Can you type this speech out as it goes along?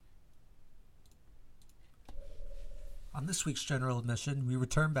On this week's General Admission, we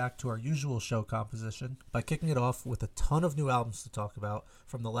return back to our usual show composition by kicking it off with a ton of new albums to talk about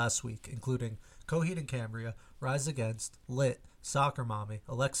from the last week, including Coheed and Cambria, Rise Against, Lit, Soccer Mommy,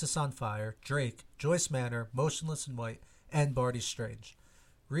 Alexisonfire, Drake, Joyce Manor, Motionless in White, and Bartees Strange.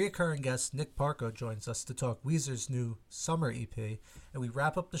 Reoccurring guest Nick Parco joins us to talk Weezer's new Summer EP, and we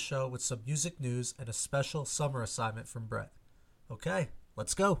wrap up the show with some music news and a special summer assignment from Brett. Okay,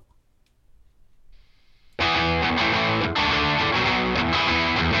 let's go.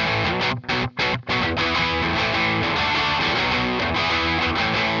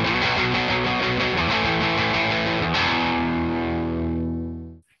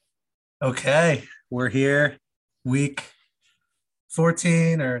 Okay, we're here, week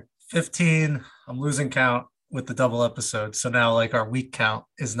 14 or 15. I'm losing count with the double episode. So now our week count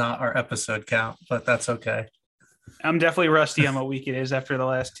is not our episode count, but that's okay. I'm definitely rusty on what week it is after the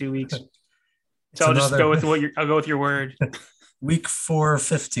last 2 weeks. So I'll just go with I'll go with your word. Week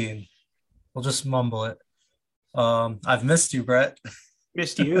 415. We'll just mumble it. I've missed you, Brett.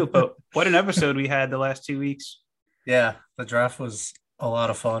 Missed you, but what an episode we had the last 2 weeks. Yeah, the draft was a lot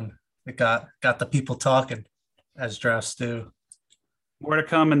of fun. It got the people talking, as drafts do. More to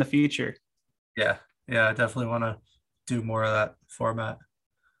come in the future. Yeah, I definitely want to do more of that format.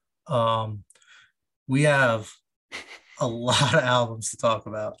 We have a lot of albums to talk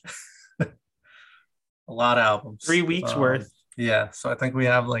about. A lot of albums. 3 weeks worth. Yeah, so I think we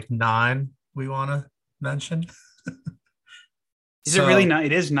have 9 we want to mention. Is it really 9?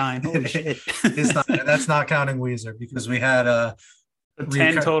 It is 9. Holy shit. It's not, and that's not counting Weezer, because we had a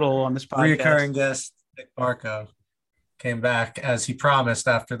 10 total on this podcast. Recurring guest Nick Parco came back as he promised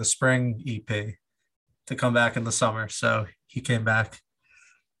after the spring EP to come back in the summer. So he came back.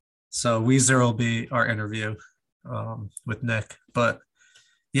 So Weezer will be our interview with Nick. But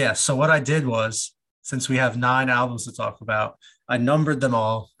yeah, so what I did was, since we have 9 albums to talk about, I numbered them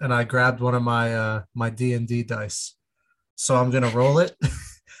all and I grabbed one of my D&D dice. So I'm going to roll it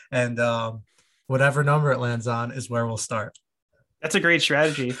and whatever number it lands on is where we'll start. That's a great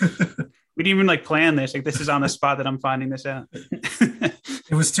strategy. We didn't even plan this. This is on the spot that I'm finding this out.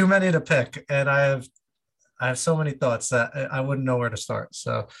 It was too many to pick, and I have so many thoughts that I wouldn't know where to start.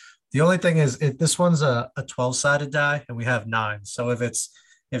 So the only thing is, this one's a 12-sided die, and we have 9. So if it's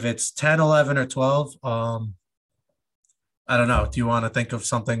 10, 11, or 12, I don't know. Do you want to think of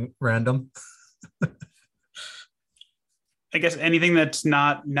something random? I guess anything that's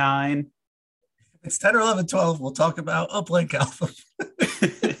not 9. It's 10 or 11, 12. We'll talk about a Blink album.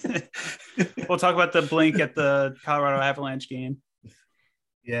 We'll talk about the Blink at the Colorado Avalanche game.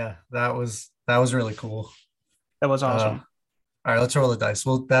 Yeah, that was really cool. That was awesome. All right, let's roll the dice.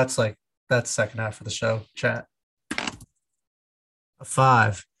 Well, that's second half of the show. Chat. A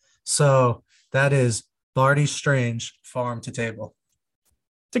 5. So that is Bartees Strange, Farm to Table.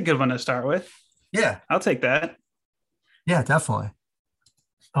 It's a good one to start with. Yeah. I'll take that. Yeah, definitely.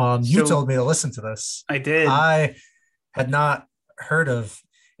 You told me to listen to this. I did. I had not heard of.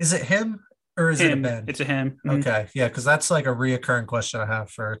 Is it him or is it a band? It's a him. Okay, yeah, because that's a reoccurring question I have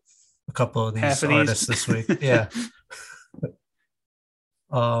for a couple of these artists this week. Yeah.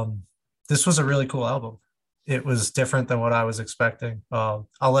 This was a really cool album. It was different than what I was expecting. I'll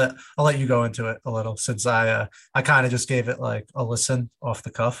let you go into it a little, since I kind of just gave it a listen off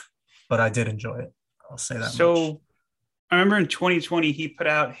the cuff, but I did enjoy it. I'll say that much. I remember in 2020, he put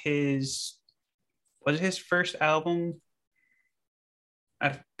out was it his first album? I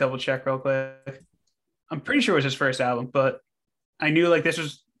have to double check real quick. I'm pretty sure it was his first album, but I knew this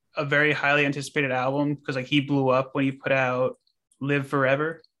was a very highly anticipated album because he blew up when he put out Live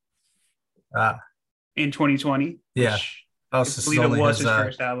Forever in 2020. Yeah. I believe it was his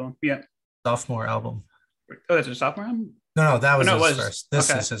first album. Yeah. Sophomore album. Oh, that's a sophomore album? No, that was his first. This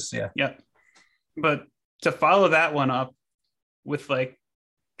is his, yeah. Yeah. But to follow that one up with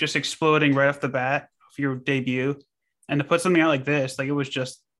just exploding right off the bat of your debut, and to put something out like this, it was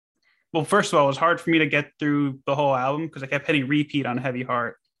just, well, first of all, it was hard for me to get through the whole album because I kept hitting repeat on Heavy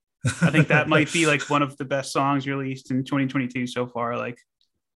Heart. I think that might be one of the best songs released in 2022 so far.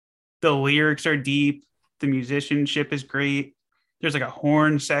 The lyrics are deep, the musicianship is great. There's a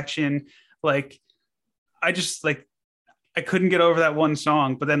horn section. I just I couldn't get over that one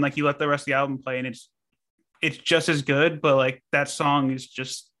song, but then you let the rest of the album play and it's just as good, but that song is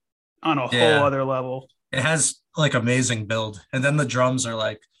just on a whole other level. It has amazing build, and then the drums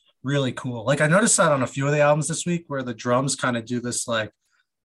are really cool. I noticed that on a few of the albums this week, where the drums kind of do this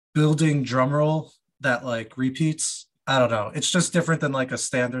building drum roll that repeats. I don't know. It's just different than a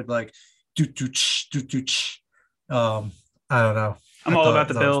standard do do ch do do ch. I don't know. I'm all about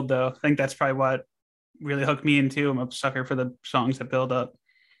the build though. I think that's probably what really hooked me in too. I'm a sucker for the songs that build up.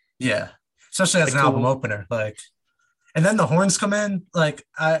 Yeah, especially as Like an album Tool. opener. Like, and then the horns come in. Like,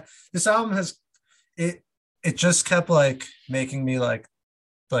 this album has it. It just kept like making me like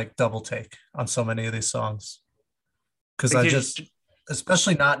double take on so many of these songs because Like I just just,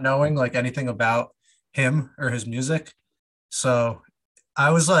 especially not knowing like anything about him or his music. So I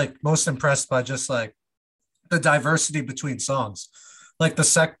was like most impressed by just like the diversity between songs. Like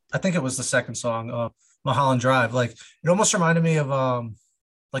I think it was the second song, Mulholland Drive. Like it almost reminded me of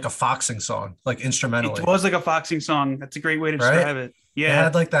like a foxing song, like it instrumentally, was like a foxing song. That's a great way to right? describe it. It Yeah.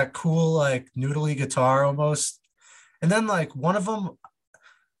 had like that cool like noodly guitar almost. And then like one of them,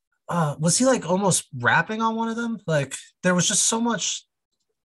 was he like almost rapping on one of them? Like there was just so much.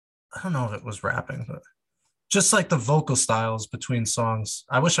 I don't know if it was rapping, but just like the vocal styles between songs.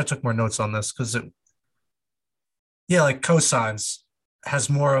 I wish I took more notes on this because yeah, like Cosigns has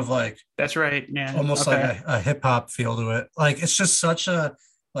more of like That's right. Yeah. almost like Okay. a hip hop feel to it. Like it's just such a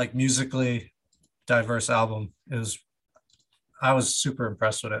like musically diverse album. I was super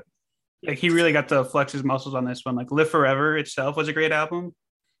impressed with it. Like he really got to flex his muscles on this one. Like Live Forever itself was a great album.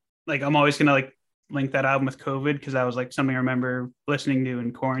 Like I'm always gonna like link that album with COVID because that was like something I remember listening to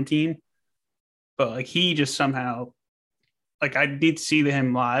in quarantine. But like he just somehow like I need to see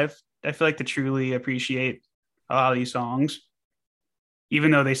him live. I feel like to truly appreciate a lot of these songs,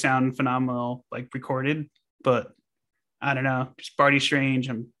 even though they sound phenomenal, like recorded. But I don't know, just Barty Strange.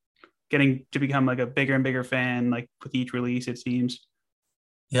 I'm getting to become like a bigger and bigger fan, like with each release, it seems.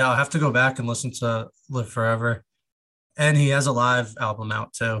 Yeah, I'll have to go back and listen to Live Forever. And he has a live album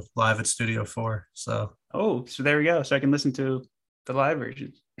out too, live at Studio 4. So Oh, so there we go. So I can listen to the live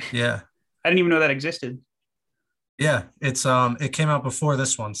version. yeah. I didn't even know that existed. Yeah. It came out before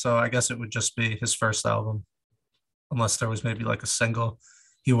this one, so I guess it would just be his first album, unless there was maybe like a single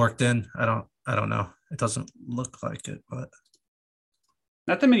he worked in. I don't know. It doesn't look like it, but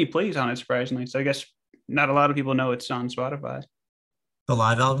Not that many plays on it, surprisingly. So I guess not a lot of people know it's on Spotify. the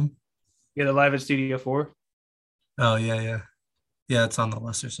live album. Yeah, the live at Studio 4. Oh yeah, yeah. Yeah, it's on the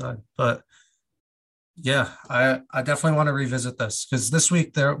lesser side. But yeah, I definitely want to revisit this because this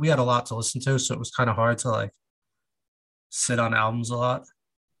week there we had a lot to listen to, so it was kind of hard to like sit on albums a lot.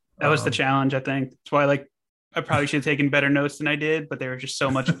 That was the Um, challenge, I think. That's why like I probably should have taken better notes than I did, but there was just so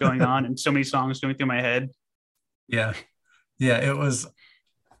much going on and so many songs going through my head. yeah, yeah, it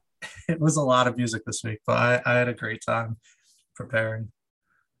was a lot of music this week, but I had a great time preparing.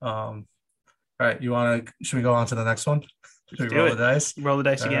 All right, should we go on to the next one? Should Let's we do roll the it. dice? Roll the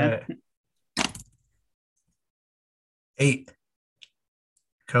dice All again. right. 8.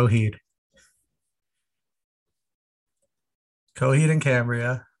 Coheed. Coheed and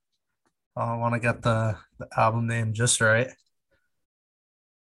Cambria. I want to get the album name just right.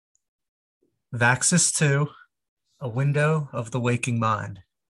 Vaxis 2, A Window of the Waking Mind.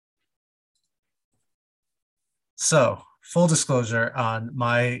 So, full disclosure on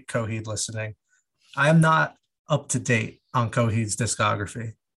my Coheed listening, I am not up to date on Coheed's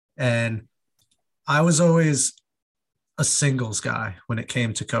discography. And I was always a singles guy when it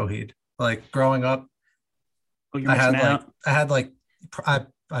came to Coheed. Like growing up, Oh, you're missing out. I had like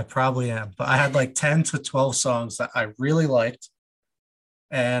I probably am, but I had like 10 to 12 songs that I really liked.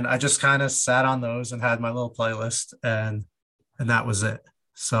 And I just kind of sat on those and had my little playlist and that was it.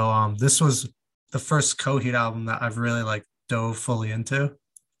 So this was the first Coheed album that I've really like dove fully into.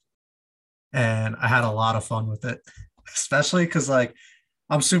 And I had a lot of fun with it, especially because like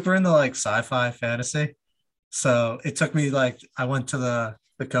I'm super into like sci-fi fantasy. So it took me like I went to the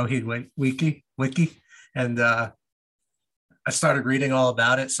Coheed wiki and I started reading all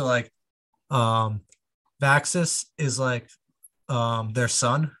about it. So like um Vaxis is like their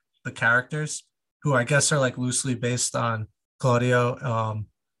son, the characters, who I guess are like loosely based on Claudio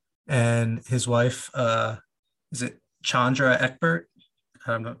and his wife, is it Chandra Eckbert?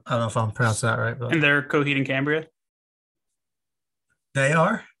 I don't know if I'm pronouncing that right, but And they're Coheed and Cambria. they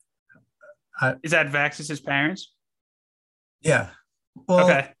are. I Is that Vaxis' parents? Yeah. Well,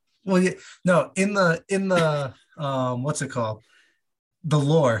 Okay. well, yeah, no, in the what's it called? The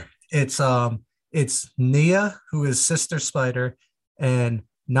lore. It's Nia, who is Sister Spider, and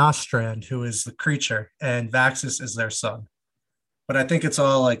Nostrand, who is the creature, and Vaxis is their son. But I think it's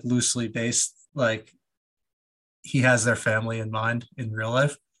all like loosely based, like he has their family in mind in real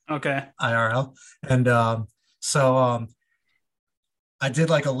life, Okay. IRL. And so I did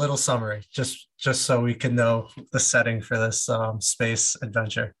like a little summary just so we can know the setting for this space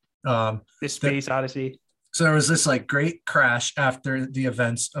adventure. Um, This there, Space Odyssey. so there was this like great crash after the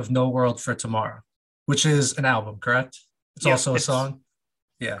events of No World for Tomorrow, which is an album, correct? It's Yep. also a It's song.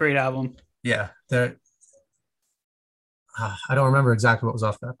 Yeah, great album. yeah. There, I don't remember exactly what was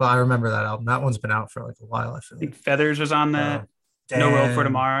off that, but I remember that album. That one's been out for like a while, I feel I think like. Feathers was on Uh, that. No World for damn,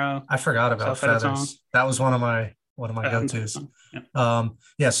 Tomorrow. I forgot about Self-titled song. Feathers. That was one of my Untitled go-tos. song. Yeah.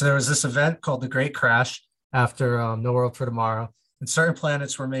 Yeah, so there was this event called the Great Crash after No World for Tomorrow, and certain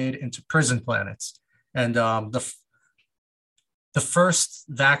planets were made into prison planets. And the first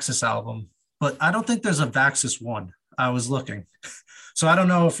Vaxis album, but I don't think there's a Vaxis one. I was looking. So I don't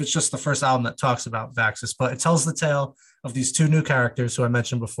know if it's just the first album that talks about Vaxis, but it tells the tale of these two new characters who I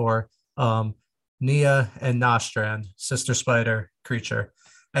mentioned before, Nia and Nostrand, sister spider creature,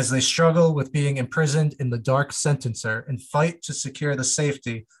 as they struggle with being imprisoned in the dark sentencer and fight to secure the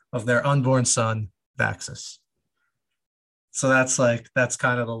safety of their unborn son, Vaxis. So that's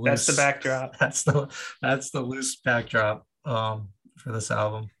kind of the That's the loose backdrop. that's the loose backdrop for this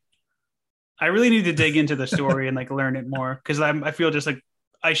album. I really need to dig into the story and like learn it more because I feel just like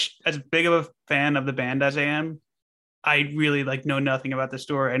as big of a fan of the band as I am, I really like know nothing about the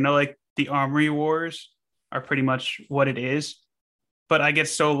story. I know like the Armory Wars are pretty much what it is, but I get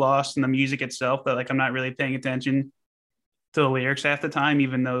so lost in the music itself that like I'm not really paying attention to the lyrics half the time,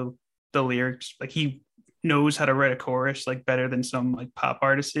 even though the lyrics like he knows how to write a chorus like better than some like pop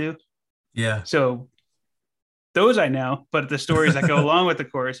artists do. Yeah. So those I know, but the stories that go along with the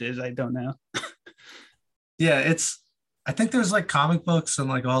choruses, I don't know. Yeah, I think there's like comic books and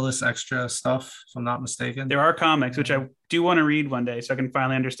like all this extra stuff, if I'm not mistaken. There are comics, which I do want to read one day so I can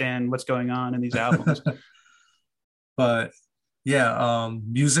finally understand what's going on in these albums. But yeah,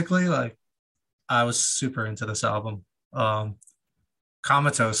 musically, like I was super into this album.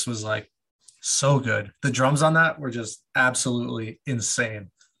 Comatose was like so good. The drums on that were just absolutely insane.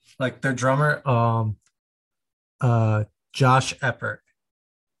 Like their drummer, Josh Eppert,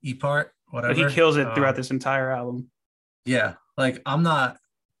 Epart, But he whatever. kills it throughout this entire album. Yeah, like I'm not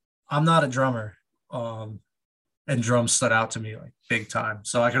a drummer. And drums stood out to me like big time.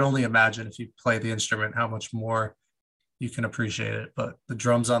 So I can only imagine if you play the instrument how much more you can appreciate it. But the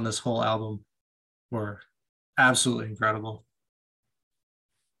drums on this whole album were absolutely incredible.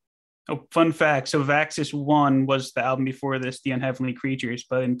 Oh, fun fact. So Vaxis 1 was the album before this, The Unheavenly Creatures,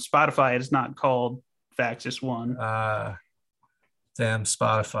 but in Spotify it's not called Vaxis 1. Damn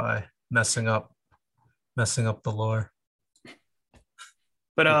Spotify messing up the lore.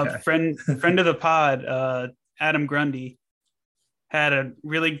 But Okay. friend of the pod, Adam Grundy, had a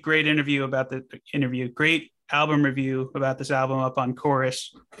really great great album review about this album up on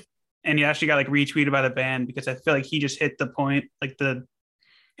Chorus. And he actually got like retweeted by the band because I feel like he just hit the point, hit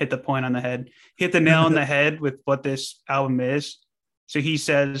the point on the head, hit the nail on the head with what this album is. So he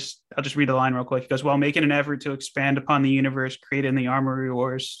says, I'll just read the line real quick. He goes, while making an effort to expand upon the universe created in the Armory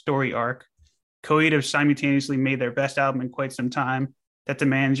Wars story arc, Coheed have simultaneously made their best album in quite some time that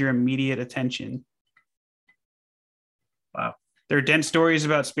demands your immediate attention. Wow. Their dense stories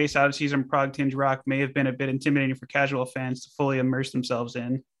about space odysseys and prog-tinged rock may have been a bit intimidating for casual fans to fully immerse themselves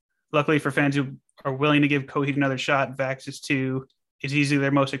in. Luckily for fans who are willing to give Coheed another shot, Vaxis 2 is easily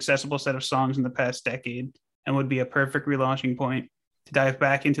their most accessible set of songs in the past decade and would be a perfect relaunching point to dive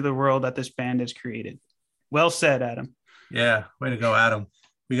back into the world that this band has created. Well said, Adam. Yeah, way to go, Adam.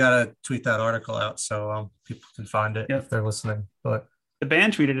 We gotta tweet that article out so people can find it if they're listening. But the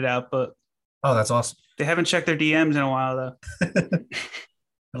band tweeted it out, but that's awesome. They haven't checked their DMs in a while though.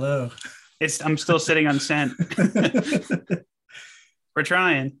 Hello. I'm still sitting on sent. We're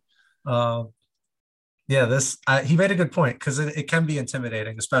trying. Yeah, he made a good point because it can be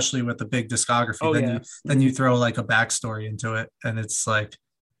intimidating, especially with the big discography. Then you throw like a backstory into it, and it's like,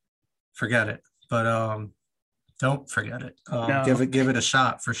 forget it. But don't forget it. No. Give it a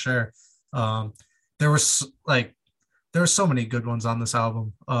shot for sure. There were so many good ones on this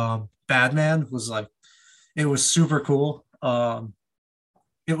album. Bad Man was like, it was super cool.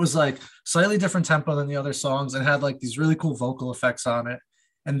 It was like slightly different tempo than the other songs and had like these really cool vocal effects on it.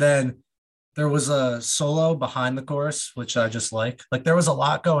 And then there was a solo behind the chorus, which I just like. Like there was a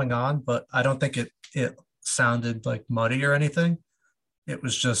lot going on, but I don't think it sounded like muddy or anything. It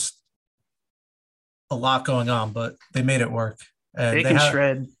was just a lot going on, but they made it work. And they can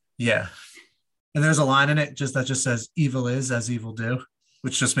shred. Yeah. And there's a line in it that just says evil is as evil do,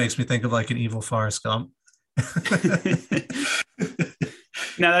 which just makes me think of like an evil Forrest Gump.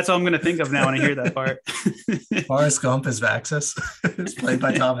 Now that's all I'm going to think of now when I hear that part. Forrest Gump is Vaxis. It's played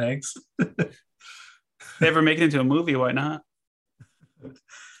by Tom Hanks. They ever make it into a movie, why not?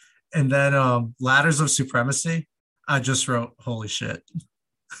 And then Ladders of Supremacy, I just wrote, holy shit.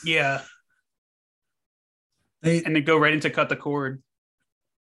 Yeah. They go right into Cut the Cord.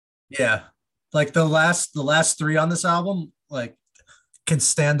 Yeah. Like the last three on this album, like can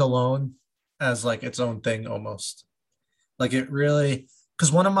stand alone as like its own thing almost. Like it really,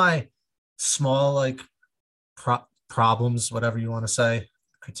 because one of my small like problems, whatever you want to say,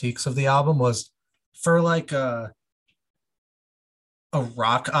 critiques of the album was for like a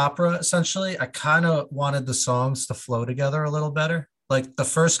rock opera essentially. I kind of wanted the songs to flow together a little better. Like the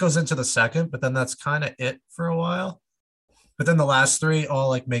first goes into the second, but then that's kind of it for a while. But then the last three all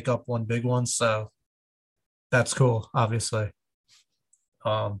like make up one big one, so that's cool, obviously.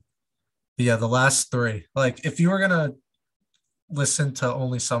 Um, but yeah, the last three. Like if you were gonna listen to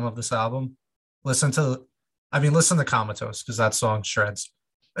only some of this album, listen to, I mean, listen to Comatose because that song shreds,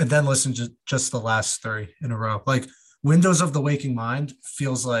 and then listen to just the last three in a row. Like Windows of the Waking Mind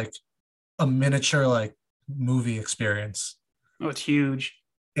feels like a miniature like movie experience. Oh, it's huge.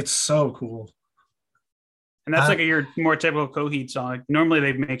 It's so cool. And that's I, like your more typical Coheed song. Like normally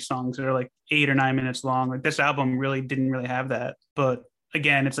they make songs that are like 8 or 9 minutes long. Like this album really didn't really have that. But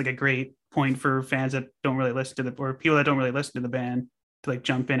again, it's like a great point for fans that don't really listen to the or people that don't really listen to the band to like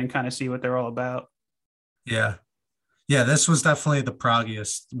jump in and kind of see what they're all about. yeah, yeah, this was definitely the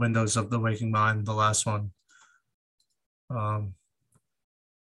proggiest Windows of the Waking Mind, the last one. Um,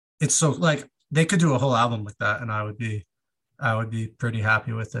 it's so like they could do a whole album like that, and I would be pretty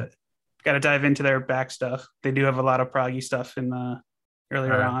happy with it. Got to dive into their back stuff. They do have a lot of proggy stuff in the All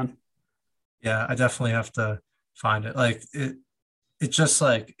earlier right. on. Yeah, I definitely have to find it. Like it just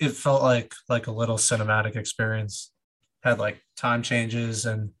like it felt like a little cinematic experience. Had like time changes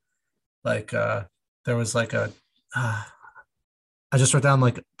and like there was like a uh, I just wrote down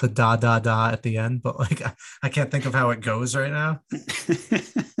like the da da da at the end, but like I can't think of how it goes right now.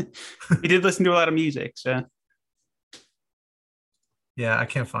 You did listen to a lot of music, so Yeah, I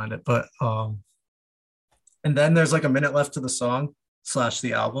can't find it. But and then there's like a minute left to the song slash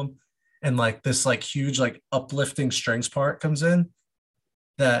the album, and like this like huge like uplifting strings part comes in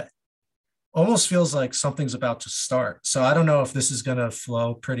that almost feels like something's about to start. So I don't know if this is gonna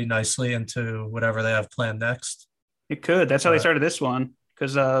flow pretty nicely into whatever they have planned next. it could. That's how they But started this one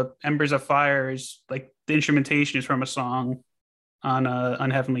because Embers of Fire is like the instrumentation is from a song on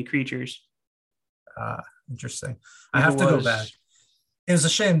Unheavenly Creatures. uh interesting. I I think it have to go back. was. It was a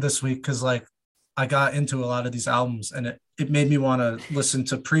shame this week because like I got into a lot of these albums and it made me want to listen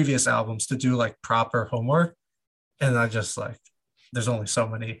to previous albums to do like proper homework. And I just like there's only so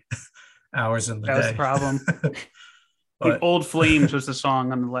many hours in the That was the day. problem. I think But Old Flames was the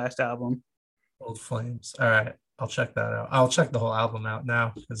song on the last album. Old Flames. All right. I'll check that out. I'll check the whole album out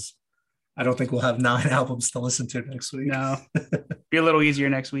now because I don't think we'll have 9 albums to listen to next week. No, be a little easier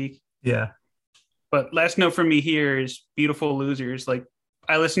next week. Yeah. But last note from me here is Beautiful Losers. Like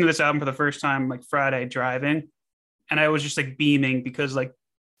I listened to this album for the first time like Friday driving, and I was just like beaming because like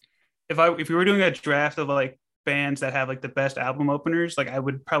if we were doing a draft of like bands that have like the best album openers, like I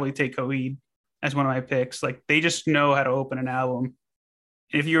would probably take Coheed as one of my picks. Like they just know how to open an album.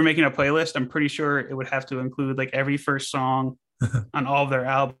 And if you were making a playlist, I'm pretty sure it would have to include like every first song on all of their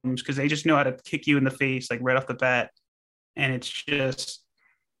albums because they just know how to kick you in the face like right off the bat. And it's just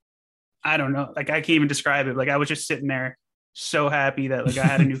I don't know, like I can't even describe it. Like I was just sitting there so happy that like I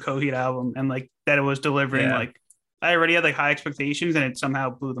had a new Coheed album and like that it was delivering Yeah. like I already had like high expectations and it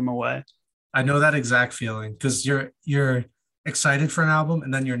somehow blew them away. I know that exact feeling because you're excited for an album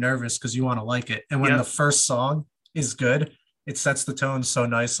and then you're nervous because you want to like it. And when the Yep, first song is good, it sets the tone so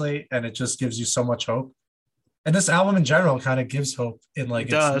nicely and it just gives you so much hope. And this album in general kind of gives hope in like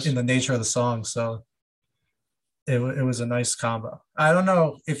it it's in does. the nature of the song. So it was a nice combo. I don't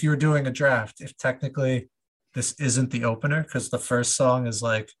know if you were doing a draft, if technically this isn't the opener because the first song is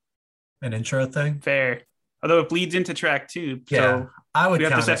like an intro thing. Fair. Although it bleeds into track two. Yeah, So I we would have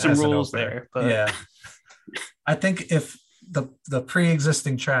to count set it some as an rules opener. there. But Yeah. I think if the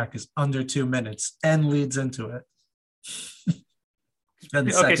pre-existing track is under 2 minutes and leads into it, then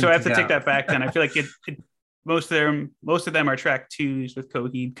the okay, so second I have can to take count. that back then. I feel like it most of them are track twos with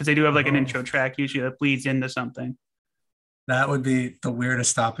Coheed because they do have like an Oh, intro track usually that bleeds into something. that would be the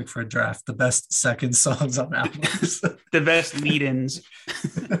weirdest topic for a draft. The best second songs on albums. The best lead-ins.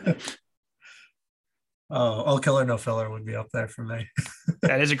 Oh, All Killer No Filler would be up there for me.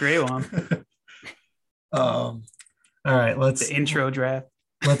 That is a great one. All right, The intro draft.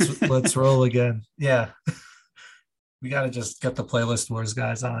 let's roll again. Yeah, we got to just get the playlist wars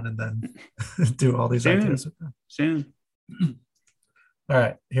guys on and then do all these ideas Soon. with them. Soon. All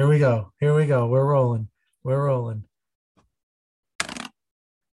right, here we go. Here we go. We're rolling. We're rolling.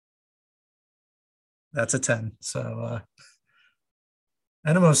 That's a 10. So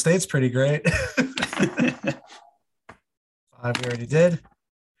Enemo State's pretty great. 5 we already did.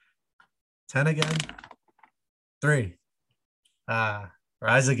 10 again. 3.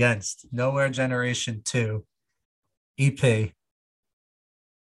 Rise Against. Nowhere Generation 2. EP.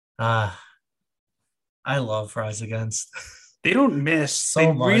 Ah, I love Rise Against They don't miss. They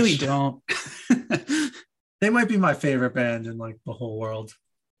so really much. don't. They might be my favorite band in like the whole world,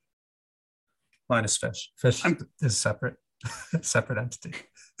 minus Fish. Fish I'm, is separate, separate entity.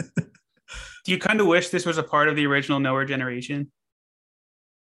 do you kind of wish this was a part of the original Nowhere Generation?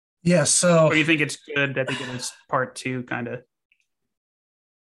 Yeah, so Or you think it's good that they did this part two kind of?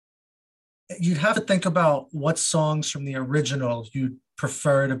 you'd have to think about what songs from the original you'd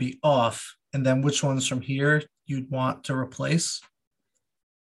prefer to be off, and then which ones from here you'd want to replace.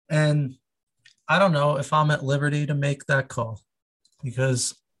 And I don't know if I'm at liberty to make that call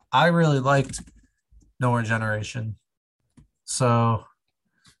because I really liked Nowhere Generation. So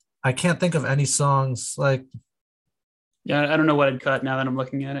I can't think of any songs like, Yeah, I don't know what I'd cut now that I'm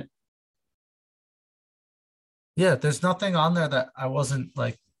looking at it. yeah, there's nothing on there that I wasn't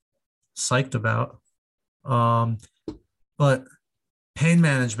like psyched about. Um, but Pain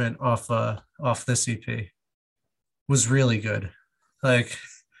Management off this EP was really good. Like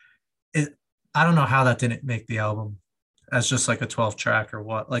it, I don't know how that didn't make the album as just like a 12 track or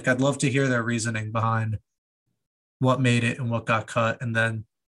what. Like I'd love to hear their reasoning behind what made it and what got cut. And then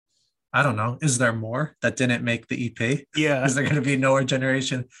I don't know, is there more that didn't make the EP? Yeah. Is there going to be Nowhere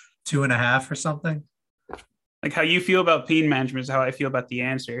Generation 2.5 or something? Like how you feel about pain management is how I feel about the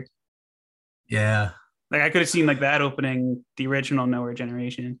answer. Yeah. Like I could have seen like that opening the original Nowhere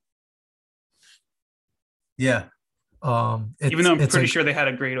Generation. Yeah. Even though I'm it's pretty a sure they had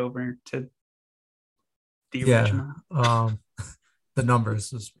a great opener to the yeah. original. The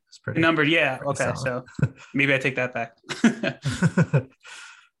numbers is The pretty number, yeah. pretty Okay, solid. so maybe I take that back.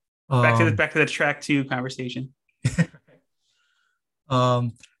 um back to the track two conversation.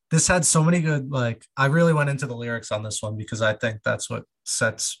 um this had so many good, like I really went into the lyrics on this one because I think that's what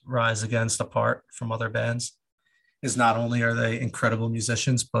sets Rise Against apart from other bands is not only are they incredible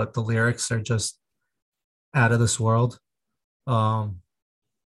musicians, but the lyrics are just out of this world. Um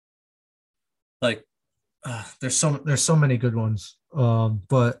like there's so many good ones.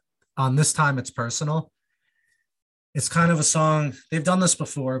 But on This Time It's Personal, it's kind of a song they've done this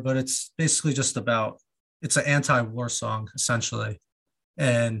before, but it's basically just about it's an anti-war song essentially.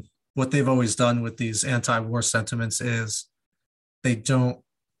 And what they've always done with these anti-war sentiments is they don't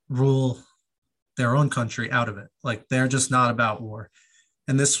rule their own country out of it. Like they're just not about war.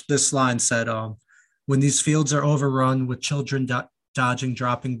 And this line said, when these fields are overrun with children dodging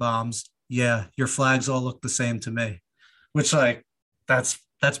dropping bombs, yeah, your flags all look the same to me. Which like that's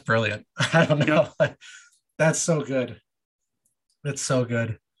brilliant. I don't know. Yep. Like, that's so good. It's so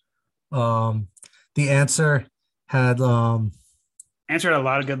good. Um, the answer had Answered a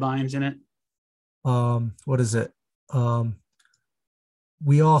lot of good lines in it. what is it? Um,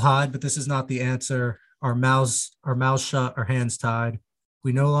 we all hide, but this is not the answer. Our mouths shut, our hands tied.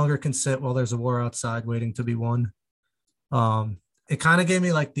 We no longer can sit while there's a war outside waiting to be won. It kind of gave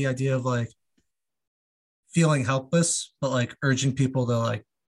me like the idea of like feeling helpless, but like urging people to like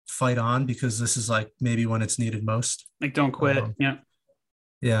fight on because this is like maybe when it's needed most. Like don't quit. Um, Yeah.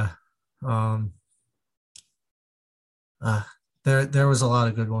 yeah. Um, uh, there was a lot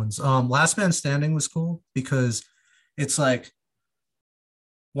of good ones. Last Man Standing was cool because it's like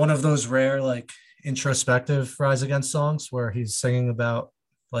one of those rare like introspective Rise Against songs where he's singing about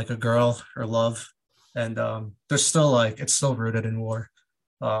like a girl or love, and there's still like it's still rooted in war,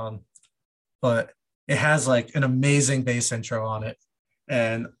 um, but it has like an amazing bass intro on it,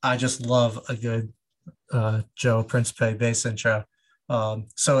 and I just love a good Joe Principe bass intro.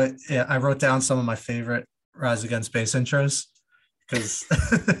 I wrote down some of my favorite Rise Against bass intros because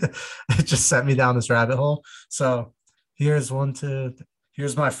it just sent me down this rabbit hole. So here's one to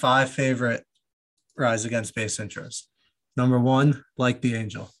here's my 5 favorite Rise Against bass intros. Number 1, Like the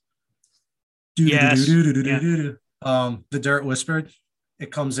Angel. Do do do do Yes. do do do Yeah. do. The Dirt Whispered.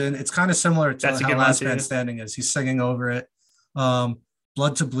 It comes in. It's kind of similar to That's a how good one Last Man too. Standing is. He's singing over it.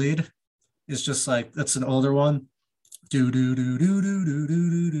 Blood to Bleed is just like that's an older one. Do do do do do do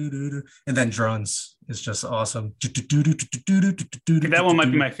do do do do, and then Drones is just awesome. That one might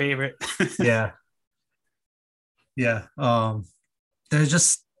be my favorite. Yeah, yeah. They're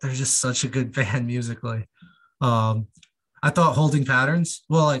just such a good band musically. Um, I thought Holding Patterns.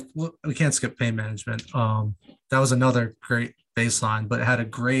 Well, like we can't skip Pain Management. That was another great bass line, but it had a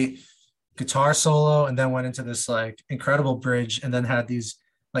great guitar solo, and then went into this like incredible bridge, and then had these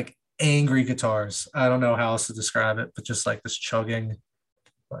like angry guitars. I don't know how else to describe it, but just like this chugging,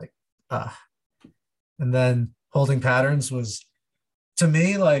 like uh and then Holding Patterns was to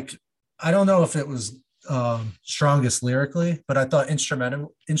me like I don't know if it was strongest lyrically, but I thought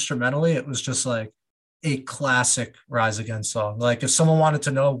instrumentally it was just like a classic Rise Against song. Like if someone wanted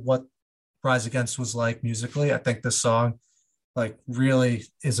to know what Rise Against was like musically, I think this song like really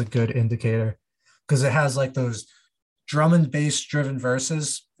is a good indicator because it has like those drum and bass driven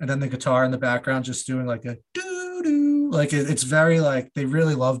verses and then the guitar in the background just doing like a doo doo. Like it's very like they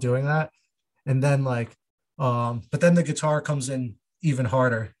really love doing that. And then like but then the guitar comes in even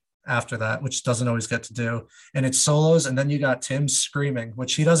harder after that, which doesn't always get to do. And it's solos, and then you got Tim screaming,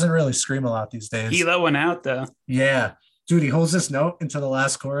 which he doesn't really scream a lot these He days. let one out though. Yeah. Dude, he holds this note into the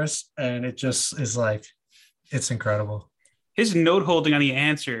last chorus, and it just is like it's incredible. His note holding on the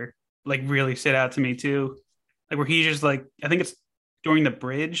answer like really stood out to me too. Like where he just like I think it's during the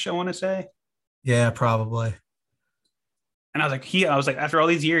bridge, I want to say. Yeah, probably. And I was like, after all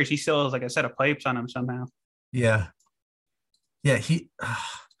these years, he still has like a set of pipes on him somehow. Yeah. Yeah, he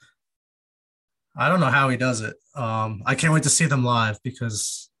I don't know how he does it. I can't wait to see them live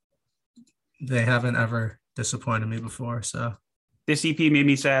because they haven't ever disappointed me before. So This EP made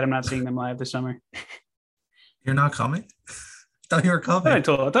me sad. I'm not seeing them live this summer. you're not coming? I thought you were coming. I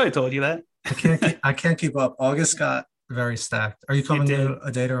thought I told you that. I can't keep up. August got very stacked. Are you coming to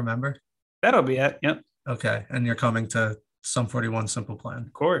A Day to Remember? That'll be it. Yep. Okay. And you're coming to Sum 41 Simple Plan.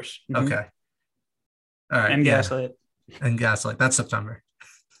 Of course. Mm-hmm. Okay. All right. And Gaslight. And Gaslight. That's September.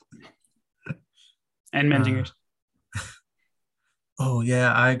 And Menzingers. Oh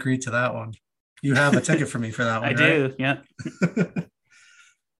yeah, I agreed to that one. You have a ticket for me for that one. I right? do, yeah.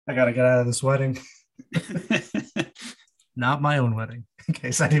 I gotta get out of this wedding. Not my own wedding, in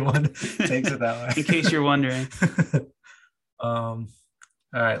case anyone takes it that way. In case you're wondering. All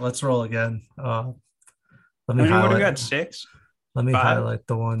right, let's roll again. Let me What do highlight. we got? 6? Let me 5? highlight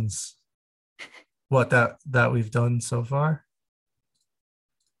the ones. What that we've done so far.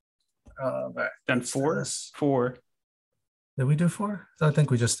 Right. Done 4? 4. Did we do 4? I think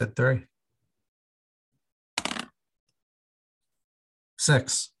we just did 3.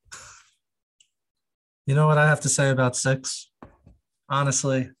 6. You know what I have to say about 6?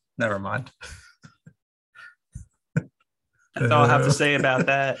 Honestly, never mind. That's all I have to say about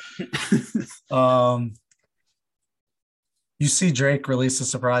that. You see Drake release a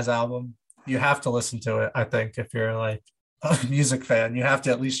surprise album. You have to listen to it, I think, if you're like a music fan. You have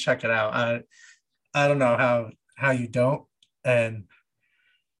to at least check it out. I don't know how you don't. And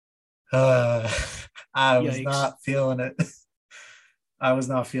I was not feeling it. I was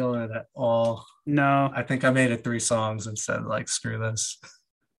not feeling it at all. No. I think I made it 3 songs and said, like, screw this.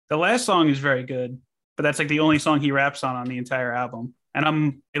 The last song is very good, but that's like the only song he raps on the entire album. And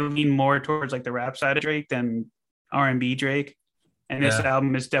I lean more towards like the rap side of Drake than R&B Drake. And this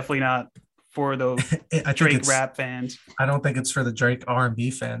album is definitely not for those Drake rap fans. I don't think it's for the Drake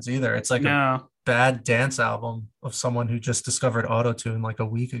R&B fans either. It's like a bad dance album of someone who just discovered auto-tune like a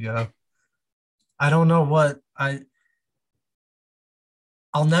week ago. I don't know what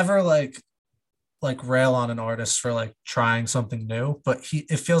I'll never like rail on an artist for like trying something new, but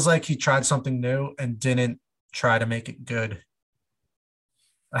it feels like he tried something new and didn't try to make it good.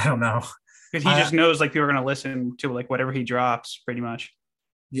 I don't know. Because he just knows like people are going to listen to like whatever he drops pretty much.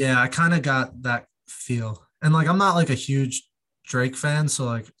 Yeah, I kind of got that feel. And like I'm not like a huge Drake fan, so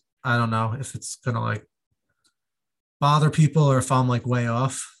like I don't know if it's going to like bother people or if I'm like way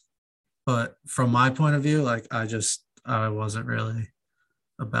off. But from my point of view, like I wasn't really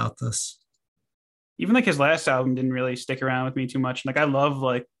about this. Even like his last album didn't really stick around with me too much. Like I love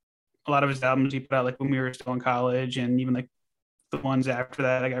like a lot of his albums he put out like when we were still in college, and even like the ones after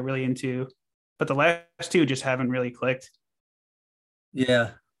that I got really into. But the last 2 just haven't really clicked.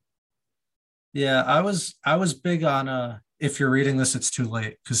 Yeah. Yeah, I was big on If You're Reading This, It's Too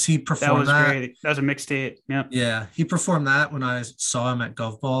Late, because he performed that. Great. That was a mixtape. Yeah. Yeah. He performed that when I saw him at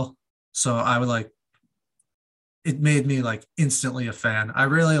Gov Ball. So I would like it made me like instantly a fan. I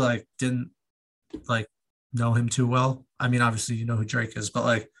really like didn't like know him too well. I mean, obviously you know who Drake is, but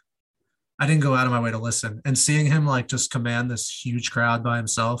like I didn't go out of my way to listen, and seeing him like just command this huge crowd by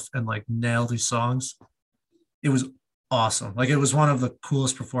himself and like nail these songs, it was awesome. Like it was one of the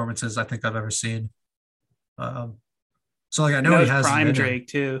coolest performances I think I've ever seen. So like I know he has prime Drake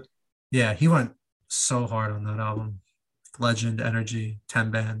too. Yeah, he went so hard on that album. Legend, Energy,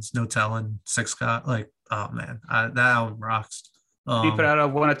 10 Bands, No Tellin', Six Got, like, oh man, that album rocks. He put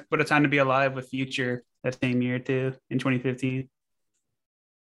out What a Time to Be Alive with Future that same year too, in 2015.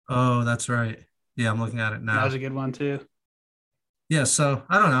 Oh, that's right. Yeah, I'm looking at it now. That was a good one too. Yeah, so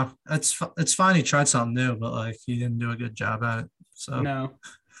I don't know. It's fine. He tried something new, but like he didn't do a good job at it. So no,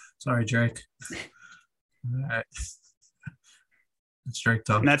 sorry, Drake. All right, it's Drake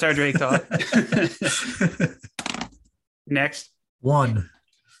talk. And that's our Drake talk. Next, 1,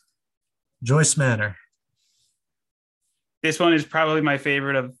 Joyce Manor. This one is probably my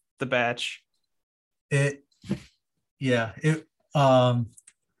favorite of the batch. It, yeah, it, um,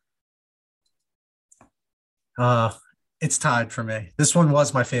 uh, it's tied for me. This one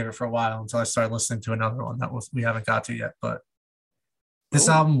was my favorite for a while until I started listening to another one that we haven't got to yet. But this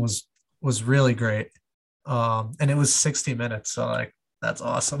Oh, album was really great. And it was 60 minutes, so like that's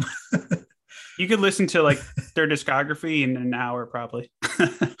awesome. you could listen to like their discography in an hour probably.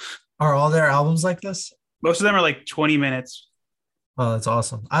 Are all their albums like this? Most of them are like 20 minutes. Oh, that's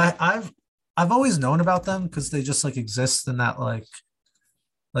awesome. I've always known about them because they just like exist in that like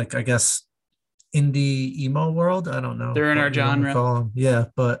I guess indie emo world. I don't know They're in our what you want to genre. call them. Yeah,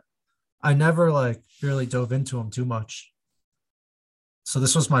 but I never like really dove into them too much. So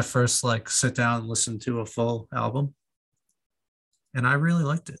this was my first like sit down and listen to a full album, and I really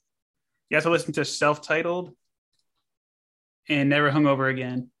liked it. You have to listen to self-titled and Never Hungover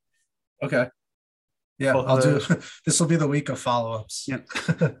Again. Okay. Yeah, Both of I'll do. those. This will be the week of follow-ups. Yep.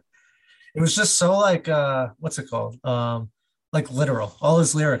 It was just so like what's it called? Like literal. All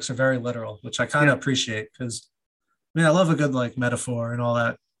his lyrics are very literal, which I kind of Yep. appreciate because I mean I love a good like metaphor and all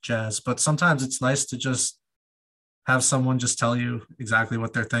that jazz, but sometimes it's nice to just have someone just tell you exactly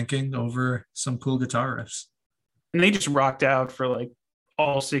what they're thinking over some cool guitar riffs. And they just rocked out for like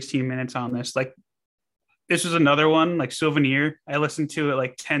all 16 minutes on this. Like this was another one, like Souvenir. I listened to it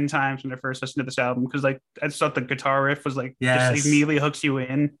like 10 times when I first listened to this album because like I just thought the guitar riff was like just Yes, immediately hooks you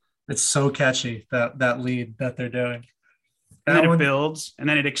in. it's so catchy that lead that they're doing. And then That it one, builds and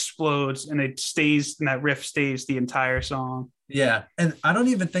then it explodes and it stays and that riff stays the entire song. yeah. And I don't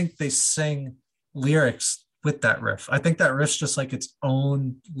even think they sing lyrics with that riff. I think that riff's just like its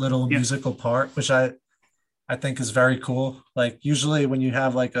own little Yeah. musical part, which I think is very cool. Like usually when you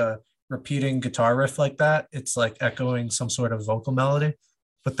have like a repeating guitar riff like that, it's like echoing some sort of vocal melody.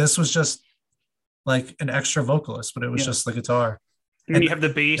 But this was just like an extra vocalist, but it was Yeah. just the guitar. And then you And have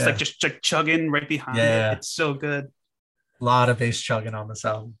the bass like yeah, just like chugging right behind it. yeah, It's so good. a lot of bass chugging on this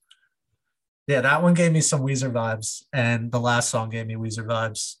album. Yeah, that one gave me some Weezer vibes, and the last song gave me Weezer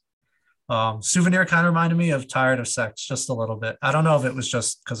vibes. Souvenir kind of reminded me of Tired of Sex just a little bit. I don't know if it was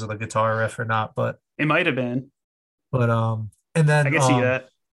just because of the guitar riff or not, It might have been. but and I then could see that.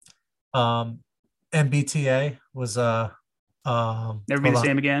 um MBTA was Never be hold the on.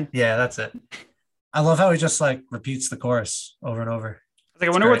 same again. Yeah, that's it. I love how he just like repeats the chorus over and over. Like, I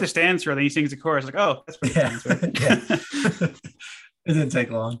It's wonder what great. this stands for. Then he sings the chorus. Like, oh, that's what it Yeah, stands for. yeah. It didn't take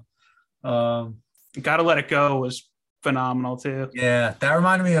long. Um, Gotta Let It Go was phenomenal too. yeah, that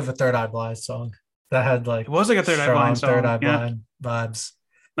reminded me of a Third Eye Blind song that had It like was like a Third Eye Blind strong Third song. Eye Yeah. Blind vibes.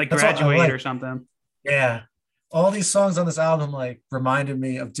 Like That's all I Graduate like. or something. Yeah, all these songs on this album like reminded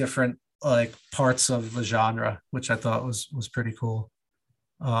me of different like parts of the genre, which I thought was pretty cool.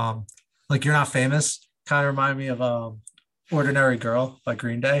 Like You're Not Famous kind of remind me of Ordinary Girl by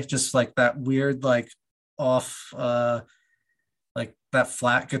Green Day, just like that weird like off like that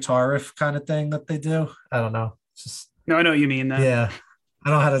flat guitar riff kind of thing that they do. I don't know. It's just No, I know what you mean though. yeah, I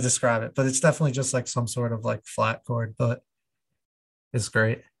don't know how to describe it, but it's definitely just like some sort of like flat chord, but it's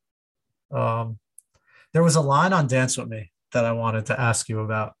great. Um, there was a line on Dance With Me that I wanted to ask you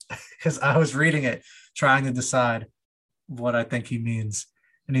about because I was reading it, trying to decide what I think he means.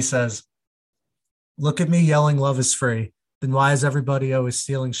 And he says, look at me yelling love is free. Then why is everybody always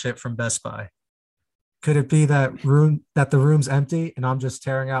stealing shit from Best Buy? Could it be that the room's empty and I'm just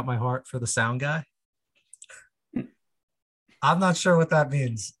tearing out my heart for the sound guy? I'm not sure what that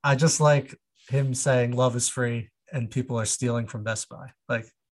means. I just like him saying love is free and people are stealing from Best Buy. Like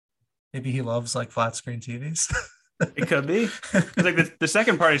maybe he loves like flat screen TVs. It could be. Because like the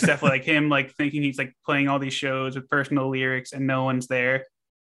second part is definitely like him like thinking he's like playing all these shows with personal lyrics and no one's there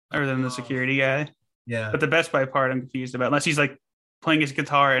other than the security guy. Yeah. But the Best Buy part I'm confused about, unless he's like playing his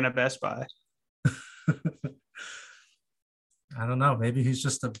guitar in a Best Buy. I don't know. Maybe he's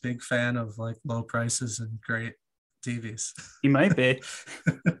just a big fan of like low prices and great TVs. He might be.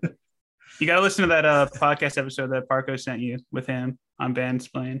 You got to listen to that podcast episode that Parco sent you with him on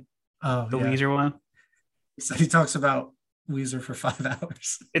Bandsplain, Oh, the yeah. Weezer one. So he talks about Weezer for 5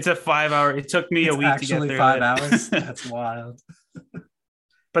 hours. It's a 5 hour. It took me It's a week to get actually through 5 it. hours. That's wild.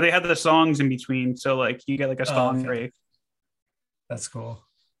 But they had the songs in between, so like you get like a song okay. break. That's cool.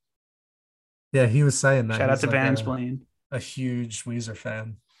 Yeah, he was saying that. Shout out he's to like Bandsplain. a huge Weezer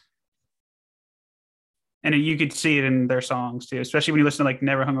fan. And you could see it in their songs too, especially when you listen to like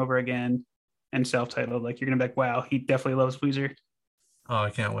Never Hungover Again and Self-Titled. Like you're gonna be like, wow, he definitely loves Weezer. Oh, I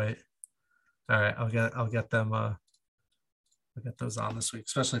can't wait. All right, I'll get them I'll get those on this week,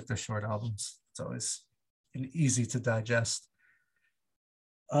 especially if they're short albums. It's always easy to digest.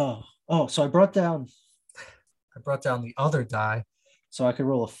 Oh, so I brought down I brought down the other die so I could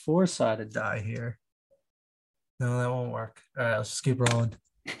roll a 4-sided die here. No, that won't work. All right, let's just keep rolling.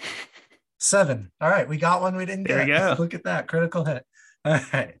 7. All right, we got one we didn't There get. we go. Look at that. Critical hit. All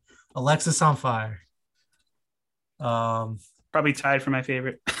right. Alexisonfire. Probably tied for my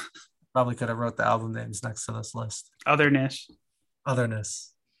favorite. Probably could have wrote the album names next to this list. Otherness.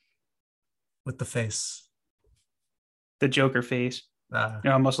 With the face. The Joker face. It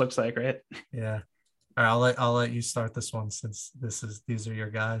almost looks like, right? Yeah. All right, I'll let you start this one since these are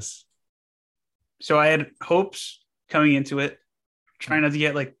your guys. So I had hopes coming into it, trying not to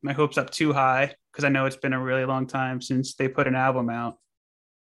get like my hopes up too high because I know it's been a really long time since they put an album out.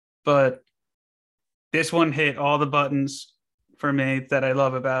 But this one hit all the buttons for me that I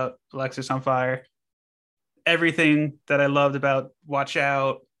love about Alexisonfire. Everything that I loved about Watch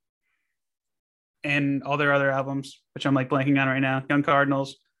Out and all their other albums, which I'm like blanking on right now, Young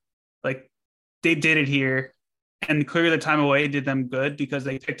Cardinals, like they did it here. And clearly the time away did them good because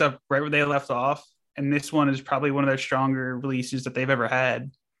they picked up right where they left off. And this one is probably one of their stronger releases that they've ever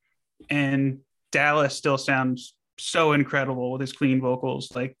had. And Dallas still sounds so incredible with his clean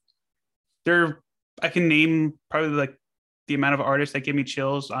vocals. Like I can name probably like the amount of artists that give me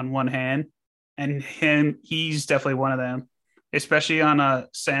chills on one hand. And he's definitely one of them, especially on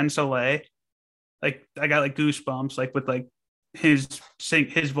Sans Soleil. Like I got like goosebumps, like with like his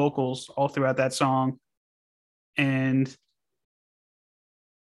vocals all throughout that song. And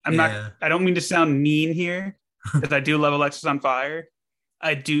I don't mean to sound mean here because I do love Alexisonfire.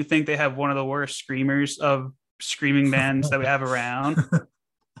 I do think they have one of the worst screamers of screaming bands that we have around.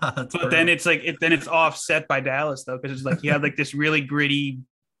 But then it's like, then it's offset by Dallas though. Cause it's like, you have like this really gritty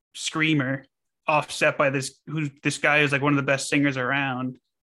screamer offset by this guy is like one of the best singers around.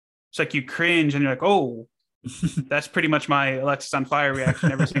 It's like you cringe and you're like, oh, that's pretty much my Alexisonfire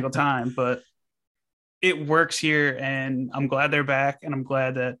reaction every single time. But it works here, and I'm glad they're back, and I'm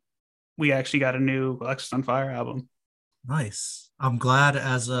glad that we actually got a new Alexisonfire album. Nice. I'm glad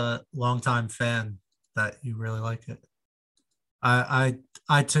as a longtime fan that you really like it. I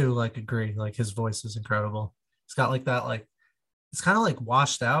too like agree. Like his voice is incredible. It's got like that, like it's kind of like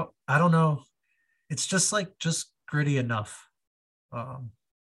washed out. I don't know. It's just gritty enough.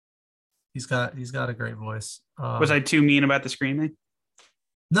 He's got a great voice. Was I too mean about the screaming?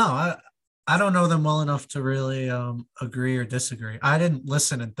 No, I don't know them well enough to really agree or disagree. I didn't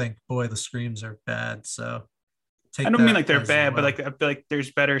listen and think, boy, the screams are bad. So I don't mean like they're bad, but like I feel like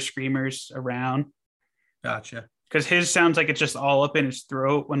there's better screamers around. Gotcha. Because his sounds like it's just all up in his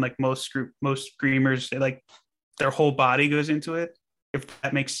throat when like most screamers, they like their whole body goes into it. If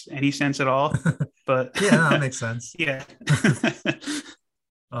that makes any sense at all. But yeah, that makes sense. Yeah.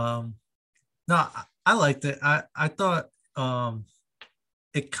 No, I liked it. I thought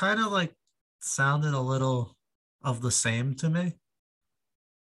it kind of like sounded a little of the same to me,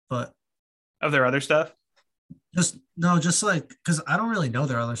 but of their other stuff. Just like because I don't really know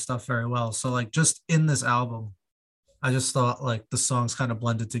their other stuff very well. So like just in this album, I just thought like the songs kind of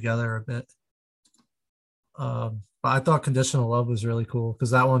blended together a bit. But I thought Conditional Love was really cool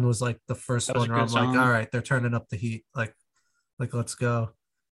because that one was like the first one where I'm like, all right, they're turning up the heat, like let's go.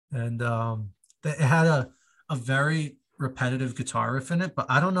 And it had a very repetitive guitar riff in it, but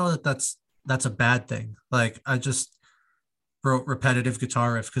I don't know that that's a bad thing. Like I just wrote repetitive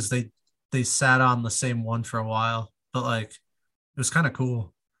guitar riff because they sat on the same one for a while, but like it was kind of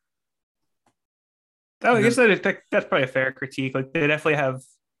cool. Oh, I guess that's probably a fair critique. Like they definitely have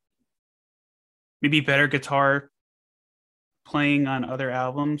maybe better guitar playing on other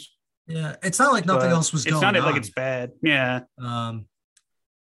albums. Yeah, it's not like nothing else was going on. It's not like it's bad. Yeah.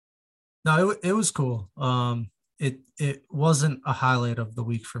 No, it was cool. It wasn't a highlight of the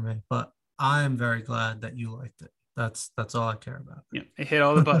week for me, but I am very glad that you liked it. That's all I care about. Yeah, it hit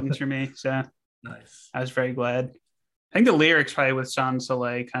all the buttons for me. So nice. I was very glad. I think the lyrics probably with Sans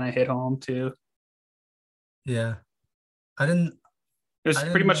Soleil kind of hit home too. Yeah. It was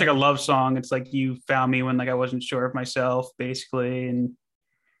pretty much like a love song. It's like you found me when like I wasn't sure of myself, basically. And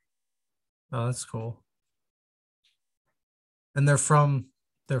oh, that's cool. And they're from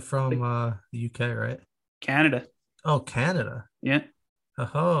the UK, right? Canada. Oh, Canada. Yeah.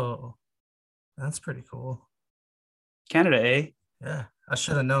 Oh, that's pretty cool. Canada, eh? Yeah, I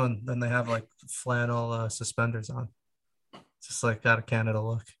should have known. Then they have like flannel suspenders on. Just like got a Canada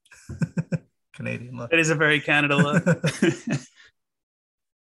look. Canadian look. It is a very Canada look.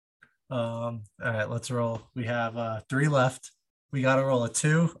 All right, let's roll. We have 3 left. We got to roll a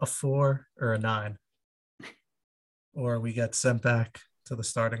 2, a 4, or a 9. Or we get sent back to the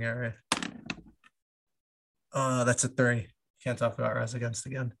starting area. That's a 3. Can't talk about Res Against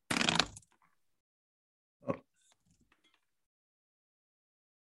again. Oh,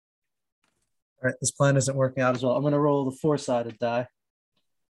 All right, this plan isn't working out as well. I'm gonna roll the four-sided die.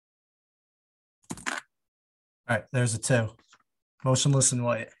 All right, there's a two. Motionless in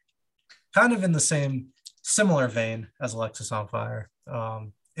white. Kind of in the same, similar vein as Alexisonfire,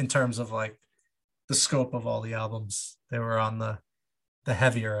 in terms of like the scope of all the albums. They were on the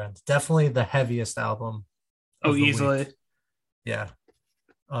heavier end. Definitely the heaviest album Oh, of the easily. week. Yeah.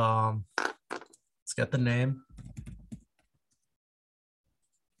 Let's get the name.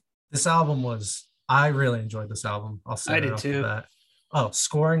 This album was, I really enjoyed this album. I'll say I right did off the too. bat. Oh,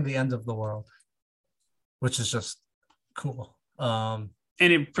 Scoring the End of the World, which is just cool. And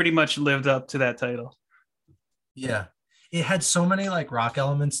it pretty much lived up to that title. Yeah. It had so many like rock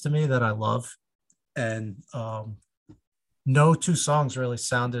elements to me that I love. And no two songs really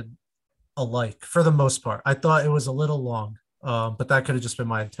sounded alike for the most part. I thought it was a little long, but that could have just been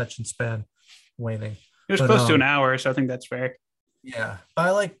my attention span waning. It was But close to an hour, so I think that's fair. yeah,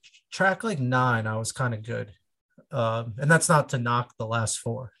 by like track like 9, I was kind of good. And that's not to knock the last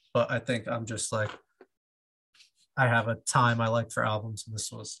 4, but I think I'm just like I have a time I like for albums, and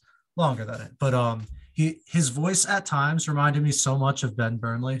this was longer than it. But his voice at times reminded me so much of Ben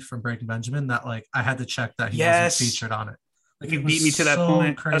Burnley from Breaking Benjamin that like I had to check that he wasn't Yes. featured on it. Like You it beat was me to that so point. I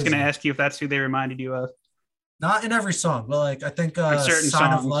was crazy. going to ask you if that's who they reminded you of. Not in every song, but like I think On certain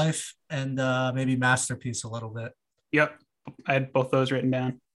Sign of songs. Life and maybe Masterpiece a little bit. Yep. I had both those written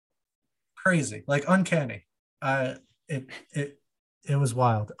down. Crazy, like uncanny. It it it was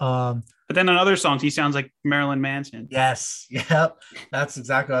wild. But then on other songs, he sounds like Marilyn Manson. Yes, yep. That's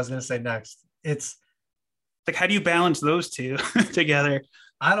exactly what I was gonna say next. It's Like, how do you balance those two together?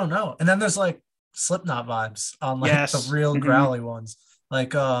 I don't know. And then there's like Slipknot vibes on like the Yes. real Mm-hmm. growly ones.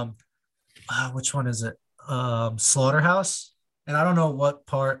 Like which one is it? Slaughterhouse. And I don't know what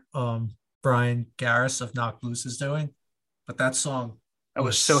part Brian Garris of Knocked Loose is doing, but that song That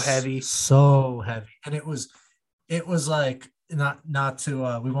was was so heavy. so heavy. And it was like not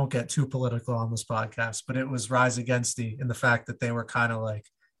to we won't get too political on this podcast, but it was Rise Against the in the fact that they were kind of like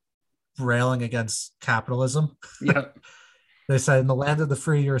railing against capitalism. Yep. They said, in the land of the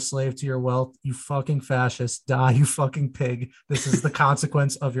free, you're a slave to your wealth. You fucking fascist. Die, you fucking pig. This is the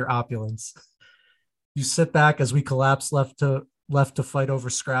consequence of your opulence. You sit back as we collapse left to fight over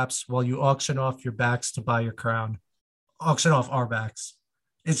scraps while you auction off your backs to buy your crown. Auction off our backs.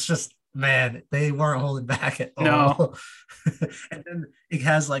 It's just, man, they weren't holding back at No. all. And then it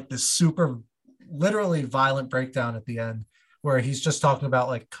has like this super, literally violent breakdown at the end where he's just talking about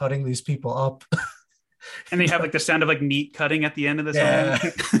like cutting these people up. And they have like the sound of like meat cutting at the end of the Yeah.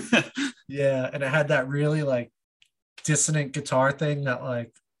 song. Yeah. And it had that really like dissonant guitar thing that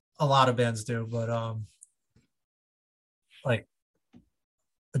like a lot of bands do, but like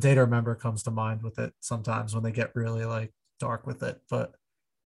A Day to Remember comes to mind with it sometimes when they get really like dark with it. But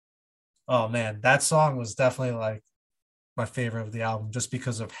oh man, that song was definitely like my favorite of the album just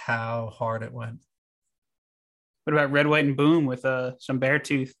because of how hard it went. What about Red, White, and Boom with some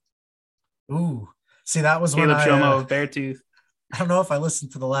Beartooth? Ooh, see, that was when Caleb Shomo of Beartooth. I don't know if I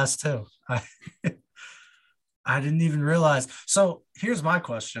listened to the last two. I didn't even realize. So here's my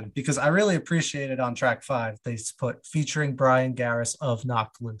question, because I really appreciated on track 5, they put featuring Brian Garris of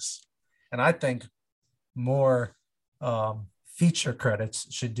Knocked Loose. And I think more feature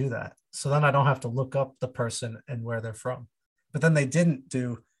credits should do that. So then I don't have to look up the person and where they're from. But then they didn't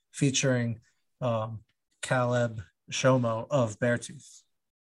do featuring Caleb Shomo of Beartooth.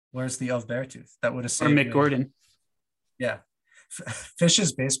 Where's the of Beartooth? That would have Or saved Mick me. Gordon. Yeah.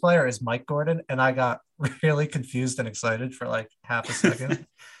 Fish's bass player is Mike Gordon, and I got really confused and excited for like half a second.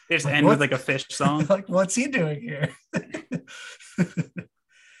 They just Like, end what? with like a Fish song. Like, what's he doing here?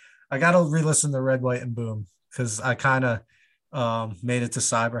 I got to re-listen to Red, White, and Boom because I kind of made it to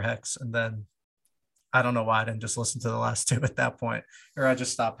Cyberhex, and then I don't know why I didn't just listen to the last two at that point, or I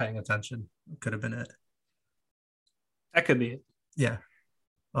just stopped paying attention. Could have been it. That could be it. Yeah.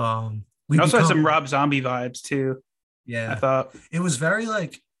 It also had some Rob Zombie vibes too. Yeah. I thought it was very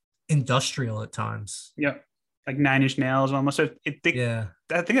like industrial at times. Yep. Like Nine Inch Nails almost. Yeah.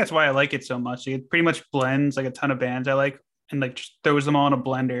 I think that's why I like it so much. It pretty much blends like a ton of bands I like and like just throws them all in a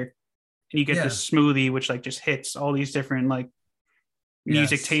blender. And you get this smoothie, which like just hits all these different like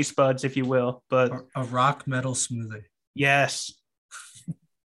music taste buds, if you will. But a rock metal smoothie. Yes.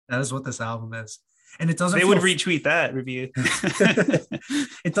 That is what this album is. And it doesn't would retweet that review.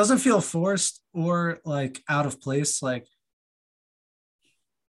 It doesn't feel forced or like out of place. Like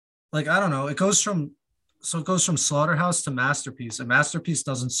I don't know. It goes from Slaughterhouse to Masterpiece, and Masterpiece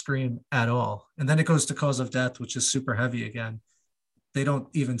doesn't scream at all. And then it goes to Cause of Death, which is super heavy again. They don't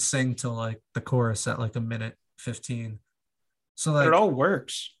even sing till like the chorus at like a minute 15. So like but it all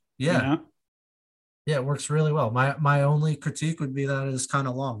works. Yeah. You know? Yeah, it works really well. My only critique would be that it's kind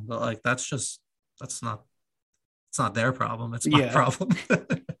of long, but like that's not it's not their problem. It's my Yeah. problem.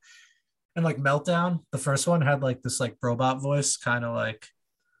 And like Meltdown, the first one had like this like robot voice, kind of like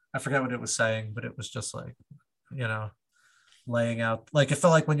I forget what it was saying, but it was just like, you know, laying out like it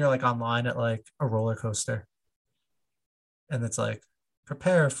felt like when you're like online at like a roller coaster and it's like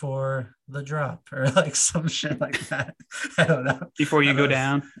prepare for the drop or like some shit like that. I don't know. Before I you don't go know.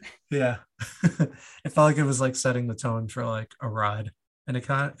 down. Yeah. It felt like it was like setting the tone for like a ride. And it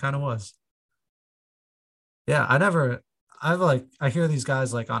kind of was. Yeah, I hear these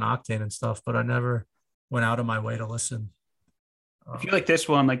guys like on Octane and stuff, but I never went out of my way to listen. I Um, feel like this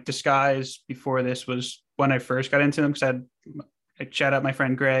one, like Disguise before this was when I first got into them because I shout out my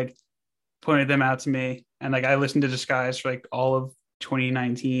friend Greg, pointed them out to me. And like I listened to Disguise for like all of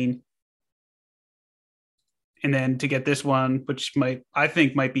 2019. And then to get this one, which I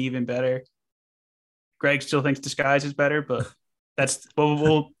think might be even better. Greg still thinks Disguise is better, but it's that's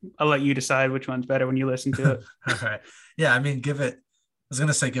I'll let you decide which one's better when you listen to all it. right. Yeah, I mean, I was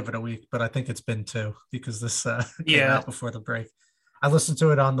gonna say give it a week, but I think it's been two because this came Yeah, out before the break. I listened to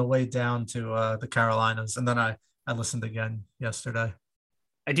it on the way down to the Carolinas, and then I listened again yesterday.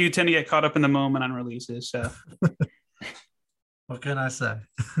 I do tend to get caught up in the moment on releases, so at What can I say?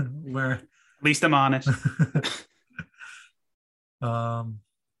 Where least I'm honest. all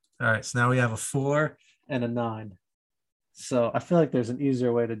right, so now we have a 4 and a 9. So I feel like there's an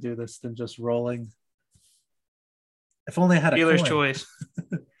easier way to do this than just rolling. If only I had a Dealer's coin. choice.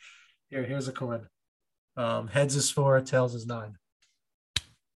 Here's a coin. Heads is 4, tails is 9.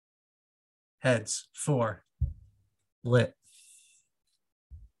 Heads 4. Lit.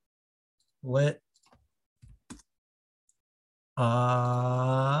 Lit.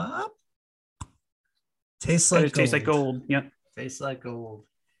 Uh tastes That like just tastes like gold. gold. Yep. Tastes like gold.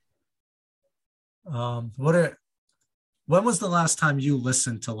 What are when was the last time you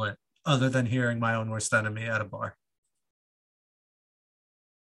listened to Lit other than hearing My Own Worst Enemy at a bar?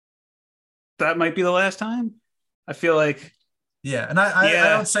 That might be the last time. I feel like, Yeah, and I yeah.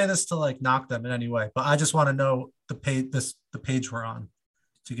 don't say this to like knock them in any way, but I just want to know the page we're on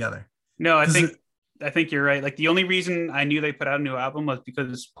together. No, Because it I think you're right. Like the only reason I knew they put out a new album was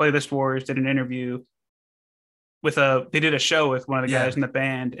because Playlist Wars did an interview they did a show with one of the yeah, guys in the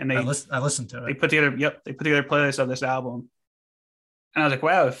band and I listened to they it. put together they put together a playlist of this album. And I was like,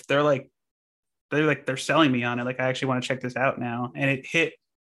 wow, if they're selling me on it, like I actually want to check this out now. And it hit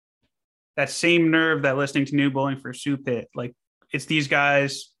that same nerve that listening to New Bowling for Soup hit. Like it's these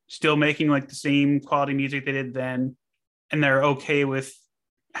guys still making like the same quality music they did then, and they're okay with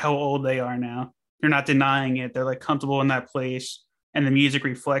how old they are now. They're not denying it. They're like comfortable in that place, and the music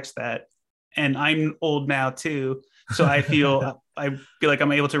reflects that. And I'm old now too, so I feel like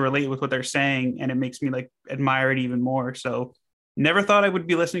I'm able to relate with what they're saying, and it makes me like admire it even more. So never thought I would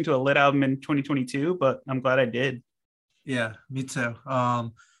be listening to a lit album in 2022, but I'm glad I did. Yeah, me too.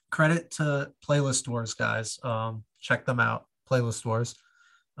 Credit to Playlist Wars guys. Check them out, Playlist Wars.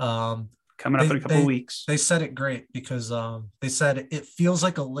 Um, Coming up they in a couple of they weeks. they said it great because they said it feels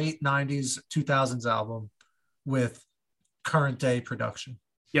like a late '90s 2000s album with current day production,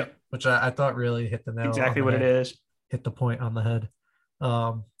 Yep, which I thought really hit the nail on exactly the what it head, is. hit the point on the head.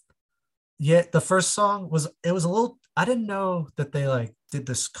 Um, yeah, the first song was it was a little. I didn't know that they like did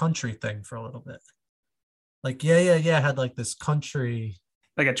this country thing for a little bit. Like yeah had like this country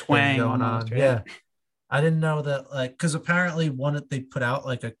Like a thing twang going almost, on. right? Yeah, I didn't know that like because apparently they put out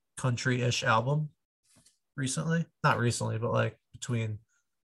like a country-ish album recently, not recently, but like between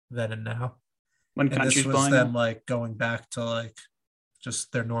then and now. When And this country's was blowing them up. like going back to like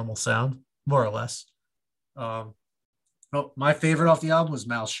just their normal sound, more or less. Um, oh, my favorite off the album was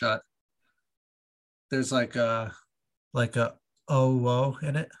Mouth Shut. There's like a oh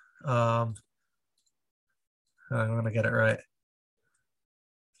in it. Um, I'm gonna get it right.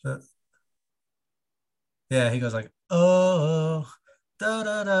 Uh, Yeah, he goes like oh da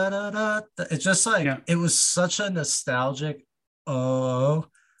da da da da. It's just like Yeah. it was such a nostalgic oh.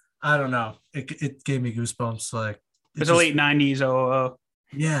 I don't know. It gave me goosebumps. Like it It's a just late 90s. Oh,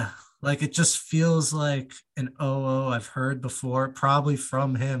 yeah, like it just feels like an I've heard before, probably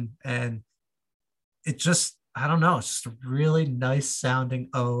from him, and it just I don't know. It's just a really nice sounding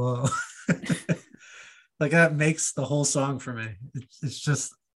Like that makes the whole song for me. It's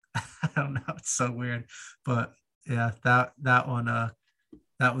just I don't know. It's so weird, but yeah, that one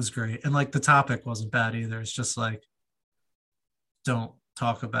that was great, and like the topic wasn't bad either. It's just like don't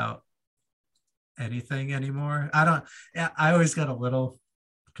talk about anything anymore. I don't. Yeah, I always got a little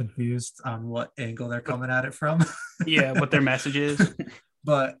confused on what angle they're what coming at it from. yeah, what their message is.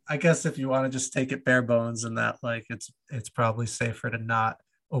 But I guess if you want to just take it bare bones and that, like, it's probably safer to not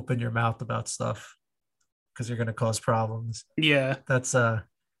open your mouth about stuff because you're going to cause problems. Yeah, That's a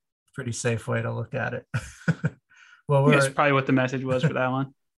pretty safe way to look at it. what that's were probably what the message was for that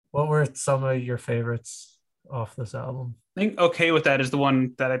one. what were some of your favorites off this album? I think okay with that is the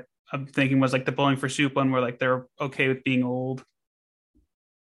one that I'm thinking was like the Bowling for Soup one, where like they're okay with being old.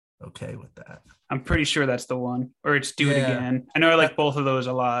 Okay with that. I'm pretty sure that's the one, or it's Do It Yeah. Again. I know I like That- both of those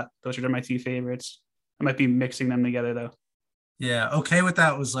a lot. Those are my two favorites. I might be mixing them together though. yeah. Okay with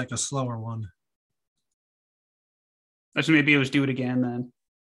that was like a slower one. So maybe it was Do It Again then,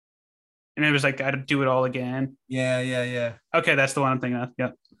 and it was like I'd do it all again. Yeah, yeah, yeah. Okay, that's the one I'm thinking of.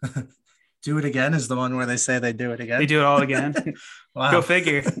 Yep, Do It Again is the one where they say they do it again. they do it all again. Wow. Go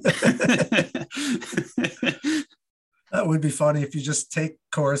figure. That would be funny if you just take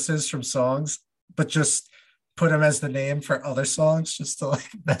choruses from songs, but just put them as the name for other songs just to like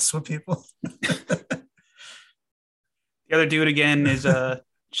mess with people. The other Do It Again is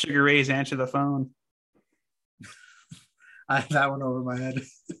Sugar Ray's Answer the Phone. I have that one over my head.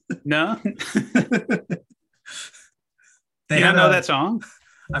 No, They you had don't know a- that song?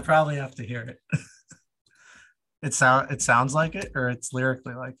 I probably have to hear it. It sounds like it, or it's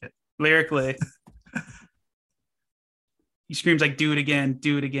lyrically like it. Lyrically, he screams like do it again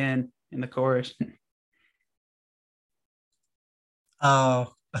in the chorus.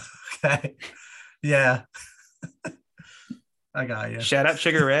 Oh, okay. Yeah. I got you. Shout out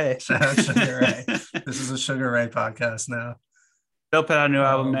Sugar Ray. Shout out Sugar Ray. This is a Sugar Ray podcast now. They'll put out a new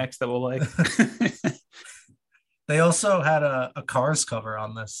album next that we'll like. They also had a Cars cover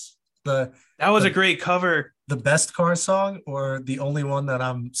on this. That was a great cover. The best Cars song, or the only one that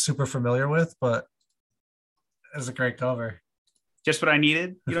I'm super familiar with, but it's a great cover. Just What I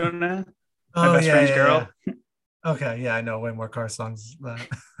Needed. You don't know? Oh, My Best Friend's Girl. Yeah. Okay, yeah, I know way more Cars songs than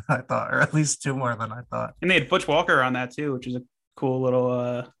I thought, or at least two more than I thought. And they had Butch Walker on that too, which is a cool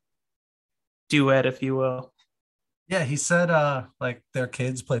little duet, if you will. Yeah, he said like their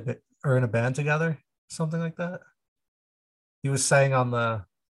kids are in a band together, something like that. He was saying on the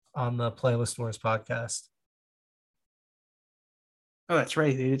Playlist Wars podcast. Oh, that's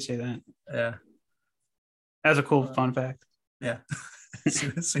right. They did say that. Yeah. That was a cool fun fact. Yeah.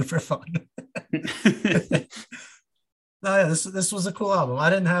 Super fun. No, yeah, this was a cool album.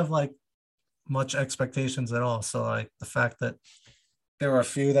 I didn't have like much expectations at all. So like the fact that there were a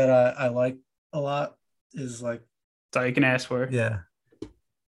few that I like a lot is like, That's all you can ask for. yeah.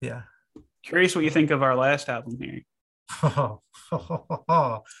 Yeah. Curious what you think of our last album here.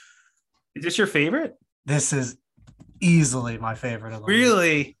 Is this your favorite? This is easily my favorite of them.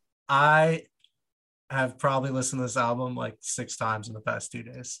 Really? I have probably listened to this album like 6 times in the past 2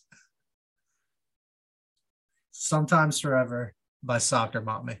 days. Sometimes Forever by Soccer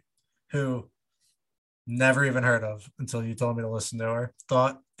Mommy, who never even heard of until you told me to listen to her.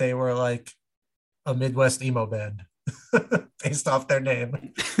 Thought they were like a Midwest emo band based off their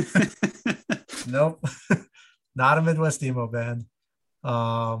name. Nope. Not a Midwest emo band.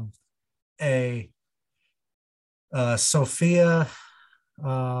 Sophia.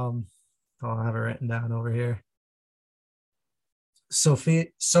 I have it written down over here.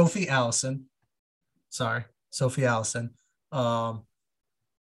 Sophie Allison. Sorry, Sophie Allison.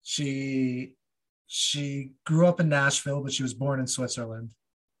 She grew up in Nashville, but she was born in Switzerland,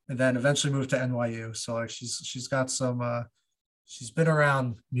 and then eventually moved to NYU. So like she's got some. She's been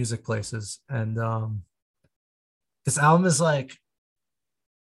around music places, and this album is like,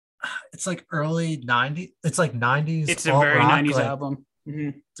 it's like early 90s. It's like 90s. It's a very rock, 90s like, album. Mm-hmm.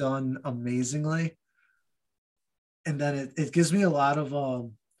 Done amazingly. And then it gives me a lot of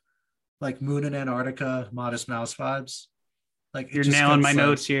like Moon in Antarctica, Modest Mouse vibes. Like You're nailing my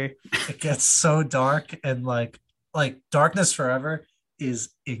notes here. It gets so dark, and like Darkness Forever is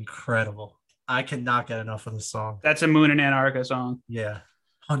incredible. I cannot get enough of this song. That's a Moon in Antarctica song. Yeah,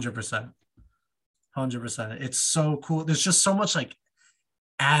 100%. 100%. It's so cool. There's just so much like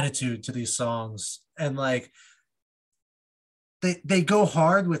attitude to these songs, and like they go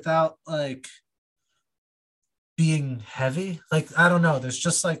hard without like being heavy. Like, I don't know, there's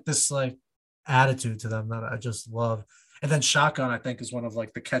just like this like attitude to them that I just love. And then Shotgun, I think, is one of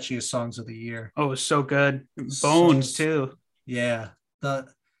like the catchiest songs of the year. Oh, it's so good. Bones too. Yeah.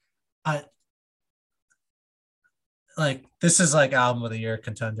 This is like album of the year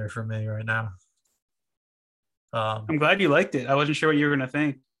contender for me right now. I'm glad you liked it. I wasn't sure what you were gonna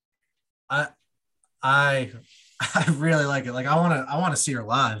think. I really like it. Like, I want to see her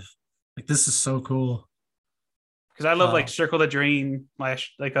live. Like, this is so cool. Because I love like Circle the Drain on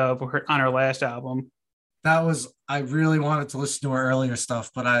her last album. that was I really wanted to listen to her earlier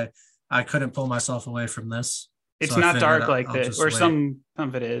stuff, but I couldn't pull myself away from this. So It's I not figured dark like I'll this, just or wait. some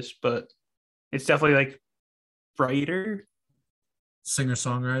of it is, but it's definitely like brighter.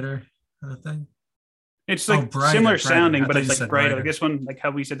 Singer-songwriter kind of thing. It's Oh, like brighter, similar brighter. sounding, I but thought it's you like said brighter. Like writer. this one, like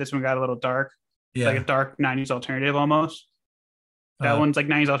how we said this one got a little dark, like a Yeah. dark 90s alternative almost. That Uh, one's like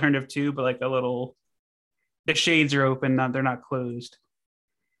 90s alternative too, but like a little, the shades are open, not they're not closed.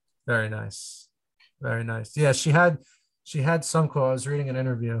 Very nice. Very nice. Yeah, she had some quote. I was reading an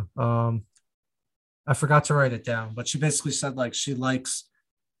interview. I forgot to write it down, but she basically said like she likes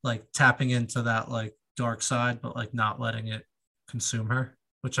like tapping into that like dark side, but like not letting it consume her,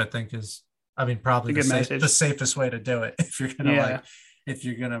 which I think is, I mean, It's probably a good the message. safest way to do it if you're gonna Yeah. like if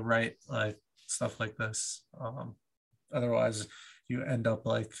you're gonna write like stuff like this. Otherwise, you end up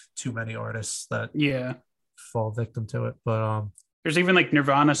like too many artists that Yeah. fall victim to it. But There's even like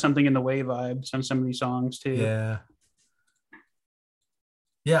Nirvana, something in the way vibes on some of these songs too. yeah,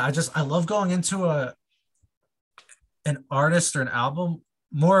 yeah. I love going into a an artist or an album,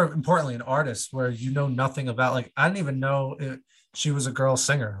 more importantly an artist where you know nothing about. Like I didn't even know she was a girl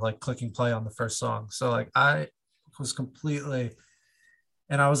singer, like clicking play on the first song. So like I was completely,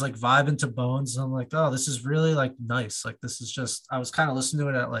 and I was like vibing to Bones, and I'm like, oh, this is really like nice. Like this is just, I was kind of listening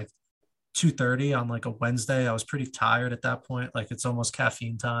to it at like 2:30 on like a Wednesday. I was pretty tired at that point, like it's almost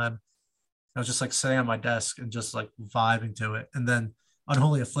caffeine time. I was just like sitting at my desk and just like vibing to it. And then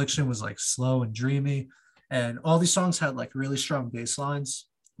Unholy Affliction was like slow and dreamy. And all these songs had like really strong bass lines,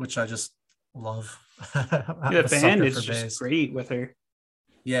 which I just love. Yeah, I'm the a band sucker is for just bass. great with her.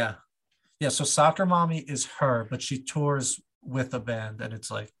 Yeah. Yeah. So Soccer Mommy is her, but she tours with a band and it's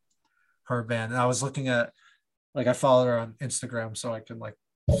like her band. And I was looking at, like, I follow her on Instagram so I can like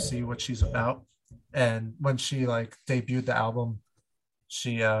see what she's about. And when she like debuted the album,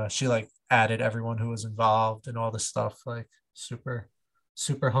 she like added everyone who was involved and all this stuff, like super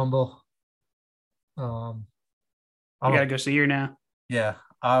humble. um I I'm gotta a go see her now. Yeah,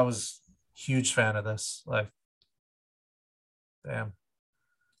 I was huge fan of this, like, damn,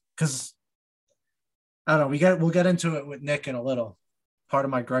 because I don't know, we'll get into it with Nick in a little. Part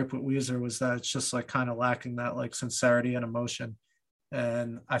of my gripe with Weezer was that it's just like kind of lacking that like sincerity and emotion,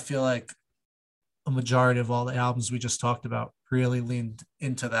 and I feel like a majority of all the albums we just talked about really leaned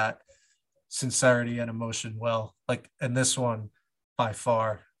into that sincerity and emotion well. Like, and this one, by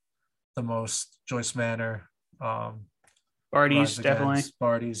far, the most. Joyce Manor, Rise Bartees, definitely. Against,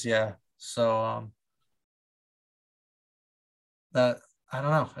 Bartees, yeah. So that, I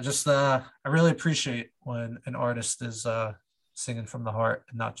don't know. I just I really appreciate when an artist is singing from the heart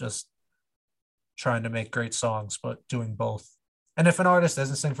and not just trying to make great songs, but doing both. And if an artist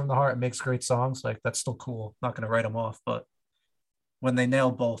doesn't sing from the heart and makes great songs, like that's still cool. Not gonna write them off, but when they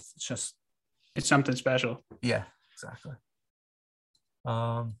nail both, it's just, It's something special. yeah, exactly.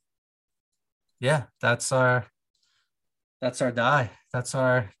 Um, yeah, that's our die. That's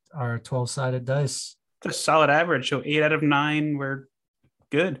our 12-sided dice. It's a solid average. So 8 out of 9 were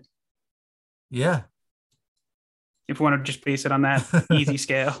good. Yeah. If we want to just base it on that easy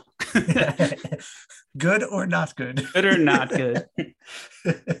scale. Good or not good? Good or not good.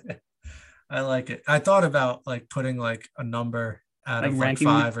 I like it. I thought about like putting like a number out Like of like ranking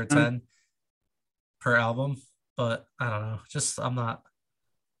 5 or them. 10 per album, but I don't know. Just I'm not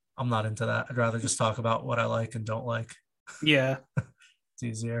into that. I'd rather just talk about what I like and don't like. Yeah. It's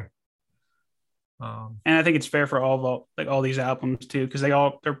easier. Um, And I think it's fair for all these albums too, because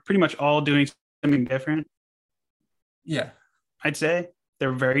they're pretty much all doing something different. yeah. I'd say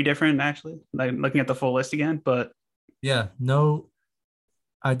they're very different actually. Like looking at the full list again, but Yeah. No,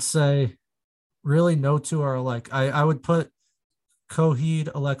 I'd say really no two are alike. I would put Coheed,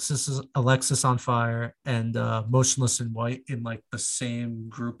 Alexisonfire, and Motionless in White in like the same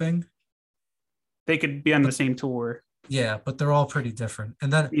grouping. they could be on the But same tour. yeah, but they're all pretty different.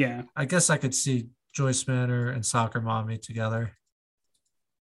 And then Yeah. I guess I could see Joyce Manor and Soccer Mommy together.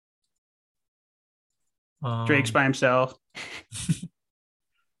 Drake's Um, by himself.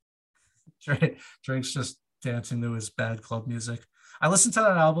 Drake's just dancing to his bad club music. I listened to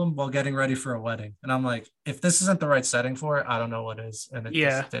that album while getting ready for a wedding, and I'm like, if this isn't the right setting for it, I don't know what is. And it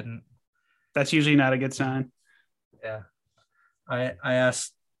Yeah. just didn't. That's usually not a good sign. Yeah, I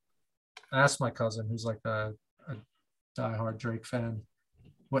asked my cousin, who's like a diehard Drake fan,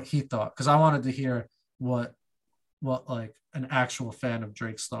 what he thought, because I wanted to hear what like an actual fan of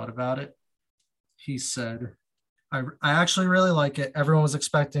Drake's thought about it. He said, I actually really like it. Everyone was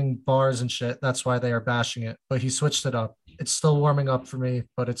expecting bars and shit. That's why they are bashing it. But he switched it up. It's still warming up for me,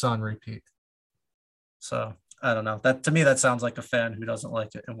 but it's on repeat. So I don't know. That to me, that sounds like a fan who doesn't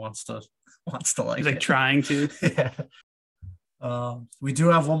like it and wants to like He's like it. trying to. Yeah. We do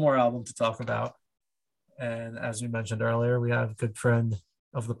have one more album to talk about, and as we mentioned earlier, we have a good friend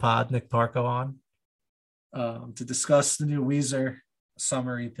of the pod, Nick Parco, on to discuss the new Weezer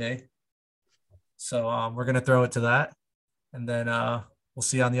summer EP. So we're gonna throw it to that, and then we'll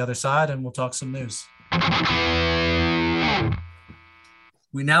see you on the other side, and we'll talk some news.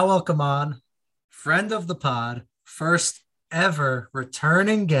 We now welcome on friend of the pod, first ever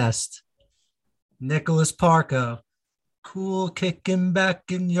returning guest, Nicholas Parco. Cool kicking back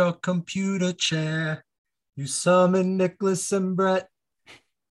in your computer chair. You summon Nicholas and Brett.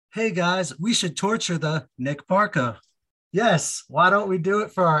 Hey guys, we should torture the Nick Parco. Yes, why don't we do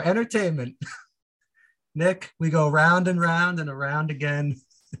it for our entertainment? Nick, we go round and round and around again.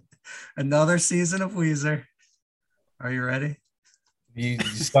 Another season of Weezer. Are you ready? You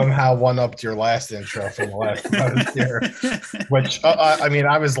somehow one-upped your last intro from the last time I was here, which, I mean,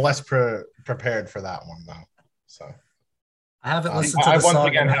 I was less prepared for that one, though. So I haven't listened to the I song. once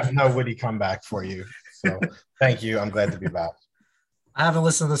again have no witty comeback for you. So thank you. I'm glad to be back. I haven't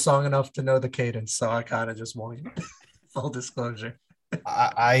listened to the song enough to know the cadence, so I kind of just want full disclosure.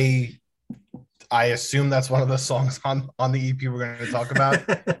 I assume that's one of the songs on the EP we're going to talk about.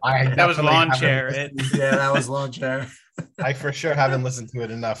 That was Lawn Chair, right? Yeah, that was Lawn Chair. I for sure haven't listened to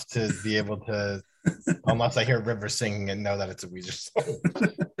it enough to be able to, unless I hear River singing and know that it's a Weezer song. I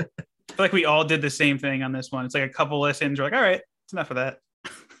feel like we all did the same thing on this one. It's like a couple listens. We're like, all right, it's enough of that.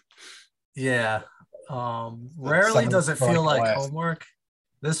 Yeah. Rarely does it feel like homework.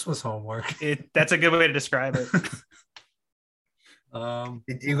 This was homework. That's a good way to describe it. Do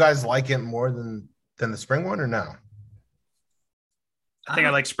you guys like it more than the spring one or no? I think I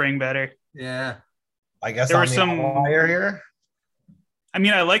like spring better. Yeah. I guess there I'm was some outlier here. I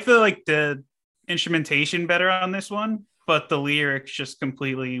mean, I like the instrumentation better on this one, but the lyrics just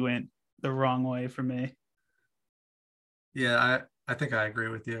completely went the wrong way for me. Yeah, I think I agree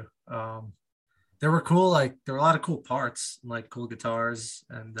with you. There were cool, there were a lot of cool parts, like cool guitars,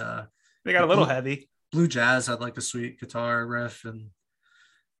 and they got a little heavy. Blue Jazz had like a sweet guitar riff, and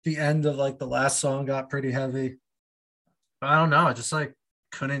the end of the last song got pretty heavy. But I don't know, I just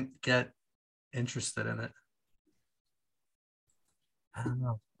couldn't get interested in it. I don't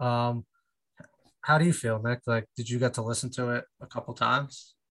know. How do you feel, Nick? Did you get to listen to it a couple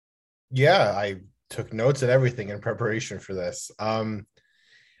times? Yeah, I took notes and everything in preparation for this.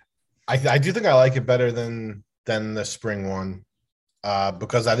 I do think I like it better than the spring one,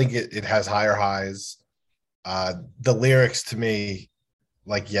 because I think it has higher highs. The lyrics to me,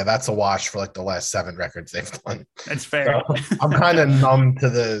 that's a wash for the last 7 records they've done. That's fair. So I'm kind of numb to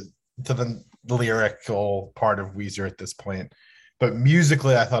the lyrical part of Weezer at this point. But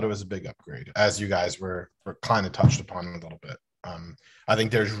musically, I thought it was a big upgrade, as you guys were kind of touched upon a little bit. I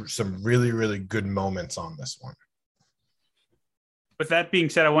think there's some really, really good moments on this one. With that being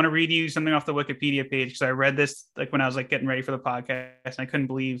said, I want to read you something off the Wikipedia page, because I read this when I was getting ready for the podcast, and I couldn't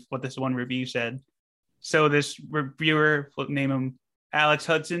believe what this one review said. So this reviewer, we'll name him Alex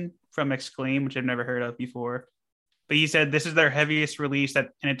Hudson from Exclaim, which I've never heard of before. But he said this is their heaviest release, and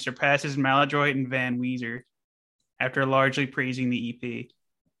it surpasses Maladroit and Van Weezer, after largely praising the EP.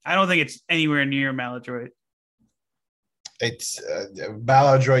 I don't think it's anywhere near Maladroit. It's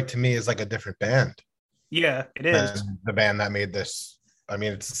Maladroit to me is a different band. Yeah, it is. The band that made this. I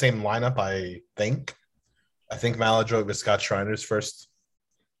mean, it's the same lineup, I think. I think Maladroit was Scott Schreiner's first.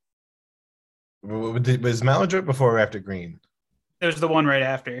 Was Maladroit before or after Green? It was the one right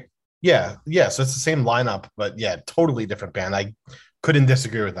after. Yeah. So it's the same lineup, but yeah, totally different band. I couldn't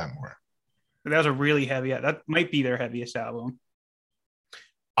disagree with that more. That was a really heavy. That might be their heaviest album.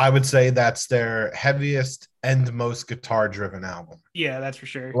 I would say that's their heaviest and most guitar-driven album. Yeah, that's for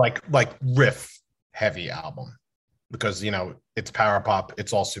sure. Like riff-heavy album, because it's power pop.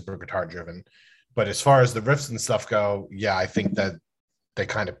 It's all super guitar-driven. But as far as the riffs and stuff go, yeah, I think that they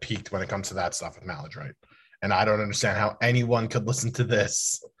kind of peaked when it comes to that stuff with Maladroit. And I don't understand how anyone could listen to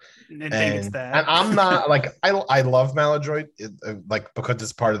this. I think it's that. And I'm not I love Maladroit, because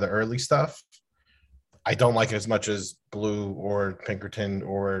it's part of the early stuff. I don't like it as much as Blue or Pinkerton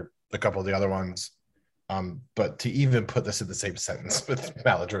or a couple of the other ones. But to even put this in the same sentence with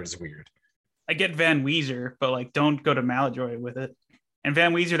Maladroit is weird. I get Van Weezer, but don't go to Maladroit with it. And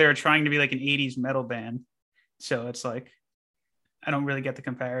Van Weezer, they were trying to be an 80s metal band. So it's I don't really get the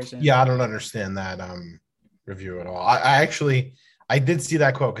comparison. Yeah, I don't understand that review at all. I did see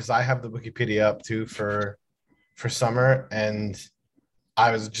that quote, because I have the Wikipedia up too for Summer, and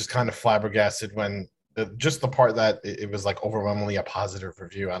I was just kind of flabbergasted when just the part that it was overwhelmingly a positive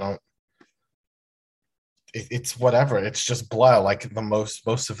review. it's whatever. It's just blah. Like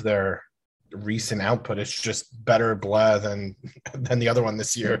most of their recent output, it's just better blah than the other one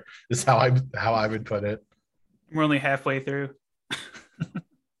this year. Is how I would put it. We're only halfway through.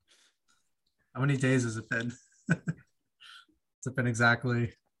 How many days has it been? Has it been exactly?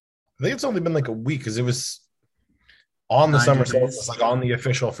 I think it's only been like a week because it was on the 90 summer days. solstice, like on the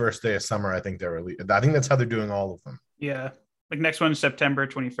official first day of summer. I think they're released. I think that's how they're doing all of them. Yeah. Like next one's September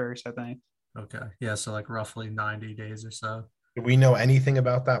 21st, I think. Okay. Yeah. So like roughly 90 days or so. Do we know anything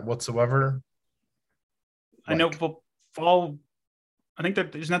about that whatsoever? I know fall. I think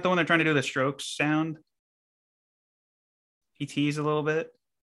that isn't that the one they're trying to do the Strokes sound. He teased a little bit.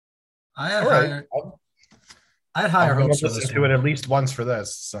 I had All right. higher. I had higher I'm hopes for listen this to one. it at least once for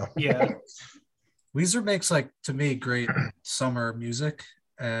this. So Yeah. Weezer makes like to me great summer music,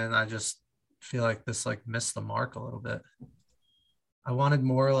 and I just feel like this like missed the mark a little bit. I wanted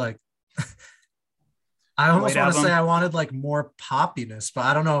more like I almost White want to say Album. I wanted like more poppiness, but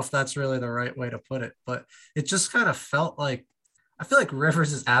I don't know if that's really the right way to put it. But it just kind of felt like I feel like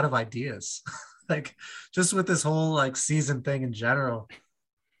Rivers is out of ideas. Like just with this whole like season thing in general.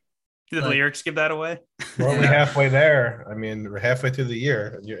 Did the Like- lyrics give that away? we're only Yeah. halfway there. I mean, we're halfway through the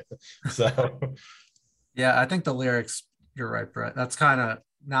year. So Yeah, I think the lyrics, you're right, Brett. That's kind of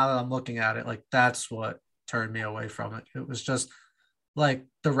now that I'm looking at it, like that's what turned me away from it. It was just like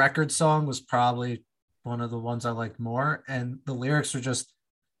the record song was probably one of the ones I liked more, and the lyrics were just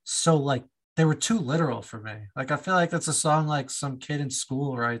so like they were too literal for me. Like I feel like that's a song like some kid in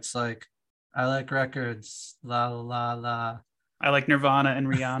school writes, like I like records, la la la la. I like Nirvana and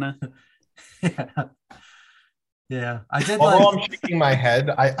Rihanna. Yeah, yeah. I did although like I'm shaking my head,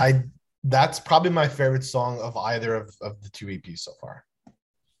 I that's probably my favorite song of either of the two EPs so far.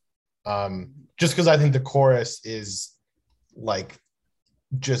 Just because I think the chorus is like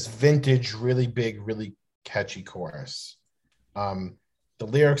just vintage, really big, really catchy chorus. The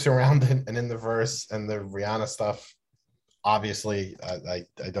lyrics around it and in the verse and the Rihanna stuff, obviously, I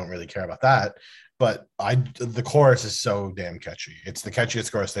don't really care about that. But the chorus is so damn catchy. It's the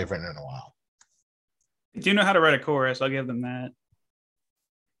catchiest chorus they've written in a while. They do know how to write a chorus. I'll give them that.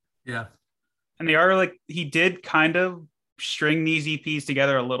 yeah. And they are like he did kind of string these EPs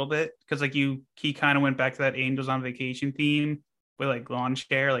together a little bit because like he kind of went back to that Angels on Vacation theme with like lawn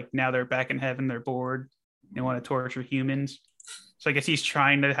chair. Like now they're back in heaven, they're bored, they want to torture humans. So I guess he's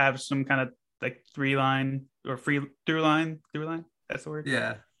trying to have some kind of like through line. That's the word.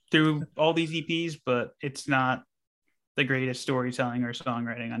 Yeah. Through all these EPs, but it's not the greatest storytelling or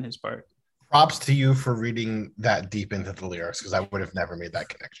songwriting on his part. Props to you for reading that deep into the lyrics because I would have never made that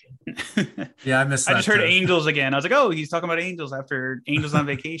connection. Yeah, I missed that. I just heard too. Angels again. I was like, oh, he's talking about Angels after Angels on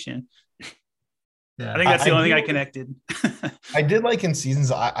Vacation. Yeah. I think that's the only thing I do- connected. I did like in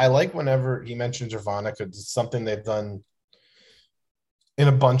seasons. I like whenever he mentions Nirvana because it's something they've done in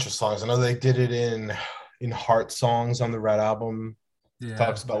a bunch of songs. I know they did it in Heart Songs on the Red album. Yeah.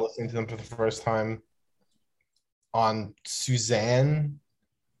 Talks about listening to them for the first time on Suzanne.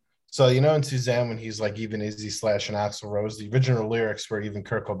 So in Suzanne when he's like even Izzy Slash and Axl Rose, the original lyrics were even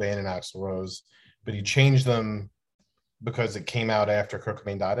Kurt Cobain and Axl Rose, but he changed them because it came out after Kurt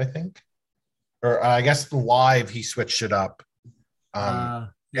Cobain died, I think. Or I guess live he switched it up Yeah,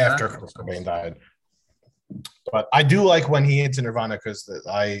 after that Kurt makes Cobain sense. died. But I do like when he hits Nirvana because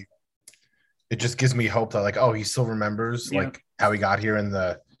it just gives me hope that like, oh, he still remembers Yeah. like how he got here and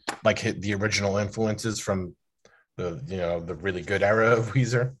hit the original influences from the really good era of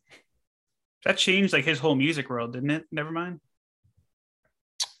Weezer. That changed like his whole music world, didn't it? Never mind.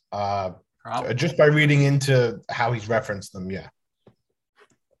 Probably. Just by reading into how he's referenced them, yeah.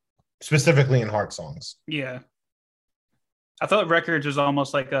 Specifically in Heart Songs. Yeah. I thought Records was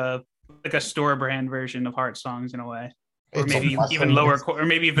almost like a store brand version of Heart Songs in a way. Or It's maybe less even than- lower it's- or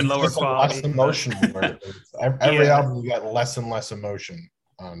maybe even lower it's just a quality. less but- emotional version. Every Yeah. album you get less and less emotion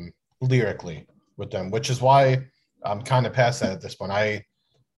lyrically with them, which is why I'm kind of past that at this point. I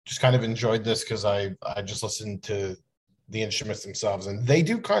just kind of enjoyed this because I just listened to the instruments themselves, and they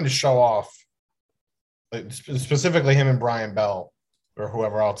do kind of show off, like, specifically him and Brian Bell or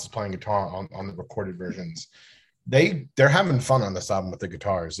whoever else is playing guitar on the recorded versions. They're having fun on this album with the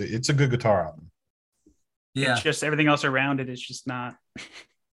guitars. It's a good guitar album. Yeah. It's just everything else around it is just not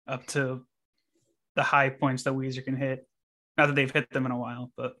up to the high points that Weezer can hit. Not that they've hit them in a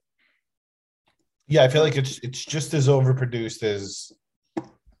while, but Yeah, I feel like it's just as overproduced as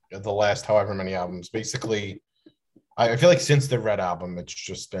the last however many albums. Basically, I feel like since the Red album, it's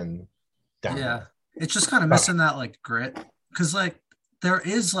just been down. Yeah. It's just kind of missing that like grit. Cause like there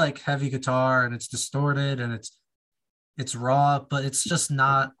is like heavy guitar and it's distorted and it's raw, but it's just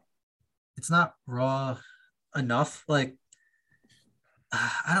not raw enough. Like,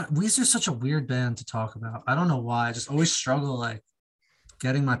 Weezer's such a weird band to talk about. I don't know why. I just always struggle like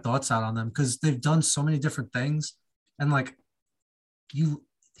getting my thoughts out on them because they've done so many different things. And like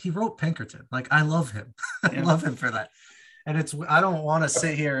he wrote Pinkerton. Like I love him. I love him for that. And I don't want to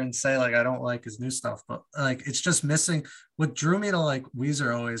sit here and say like I don't like his new stuff, but like it's just missing. What drew me to like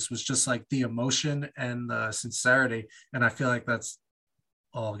Weezer always was just like the emotion and the sincerity. And I feel like that's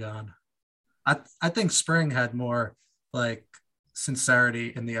all gone. I think Spring had more like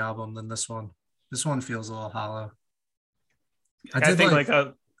sincerity in the album than this one. This one feels a little hollow. I think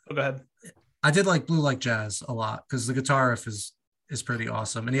go ahead. I did like Blue Like Jazz a lot because the guitar riff is pretty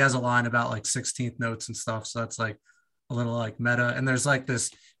awesome. And he has a line about like 16th notes and stuff. So that's like a little like meta. And there's like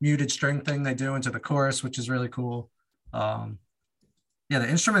this muted string thing they do into the chorus, which is really cool. Yeah, the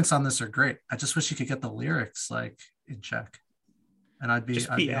instruments on this are great. I just wish you could get the lyrics like in check. And I'd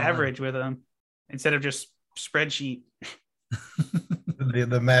be average with them instead of just spreadsheet.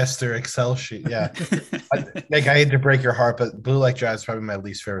 the master Excel sheet. Yeah. I hate to break your heart, but Blue Like Jazz is probably my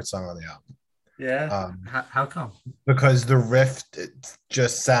least favorite song on the album. Yeah. How come? Because the riff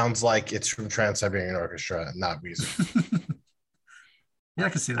just sounds like it's from Trans-Siberian Orchestra, not Weezer. Yeah, I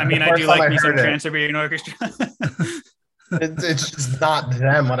can see that. I mean, I do like me some Trans-Siberian Orchestra. It's just not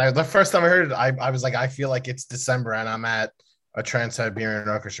them. The first time I heard it, I was like, I feel like it's December and I'm at a Trans-Siberian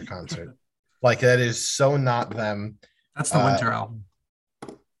Orchestra concert. Like that is so not them. That's the winter album.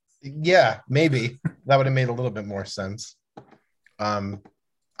 Yeah, maybe that would have made a little bit more sense.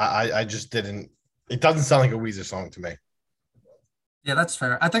 I just didn't. It doesn't sound like a Weezer song to me. Yeah, that's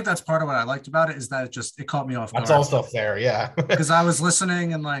fair. I think that's part of what I liked about it is that it caught me off guard. That's also fair, yeah. Because I was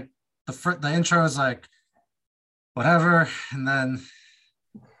listening and like the intro is like whatever, and then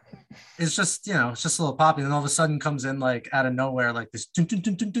it's just it's just a little poppy, and then all of a sudden comes in like out of nowhere like this. I'm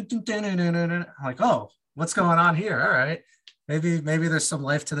like, oh, what's going on here? All right, maybe there's some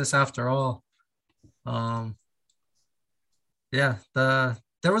life to this after all. Yeah,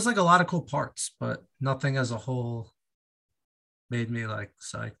 there was like a lot of cool parts, but nothing as a whole made me like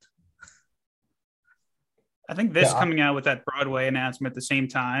psyched. I think this coming out with that Broadway announcement at the same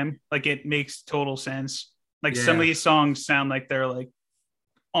time, like it makes total sense. Like some of these songs sound like they're like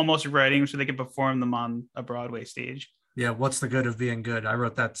almost writing so they can perform them on a Broadway stage. Yeah, what's the good of being good? I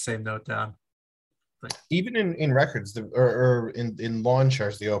wrote that same note down. Like, even in records or in Lawn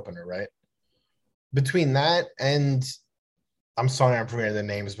Chairs, the opener, right? Between that and I'm sorry I'm forgetting the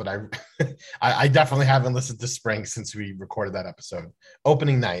names, but I definitely haven't listened to Spring since we recorded that episode.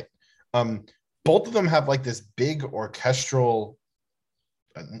 Opening night. Both of them have like this big orchestral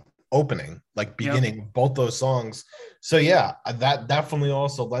opening, like beginning both those songs. So yeah, that definitely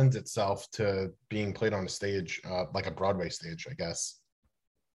also lends itself to being played on a stage, like a Broadway stage, I guess.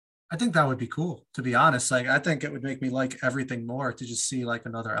 I think that would be cool, to be honest. Like I think it would make me like everything more to just see like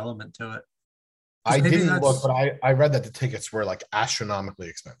another element to it. I didn't look, but I read that the tickets were like astronomically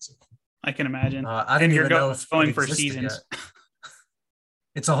expensive. I can imagine. I didn't even know if going for seasons.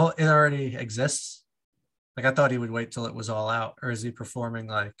 It already exists. Like I thought he would wait till it was all out, or is he performing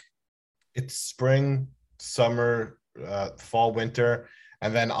like? It's spring, summer, fall, winter,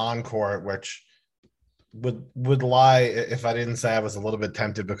 and then encore, which would lie if I didn't say I was a little bit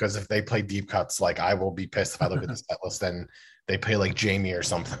tempted, because if they play deep cuts, like I will be pissed if I look at the set list and they play like Jamie or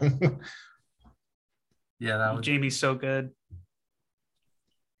something. Yeah, Jamie's so good.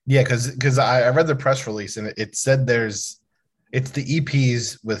 Yeah, because I read the press release and it said it's the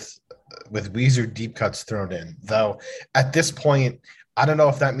EPs with Weezer deep cuts thrown in. Though at this point, I don't know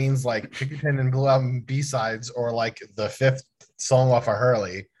if that means like Pinkerton and Blue Album B-sides or like the fifth song off of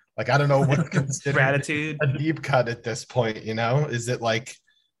Hurley. Like I don't know what's considered Gratitude a deep cut at this point. Is it like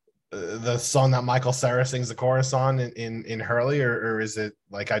the song that Michael Cera sings the chorus on in Hurley, or is it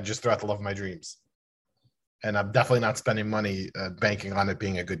like I just threw out the love of my dreams? And I'm definitely not spending money banking on it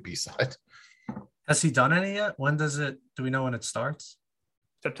being a good B-side. Has he done any yet? When does it? Do we know when it starts?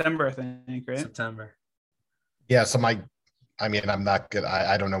 September, I think, right? September. Yeah. So I'm not good.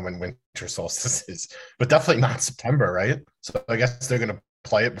 I don't know when winter solstice is, but definitely not September, right? So I guess they're gonna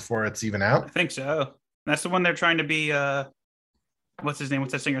play it before it's even out. I think so. That's the one they're trying to be. What's his name?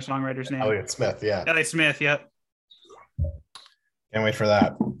 What's that singer-songwriter's name? Elliott Smith. Yeah. Elliott Smith. Yep. Can't wait for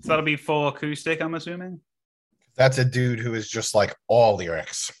that. So that'll be full acoustic, I'm assuming. That's a dude who is just like all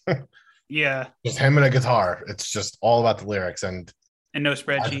lyrics. Yeah. Just him and a guitar. It's just all about the lyrics and no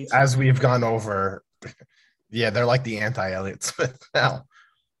spreadsheets. As we've gone over, yeah, they're like the anti-Elliott Smith now.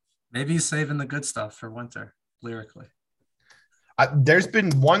 Maybe he's saving the good stuff for winter, lyrically. There's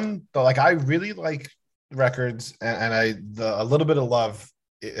been one, like I really like records and a little bit of love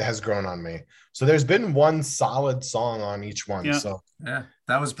it has grown on me. So there's been one solid song on each one. Yeah. So Yeah,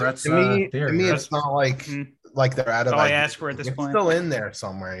 that was Brett's to me, theory. Right? it's not like they're out of. all I asked for at this it's point. still in there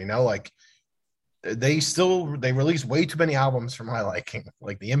somewhere, you know. Like they release way too many albums for my liking.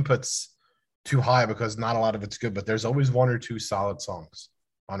 Like the input's too high because not a lot of it's good, but there's always one or two solid songs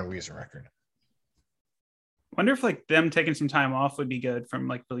on a Weezer record. Wonder if like them taking some time off would be good from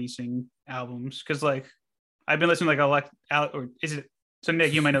like releasing albums, because like I've been listening to like or is it? So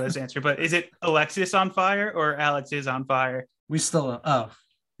Nick, you might know this answer, but is it Alexisonfire or Alex is on fire? We still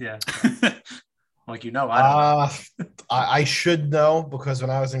yeah. Like, you know, I don't know. I should know because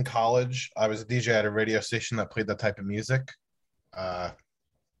when I was in college, I was a DJ at a radio station that played that type of music.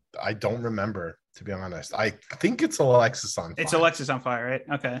 I don't remember, to be honest. I think it's Alexisonfire. It's Alexisonfire, right?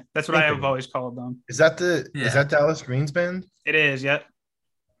 Okay, that's what I have always called them. Is that Dallas Green's band? It is, yeah.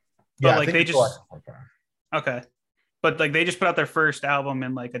 But yeah, like they just okay. But like they just put out their first album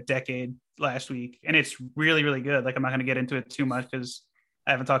in like a decade last week, and it's really, really good. Like I'm not going to get into it too much because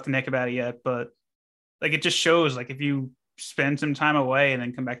I haven't talked to Nick about it yet, but like it just shows like if you spend some time away and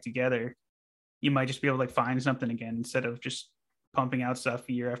then come back together, you might just be able to like find something again instead of just pumping out stuff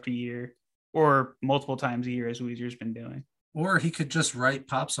year after year or multiple times a year as Weezer's been doing. Or he could just write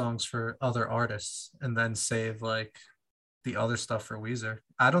pop songs for other artists and then save like the other stuff for Weezer.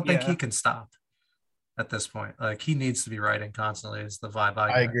 I don't think he can stop at this point. Like he needs to be writing constantly is the vibe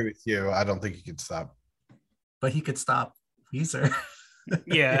I agree with you. I don't think he could stop. But he could stop Weezer.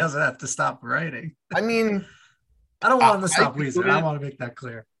 Yeah. He doesn't have to stop writing. I mean, I don't want him to stop Weezer. I want to make that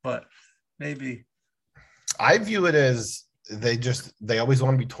clear, but maybe. I view it as they always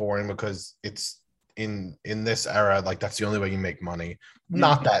want to be touring because it's in this era, like that's the only way you make money.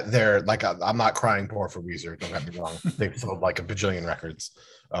 Not that they're like, I'm not crying poor for Weezer, don't get me wrong. They've sold like a bajillion records.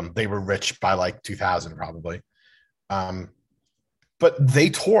 They were rich by like 2000 probably. But they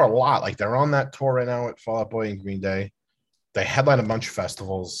tour a lot. Like they're on that tour right now with Fall Out Boy and Green Day. They headline a bunch of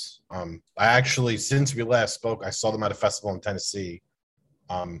festivals. I actually, since we last spoke, I saw them at a festival in Tennessee.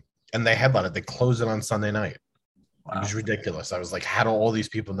 And they headlined it. They closed it on Sunday night. Wow. It was ridiculous. I was like, how do all these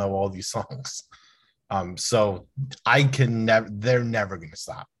people know all these songs? So they're never going to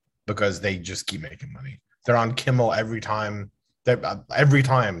stop because they just keep making money. They're on Kimmel every time. Every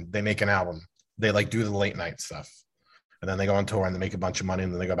time they make an album, they like do the late night stuff. And then they go on tour and they make a bunch of money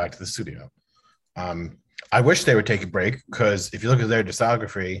and then they go back to the studio. I wish they would take a break because if you look at their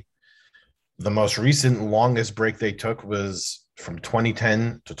discography, the most recent longest break they took was from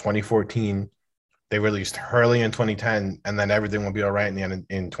 2010 to 2014. They released Hurley in 2010, and then Everything Will Be All Right in the end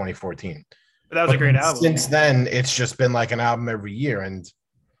in 2014. But that was a great album. Since then, it's just been like an album every year. And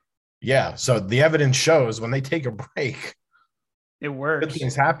yeah, so the evidence shows when they take a break, it works. Good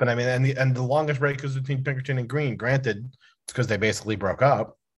things happen. I mean, and the longest break was between Pinkerton and Green. Granted, it's because they basically broke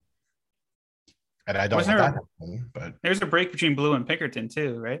up. And I don't want that to happen, but there's a break between Blue and Pinkerton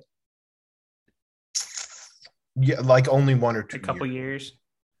too, right? Yeah, like only 1 or 2 a couple years.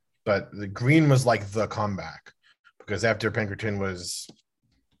 But the Green was like the comeback because after Pinkerton was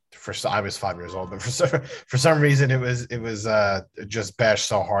I was 5 years old, but for some reason it was just bashed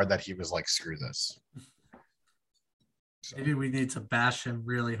so hard that he was like, screw this. So. Maybe we need to bash him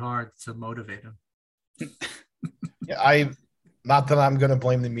really hard to motivate him. Yeah, not that I'm going to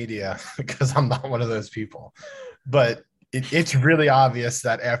blame the media because I'm not one of those people, but it's really obvious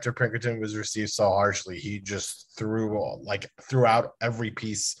that after Pinkerton was received so harshly, he just threw out every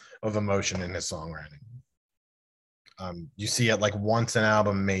piece of emotion in his songwriting. You see it like once an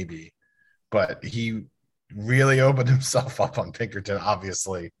album, maybe, but he really opened himself up on Pinkerton,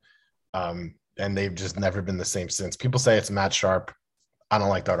 obviously. And they've just never been the same since. People say it's Matt Sharp. I don't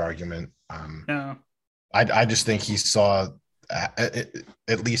like that argument. No. I just think he saw,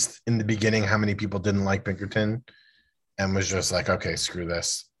 at least in the beginning, how many people didn't like Pinkerton and was just like, okay, screw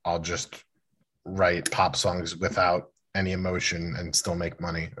this. I'll just write pop songs without any emotion and still make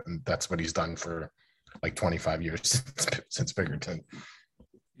money. And that's what he's done for like 25 years since Pinkerton.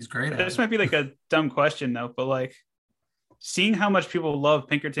 He's great. This might be like a dumb question though, but like seeing how much people love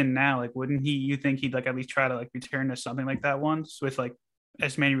Pinkerton now, like wouldn't you think he'd like at least try to like return to something like that once with like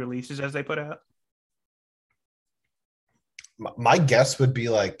as many releases as they put out? My guess would be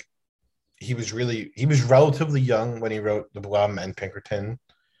like he was relatively young when he wrote The Blum and Pinkerton.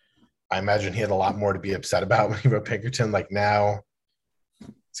 I imagine he had a lot more to be upset about when he wrote Pinkerton. Like now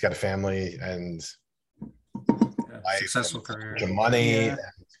he's got a family and successful career, money, and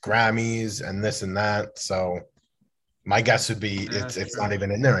Grammys and this and that. So my guess would be it's not even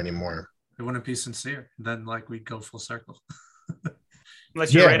in there anymore. It wouldn't be sincere. Then like we'd go full circle.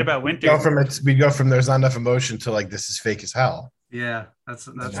 Unless you're right about Winter. We'd go from there's not enough emotion to like this is fake as hell. Yeah, that's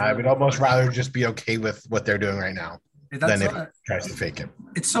And a I really would good almost point. rather just be okay with what they're doing right now That's than if it tries to fake it.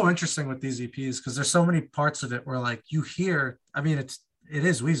 it's so interesting with these EPs because there's so many parts of it where like you hear. I mean, it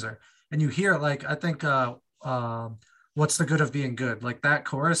is Weezer, and you hear like I think what's the good of being good? Like that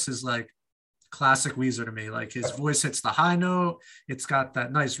chorus is like classic Weezer to me. Like his voice hits the high note. It's got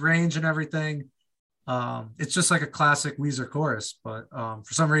that nice range and everything. It's just like a classic Weezer chorus, but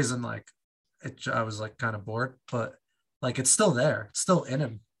for some reason, like I was like kind of bored, but like it's still there. It's still in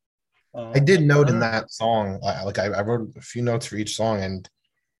him. I did I note don't in know. that song, I wrote a few notes for each song, and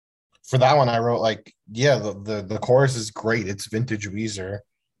for that one, I wrote like, yeah, the chorus is great. It's vintage Weezer.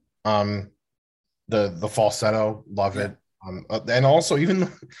 Um, the falsetto, love Yeah. it. And also even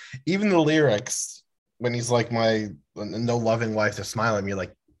the lyrics when he's like, my no loving wife to smile at me,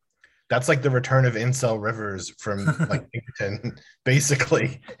 like that's like the return of Incel Rivers from like Pinkerton,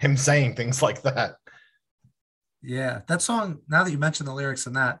 basically him saying things like that. Yeah, that song. Now that you mentioned the lyrics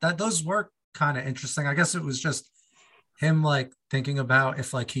and that those were kind of interesting. I guess it was just him like thinking about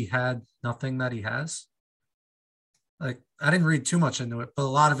if like he had nothing that he has. Like I didn't read too much into it, but a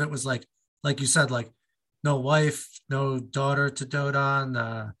lot of it was like you said, like no wife, no daughter to dote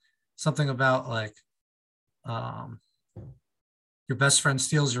on. Something about like um, your best friend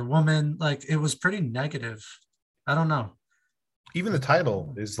steals your woman. Like it was pretty negative. I don't know. Even the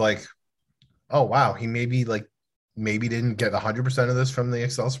title is like, oh wow, he maybe didn't get 100% of this from the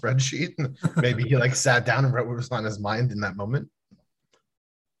Excel spreadsheet. Maybe he like sat down and wrote what was on his mind in that moment.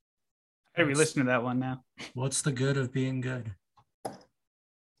 I re-listen to that one now. What's the good of being good?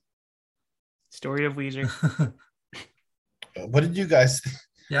 Story of Weezer. What did you guys?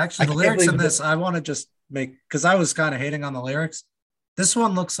 Yeah, actually, I the can't lyrics in believe this, I want to just make because I was kind of hating on the lyrics. This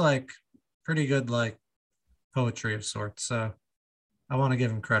one looks like pretty good, like poetry of sorts. So I want to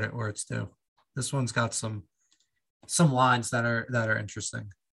give him credit where it's due. This one's got some lines that are interesting.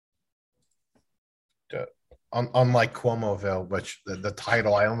 Unlike Cuomoville, which the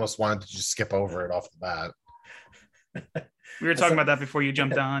title, I almost wanted to just skip over it off the bat. We were talking about that before you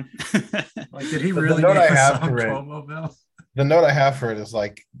jumped on. Like, did he The really note name I a have song for it, Cuomoville? the note I have for it is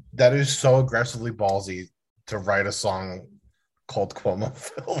like, that is so aggressively ballsy to write a song called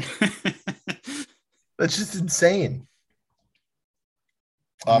Cuomoville. That's just insane.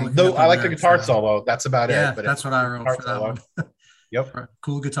 I'm looking Though at the I like the lyrics guitar now. solo. That's about it. Yeah, But that's what I the wrote guitar for that solo. one. Yep.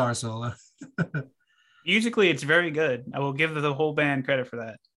 Cool guitar solo. Musically, it's very good. I will give the whole band credit for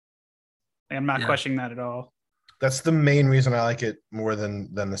that. I'm not Yeah. questioning that at all. That's the main reason I like it more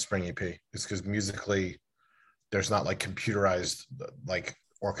than the Spring EP. Is because musically, there's not like computerized like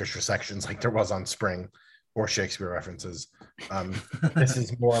orchestra sections like there was on Spring or Shakespeare references. This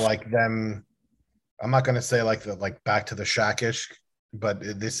is more like them. I'm not going to say like the like Back to the Shack-ish, but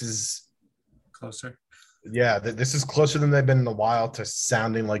this is Closer. yeah, this is closer than they've been in a while to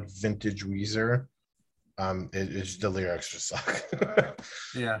sounding like vintage Weezer. It's the lyrics just suck.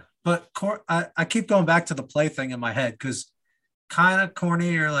 Yeah, but I keep going back to the play thing in my head because kind of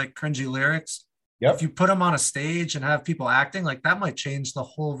corny or like cringy lyrics. If Yep. you put them on a stage and have people acting, like that might change the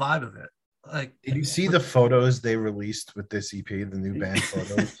whole vibe of it. Like, Did you see the photos they released with this EP, the new band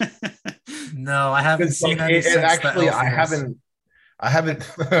photos? no, I haven't It's seen like any it since actually, the Elf years. I haven't.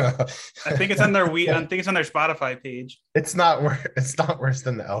 I think it's on their I think it's on their Spotify page. It's not worse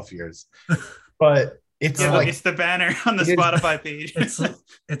than the Elf years, but it's Yeah, like it's the banner on the it is- Spotify page.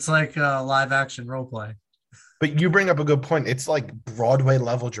 It's like live action role play. But you bring up a good point. It's like Broadway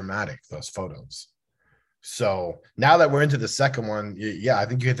level dramatic, those photos. So now that we're into the second one, yeah, I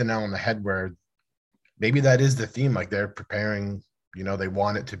think you hit the nail on the head where maybe that is the theme. Like they're preparing, they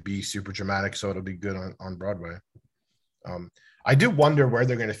want it to be super dramatic, so it'll be good on Broadway. I do wonder where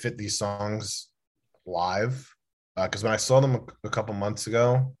they're going to fit these songs live. Because when I saw them a couple months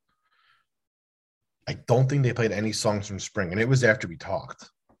ago, I don't think they played any songs from Spring, and it was after we talked.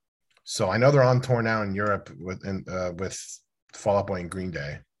 So I know they're on tour now in Europe with Fall Out Boy and Green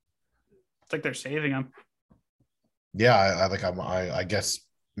Day. It's like they're saving them. Yeah, I guess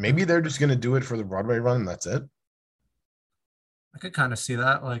maybe they're just gonna do it for the Broadway run, and that's it. I could kind of see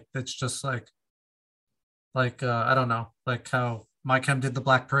that. Like it's just like I don't know, like how My Chem did the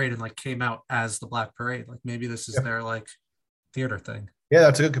Black Parade and like came out as the Black Parade. Like maybe this is their like theater thing. Yeah,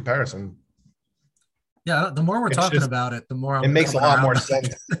 that's a good comparison. Yeah, the more we're talking about it, the more it makes a lot more sense.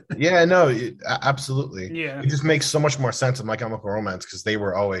 Yeah, no, absolutely. Yeah, it just makes so much more sense in My Chemical Romance because they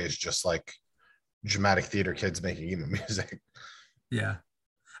were always just like dramatic theater kids making emo music. Yeah.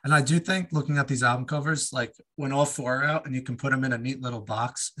 And I do think looking at these album covers, like when all four are out and you can put them in a neat little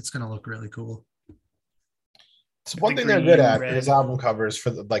box, it's going to look really cool. It's one thing they're good at is album covers for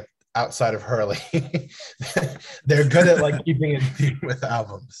the outside of Hurley. They're good at like keeping in tune with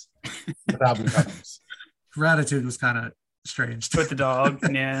albums, with album covers. Gratitude was kind of strange. With the dog,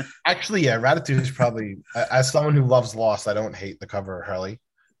 yeah. Actually, yeah, Ratatouille is probably, as someone who loves Lost, I don't hate the cover of Hurley.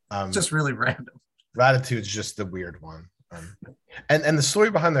 Just really random. Ratatouille is just the weird one. And the story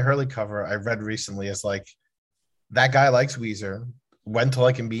behind the Hurley cover I read recently is like that guy likes Weezer, went to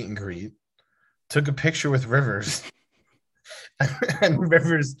like a meet and greet, took a picture with Rivers, and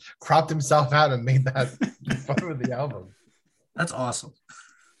Rivers cropped himself out and made that the front of the album. That's awesome.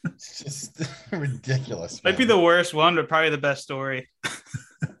 It's just ridiculous. Might be the worst one, but probably the best story.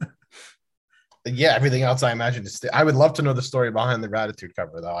 Yeah, everything else I imagine is. I would love to know the story behind the Ratatouille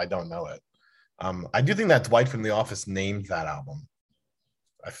cover, though. I don't know it. I do think that Dwight from The Office named that album.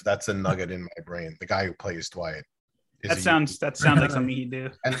 That's a nugget in my brain. The guy who plays Dwight. That sounds like something he'd do.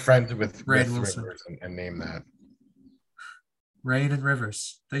 And friends with Rivers and name that. Rain and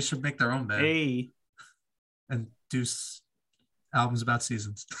Rivers. They should make their own band. Hey. And do albums about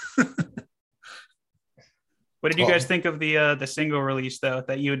seasons. What did you guys think of the single release though?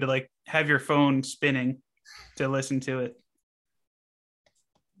 That you had to like have your phone spinning to listen to it.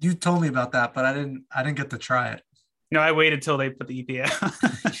 You told me about that, but I didn't get to try it. No, I waited till they put the EP out.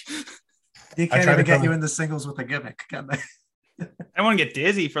 You can't even get you in the singles with a gimmick, can they? I want to get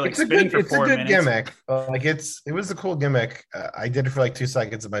dizzy for like spinning for 4 minutes. It's a good gimmick. Like it was a cool gimmick. I did it for like 2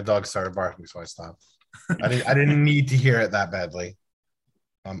 seconds, and my dog started barking, so I stopped. I didn't need to hear it that badly.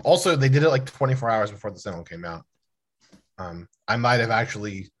 Also, they did it like 24 hours before the single came out. I might have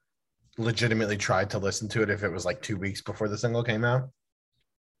actually legitimately tried to listen to it if it was like 2 weeks before the single came out.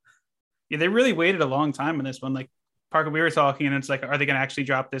 Yeah, they really waited a long time on this one. Like Parco, we were talking, and it's like, are they going to actually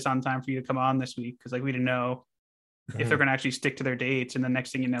drop this on time for you to come on this week? Because like we didn't know if they're going to actually stick to their dates, and the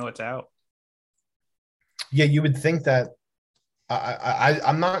next thing you know, it's out. Yeah, you would think that.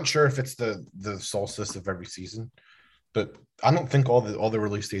 I'm not sure if it's the solstice of every season, but I don't think all the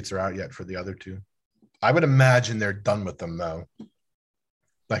release dates are out yet for the other two. I would imagine they're done with them though.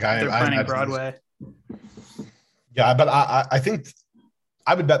 Like they're planning Broadway. Yeah, but I think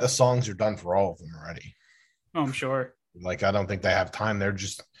I would bet the songs are done for all of them already. Oh, I'm sure. Like I don't think they have time.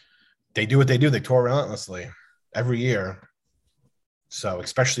 They do what they do. They tour relentlessly every year. So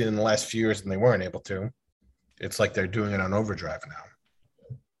especially in the last few years when they weren't able to, it's like they're doing it on overdrive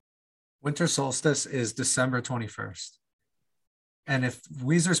now. Winter solstice is December 21st. And if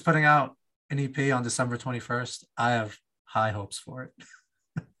Weezer's putting out an EP on December 21st, I have high hopes for it.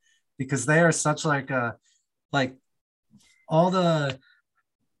 Because they are such like all the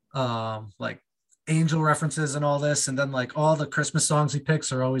like angel references and all this, and then like all the Christmas songs he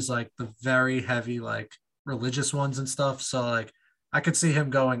picks are always like the very heavy like religious ones and stuff. So like I could see him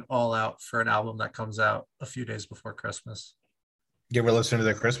going all out for an album that comes out a few days before Christmas. You ever listen to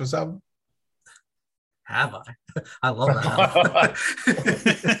their Christmas album? Have I? I love that album.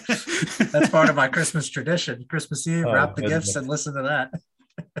 That's part of my Christmas tradition. Christmas Eve, wrap the gifts and listen to that.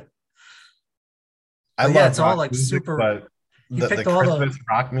 I love it's all like music, super. But the Christmas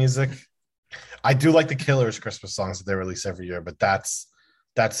rock music. I do like the Killers Christmas songs that they release every year, but that's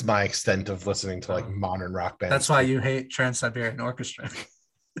my extent of listening to like modern rock bands. That's why you hate Trans-Siberian Orchestra.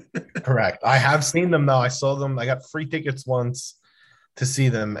 Correct. I have seen them though. I saw them. I got free tickets once to see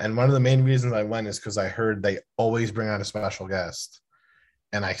them, and one of the main reasons I went is because I heard they always bring out a special guest,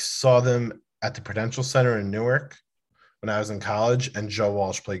 and I saw them at the Prudential Center in Newark when I was in college, and Joe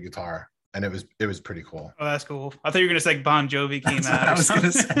Walsh played guitar, and it was pretty cool. Oh, that's cool. I thought you were gonna say Bon Jovi came out. I was gonna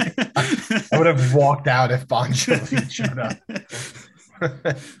say. I would have walked out if Bon Jovi showed up.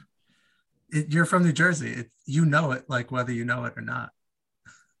 You're from New Jersey. You know it, like whether you know it or not.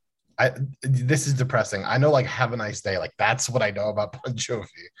 This is depressing. I know like Have a Nice Day. Like that's what I know about Bon Jovi.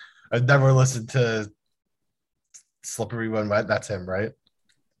 I've never listened to Slippery When Wet. That's him, right?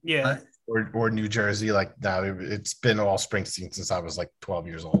 Yeah. Or New Jersey. Like no, it's been all Springsteen since I was like 12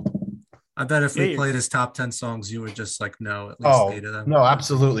 years old. I bet if we played his top 10 songs, you would just like know at least 8 of them. No,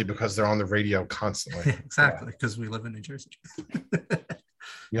 absolutely, because they're on the radio constantly. Exactly, because we live in New Jersey.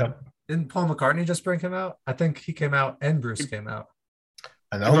 Yep. Didn't Paul McCartney just bring him out? I think he came out and Bruce came out.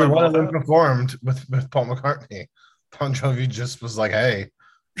 And only one of them performed with Paul McCartney. Bon Jovi just was like, hey.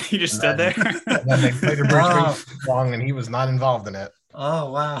 He just stood there. And then they played a Bruce Springsteen song and he was not involved in it.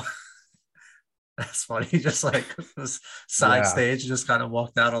 Oh, wow. That's funny. He just like was side stage, just kind of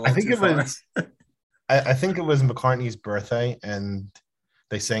walked out a little too far. I think it was McCartney's birthday and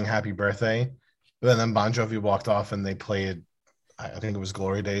they sang Happy Birthday. And then Bon Jovi walked off and they played, I think it was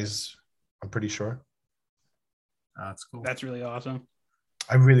Glory Days. I'm pretty sure. Oh, that's cool. That's really awesome.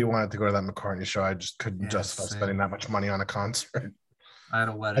 I really wanted to go to that McCartney show. I just couldn't justify spending that much money on a concert. I had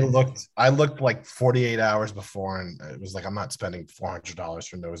a I wedding. looked like 48 hours before, and it was like I'm not spending $400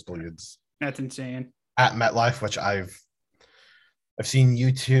 for nosebleeds That's insane. at MetLife, which I've seen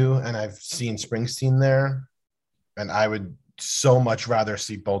U2 and I've seen Springsteen there, and I would so much rather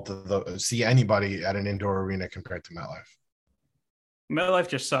see anybody at an indoor arena compared to MetLife. MetLife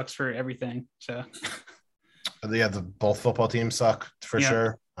just sucks for everything. So Yeah, both football teams suck for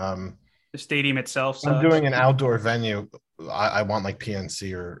sure. The stadium itself sucks. I'm doing an outdoor venue. I want like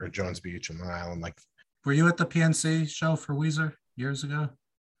PNC or Jones Beach on Long Island. Like, were you at the PNC show for Weezer years ago?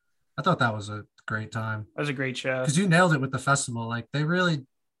 I thought that was a great time. That was a great show. Because you nailed it with the festival. Like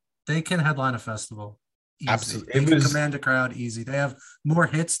they can headline a festival. Easy. Absolutely. They can command a crowd easy. They have more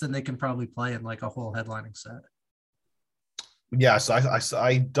hits than they can probably play in like a whole headlining set. Yeah, so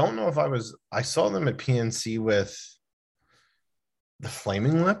I don't know if I saw them at PNC with the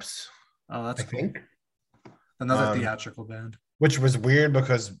Flaming Lips. Oh, that's cool. think. Another theatrical band. Which was weird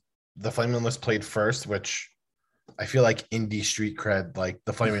because the Flaming Lips played first, which I feel like indie street cred, like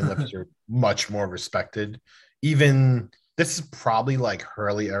the Flaming Lips are much more respected. Even this is probably like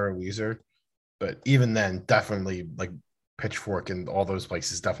Hurley era Weezer, but even then, definitely like Pitchfork and all those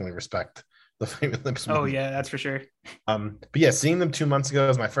places definitely respect the Flaming Lips. Oh yeah, that's for sure. But yeah, seeing them 2 months ago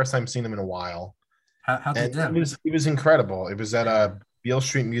was my first time seeing them in a while. How did them? It was incredible. It was at a Beale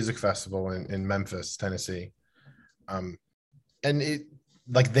Street Music Festival in Memphis, Tennessee. And it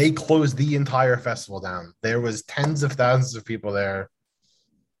like they closed the entire festival down. There was tens of thousands of people there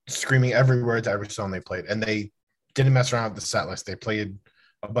screaming every word to every song they played. And they didn't mess around with the set list. They played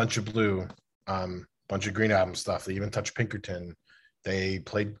a bunch of Blue, bunch of Green Album stuff. They even touched Pinkerton. They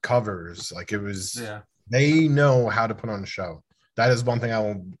played covers. Like it was, They know how to put on a show. That is one thing I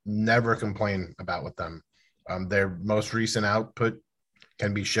will never complain about with them. Their most recent output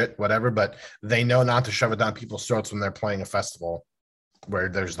can be shit, whatever, but they know not to shove it down people's throats when they're playing a festival where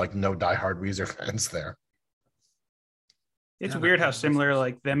there's like no diehard Weezer fans there. It's weird how similar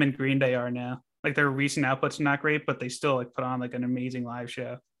like them and Green Day are now. Like their recent output's not great, but they still like put on like an amazing live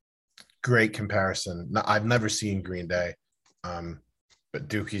show. Great comparison. No, I've never seen Green Day, but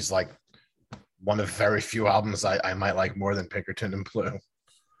Dookie's like one of very few albums I might like more than Pinkerton and Blue.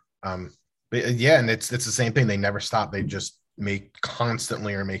 But yeah, and it's the same thing. They never stop. They just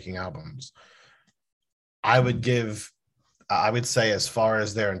constantly are making albums. I would say as far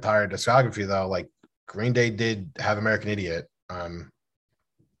as their entire discography though, like Green Day did have American Idiot,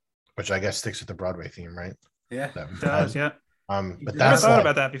 which I guess sticks with the Broadway theme, right? Yeah, it does. Yeah. But that's thought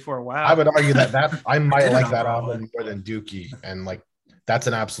about that before. Wow. I would argue that I might like that album more than Dookie, and like that's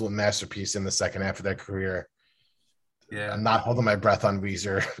an absolute masterpiece in the second half of their career. Yeah, I'm not holding my breath on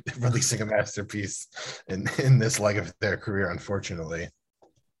Weezer releasing a masterpiece in this leg of their career, unfortunately.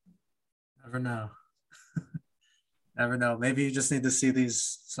 Never know. Never know. Maybe you just need to see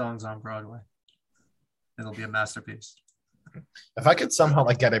these songs on Broadway. It'll be a masterpiece. If I could somehow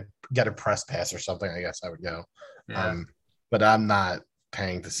like get a press pass or something, I guess I would go. Yeah. But I'm not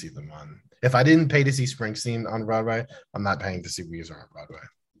paying to see them on. If I didn't pay to see Springsteen on Broadway, I'm not paying to see Weezer on Broadway.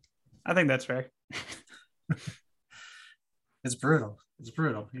 I think that's fair. It's brutal. It's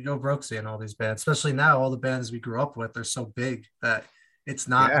brutal. You go broke seeing all these bands, especially now. All the bands we grew up with are so big that it's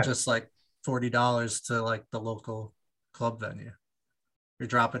not just like $40 to like the local club venue. You're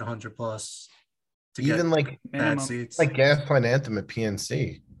dropping 100 plus to even get like bad seats. Like Gaslight Anthem at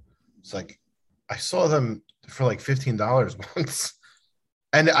PNC. It's like I saw them for like $15 once,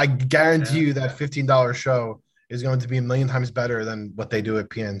 and I guarantee you that $15 show is going to be a million times better than what they do at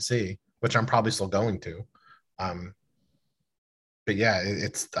PNC, which I'm probably still going to. But yeah,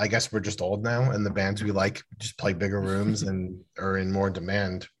 I guess we're just old now, and the bands we like just play bigger rooms and are in more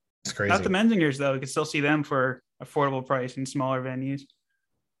demand. It's crazy. Not the Menzingers though. We can still see them for affordable price in smaller venues.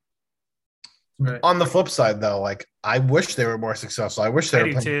 Right. On the flip side, though, like I wish they were more successful. I wish they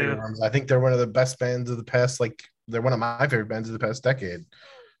were playing bigger rooms. I think they're one of the best bands of the past. Like they're one of my favorite bands of the past decade.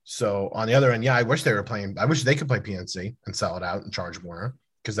 So on the other end, I wish they were playing. I wish they could play PNC and sell it out and charge more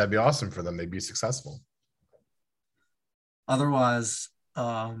because that'd be awesome for them. They'd be successful. Otherwise,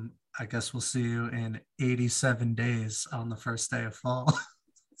 I guess we'll see you in 87 days on the first day of fall.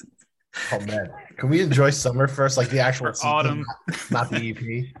 Oh man, can we enjoy summer first, like the actual season, autumn, not the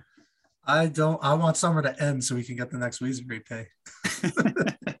EP? I want summer to end so we can get the next Weezer repay.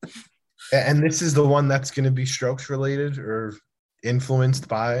 And this is the one that's going to be Strokes related or influenced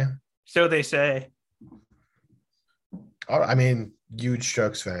by. So they say. Oh, I mean, huge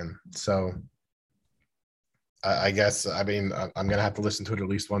Strokes fan. So I guess, I'm going to have to listen to it at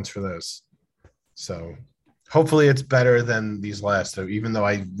least once for this. So hopefully it's better than these last two, even though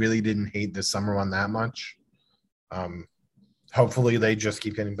I really didn't hate the summer one that much. hopefully they just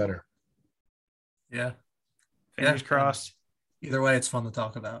keep getting better. Yeah. Fingers crossed. Either way, it's fun to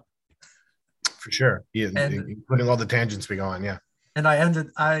talk about. For sure. Yeah, And including all the tangents we go on. Yeah. And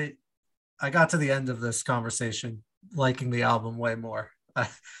I got to the end of this conversation liking the album way more. I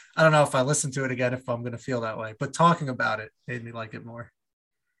don't know if I listen to it again if I'm going to feel that way, but talking about it made me like it more.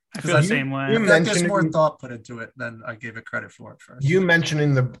 I feel the same way. There's more thought put into it than I gave it credit for at first. You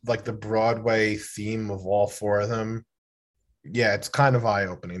mentioning the Broadway theme of all four of them, yeah, it's kind of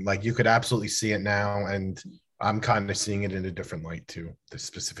eye-opening. Like you could absolutely see it now, and I'm kind of seeing it in a different light too. The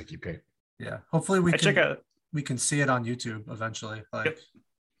specific EP. Yeah, hopefully we can see it on YouTube eventually. Like, yep.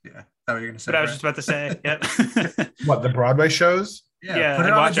 Yeah, that what you're gonna say. But I was just about to say, yep. What, the Broadway shows? Yeah, put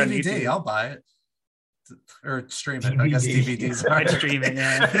it on a DVD. I'll buy it or stream it. I guess DVDs are. I'd stream it.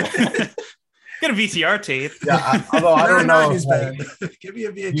 Yeah. Get a VCR tape. Yeah, although I don't know. Give me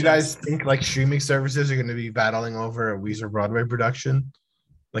a VHS. You guys think like streaming services are going to be battling over a Weezer Broadway production,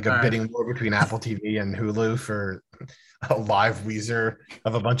 like a bidding war between Apple TV and Hulu for a live Weezer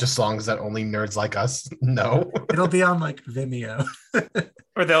of a bunch of songs that only nerds like us know? It'll be on like Vimeo,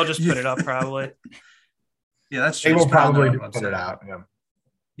 or they'll just put it up probably. Yeah, that's true. They will probably put it out. Yeah.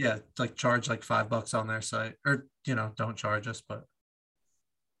 Yeah, like charge like $5 on their site, or don't charge us, but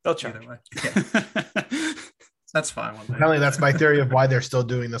they'll charge. Either way. Yeah. That's fine. Apparently, that's my theory of why they're still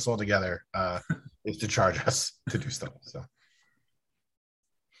doing this all together, is to charge us to do stuff. So,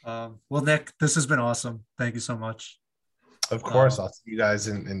 well, Nick, this has been awesome. Thank you so much. Of course, I'll see you guys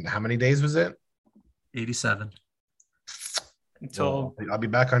in how many days was it? 87. Until I'll be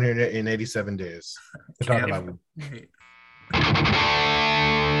back on here in 87 days to talk about it.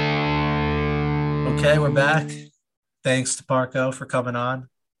 Okay, we're back. Thanks to Parco for coming on.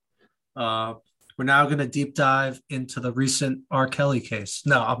 We're now going to deep dive into the recent R. Kelly case.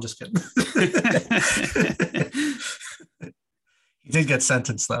 No, I'm just kidding. He did get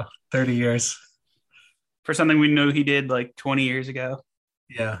sentenced, though, 30 years. For something we knew he did like 20 years ago.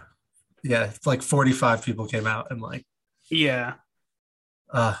 Yeah. Yeah, like 45 people came out and like. Yeah.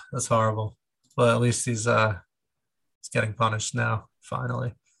 That's horrible. But at least he's getting punished now,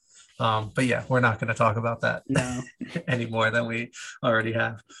 finally. But yeah, we're not going to talk about that any more than we already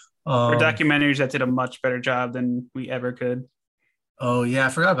have. Or documentaries that did a much better job than we ever could. Oh yeah, I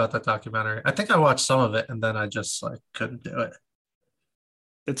forgot about that documentary. I think I watched some of it and then I just like couldn't do it.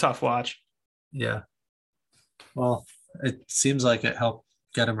 The tough watch. Yeah. Well, it seems like it helped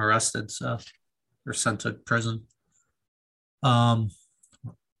get him arrested, so or sent to prison. On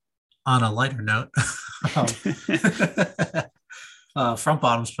a lighter note, Front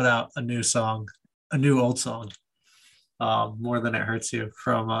Bottoms put out a new old song, More Than It Hurts You,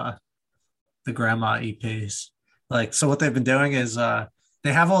 from the Grandma EPs. Like, so what they've been doing is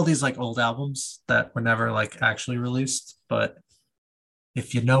they have all these like old albums that were never like actually released, but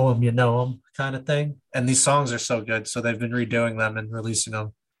if you know them, you know them kind of thing. And these songs are so good, so they've been redoing them and releasing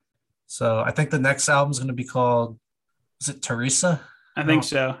them. So I think the next album is going to be called, is it Teresa? I think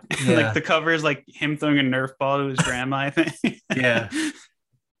so. Yeah. Like the cover is like him throwing a Nerf ball to his grandma, I think. Yeah.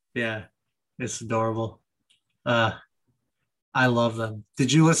 Yeah. It's adorable. I love them.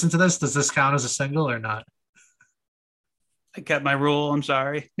 Did you listen to this? Does this count as a single or not? I kept my rule. I'm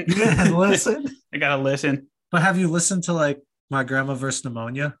sorry. You didn't listen? I got to listen. But have you listened to like My Grandma vs.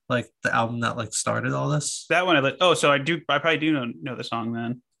 Pneumonia? Like the album that like started all this? That one so I probably do know the song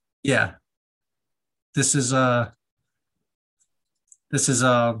then. Yeah. This is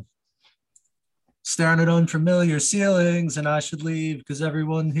staring at unfamiliar ceilings and I should leave because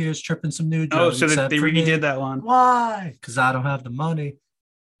everyone here is tripping some new drugs. Oh, so they redid that one. Why? Because I don't have the money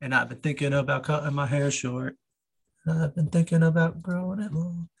and I've been thinking about cutting my hair short. I've been thinking about growing it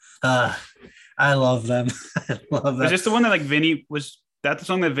long. I love them. I love them. Was this the one that like Vinny was that the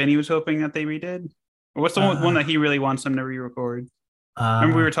song that Vinny was hoping that they redid? Or what's the one that he really wants them to re-record?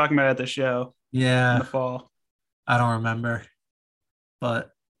 Remember we were talking about it at the show. Yeah. In the fall. I don't remember.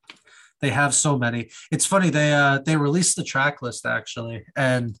 But they have so many. It's funny, they released the track list actually,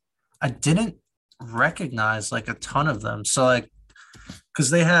 and I didn't recognize like a ton of them. So like,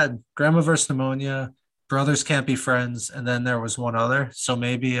 because they had Grandma vs. Pneumonia, Brothers Can't Be Friends, and then there was one other. So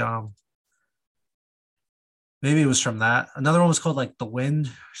maybe it was from that. Another one was called like The Wind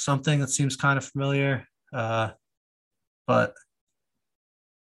or something that seems kind of familiar. But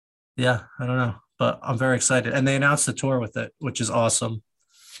yeah, I don't know. But I'm very excited. And they announced the tour with it, which is awesome.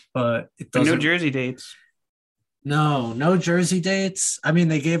 But it doesn't. No Jersey dates. No Jersey dates. I mean,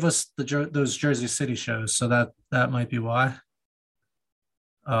 they gave us those Jersey City shows, so that might be why.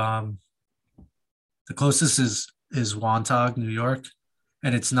 The closest is Wantagh, New York,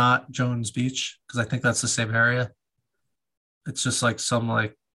 and it's not Jones Beach because I think that's the same area. It's just like some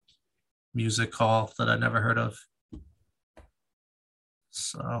like music hall that I never heard of.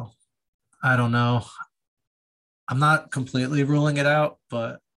 So I don't know. I'm not completely ruling it out,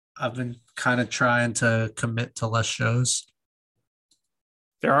 but I've been kind of trying to commit to less shows.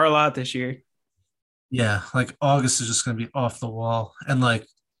 There are a lot this year. Yeah, like August is just going to be off the wall. And like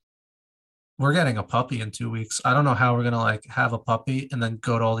we're getting a puppy in 2 weeks. I don't know how we're going to like have a puppy and then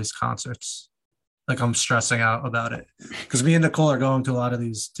go to all these concerts. Like I'm stressing out about it because me and Nicole are going to a lot of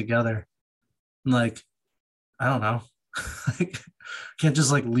these together. And like, I don't know. Like, can't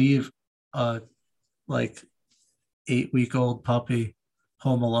just like leave a like 8 week old puppy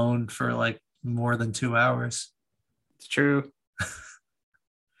home alone for like more than 2 hours. It's true.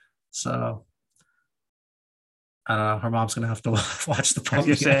 So I don't know. Her mom's gonna have to watch the I was puppy.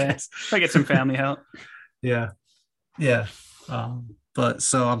 gonna say, if I get some family help. Yeah, yeah. But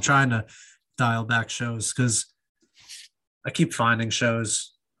so I'm trying to dial back shows because I keep finding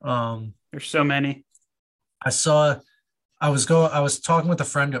shows. There's so many. I saw. I was talking with a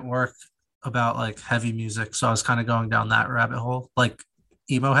friend at work about like heavy music, so I was kind of going down that rabbit hole, like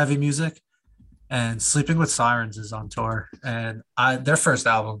emo heavy music. And Sleeping with Sirens is on tour, and I their first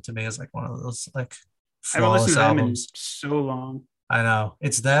album to me is like one of those like I haven't listened flawless to them in albums. so long. I know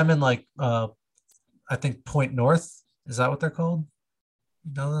it's them and like I think Point North, is that what they're called?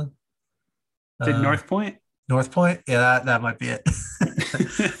 You know Did North Point? North Point? Yeah, that might be it.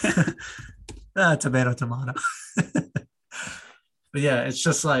 Tomato, tomato. But yeah, it's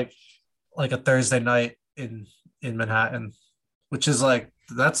just like a Thursday night in Manhattan, which is like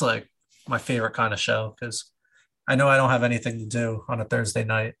that's like my favorite kind of show because I know I don't have anything to do on a Thursday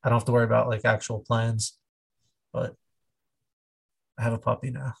night. I don't have to worry about like actual plans, but I have a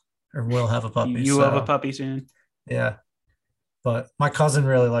puppy now, or will have a puppy. You will have a So puppy soon. yeah, but my cousin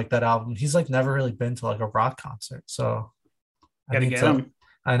really liked that album. He's like never really been to like a rock concert, so I Gotta need get to. him.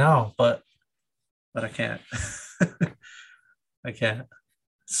 I know, but I can't. I can't.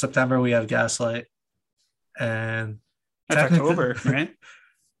 September we have Gaslight, and That's technically, October, right?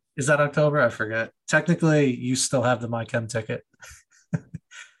 is that October? I forget. Technically, you still have the My Chem ticket.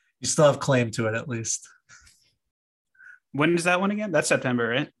 You still have claim to it at least. When is that one again? That's September,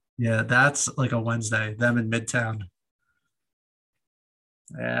 right? Yeah, that's like a Wednesday. Them in Midtown.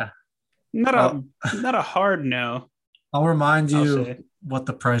 Yeah. Not I'll, a hard no, I'll remind I'll you say. what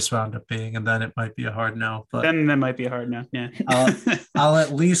the price wound up being, and then it might be a hard no. But Then that might be a hard no. Yeah. I'll I'll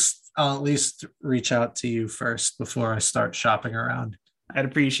at least reach out to you first before I start shopping around. I'd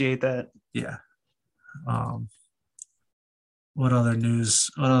appreciate that. Yeah. Um, what other news?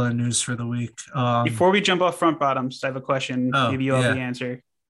 What other news for the week? Before we jump off front bottoms, I have a question. Oh Maybe you'll have yeah. the answer.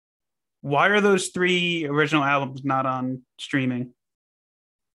 Why are those 3 original albums not on streaming?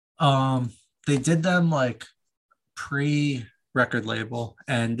 They did them like pre record label,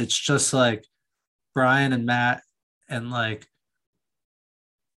 and it's just like Brian and Matt, and like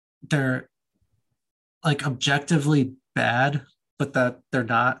they're like objectively bad, but that they're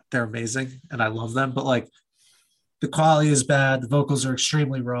not. They're amazing, and I love them. But like the quality is bad. The vocals are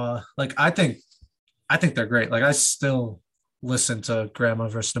extremely raw. Like I think they're great. Like I still listen to Grandma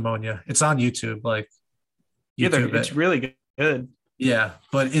versus Pneumonia. It's on YouTube. Like Yeah, YouTube it's it. really good. Yeah,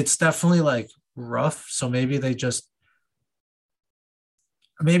 but it's definitely like rough. So maybe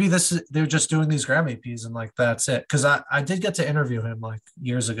maybe this is they're just doing these Grammy EPs and like that's it. Because I did get to interview him like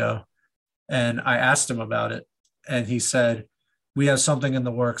years ago, and I asked him about it, and he said we have something in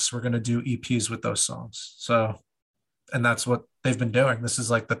the works. We're going to do EPs with those songs. So, and that's what they've been doing. This is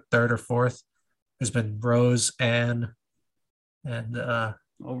like the third or fourth. There's been Rose, Anne, and Well,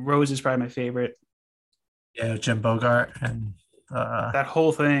 Rose is probably my favorite. yeah, Jim Bogart, and That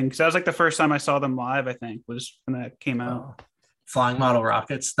whole thing, because that was like the first time I saw them live. I think was when that came out. Flying Model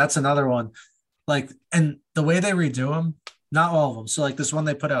Rockets. That's another one. Like, and the way they redo them, not all of them. So like this one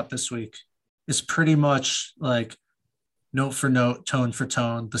they put out this week is pretty much like note for note, tone for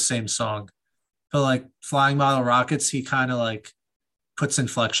tone, the same song. But like Flying Model Rockets, he kind of like puts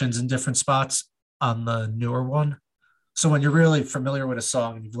inflections in different spots on the newer one. So when you're really familiar with a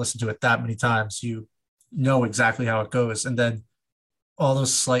song and you've listened to it that many times, you know exactly how it goes. And then all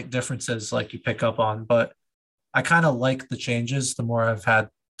those slight differences like you pick up on. But I kind of like the changes the more I've had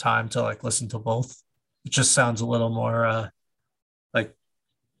time to like listen to both. It just sounds a little more like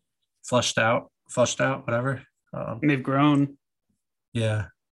flushed out, whatever. And they've grown. Yeah.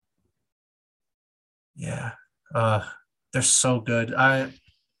 Yeah. They're so good. I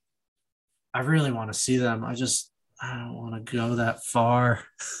really want to see them. I don't want to go that far.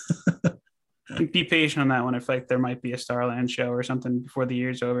 Be patient on that one. If like there might be a Starland show or something before the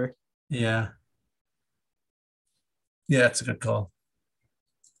year's over. Yeah. Yeah, it's a good call.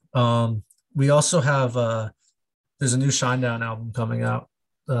 We also have there's a new Shinedown album coming out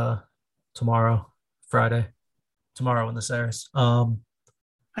uh tomorrow, Friday. Tomorrow when this airs.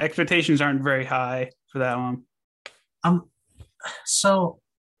 Expectations aren't very high for that one. I'm so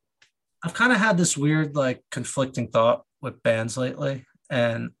I've kind of had this weird like conflicting thought with bands lately,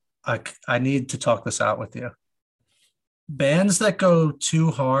 and I need to talk this out with you. Bands that go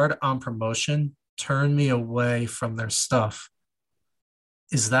too hard on promotion turn me away from their stuff.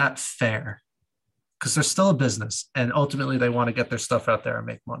 Is that fair? Because they're still a business, and ultimately they want to get their stuff out there and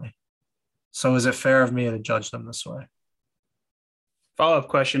make money. So is it fair of me to judge them this way? Follow-up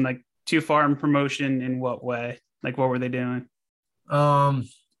question, like too far in promotion in what way? Like what were they doing? Um,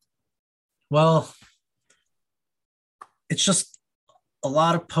 well, it's just a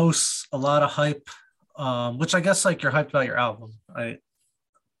lot of posts, a lot of hype, which I guess like you're hyped about your album, right?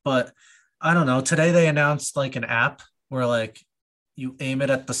 But I don't know. Today they announced like an app where like you aim it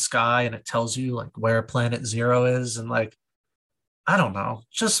at the sky and it tells you like where Planet Zero is, and like I don't know,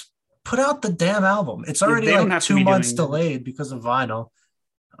 just put out the damn album. It's already They don't like have to two be months doing that. delayed because of vinyl.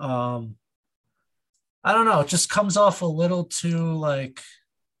 Um, I don't know. It just comes off a little too like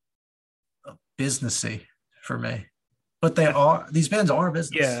businessy for me. But these bands are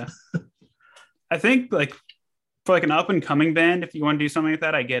business. Yeah. I think like for like an up and coming band, if you want to do something like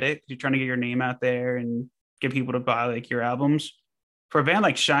that, I get it. You're trying to get your name out there and get people to buy like your albums. For a band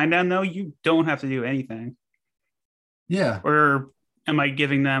like Shinedown, though, you don't have to do anything. Yeah. Or am I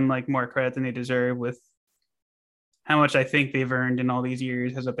giving them like more credit than they deserve with how much I think they've earned in all these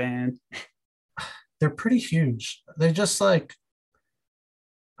years as a band? They're pretty huge. They just like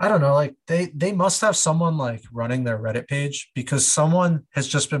I don't know, like they must have someone like running their Reddit page because someone has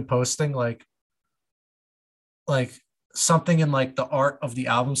just been posting like something in like the art of the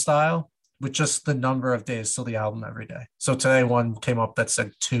album style with just the number of days till the album every day. So today one came up that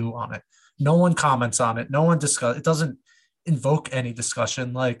said 2 on it. No one comments on it. No one discuss it. Doesn't invoke any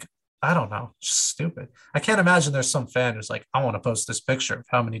discussion. Like, I don't know. It's just stupid. I can't imagine there's some fan who's like, I want to post this picture of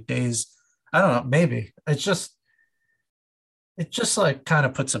how many days. I don't know. Maybe. It just like kind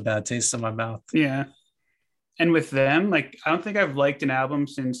of puts a bad taste in my mouth. Yeah. And with them, like I don't think I've liked an album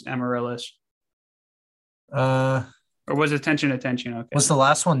since Amaryllis. Uh Or was Attention Attention okay? was the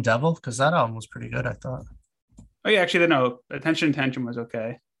last one Devil? Because that album was pretty good, I thought. Oh yeah, actually no. Attention Attention was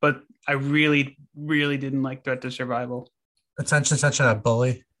okay. But I really, really didn't like Threat to Survival. Attention had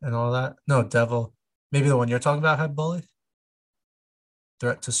Bully and all that. No, Devil. Maybe the one you're talking about had Bully.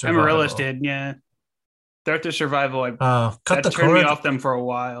 Threat to Amaryllis Survival. did, yeah. Threat to Survival, Cut the turned me Cord. off them for a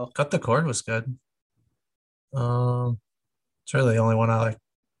while. Cut the Cord was good. It's really the only one I like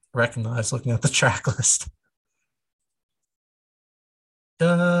recognize looking at the track list.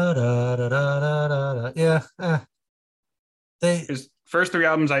 Da, da, da, da, da, da, da. Yeah. His first 3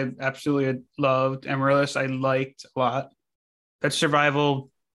 albums I absolutely loved. Amaryllis I liked a lot. That Survival,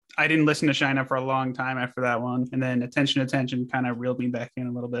 I didn't listen to Shine Up for a long time after that one. And then Attention Attention kind of reeled me back in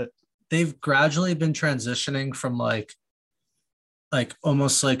a little bit. They've gradually been transitioning from like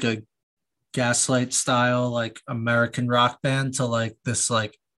almost like a Gaslight style like American rock band to like this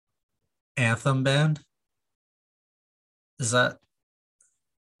like anthem band. Is that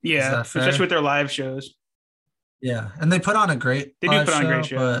Yeah, fair? especially with their live shows. Yeah, and they put on a great They do live put on a great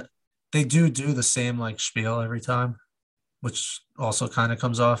show, show. but they do the same like spiel every time, which also kind of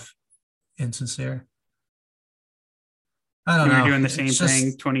comes off insincere. I don't When you're know. doing the It's same just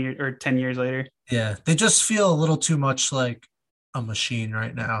thing 20 or 10 years later. yeah, they just feel a little too much like a machine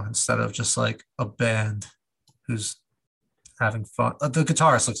right now instead of just like a band who's having fun. The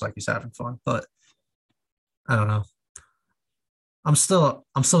guitarist looks like he's having fun, but I don't know. I'm still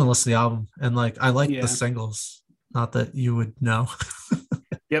gonna listen to the album and like I like Yeah. the singles. Not that you would know.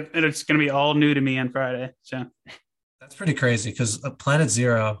 Yep, and it's gonna be all new to me on Friday. So That's pretty crazy because Planet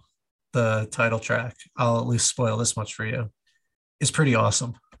Zero, the title track, I'll at least spoil this much for you, is pretty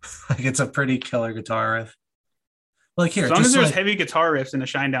awesome. Like it's a pretty killer guitar riff. Like here, as long just as there's like heavy guitar riffs in a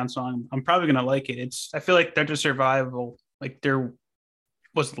Shinedown song, I'm probably gonna like it. I feel like Threat to Survival, like there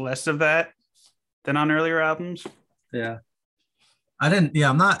was less of that than on earlier albums. yeah.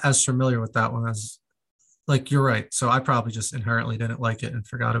 I'm not as familiar with that one as like you're right. So I probably just inherently didn't like it and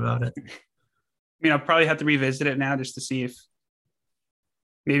forgot about it. I mean, I'll probably have to revisit it now just to see if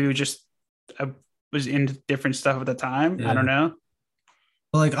maybe I was into different stuff at the time. Yeah. I don't know.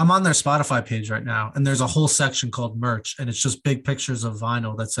 But like I'm on their Spotify page right now, and there's a whole section called merch, and it's just big pictures of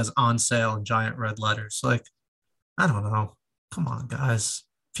vinyl that says on sale in giant red letters. Like, I don't know. Come on, guys.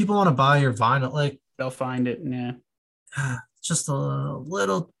 People want to buy your vinyl, like They'll find it. Yeah. just a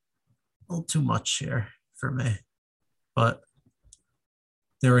little too much here for me. but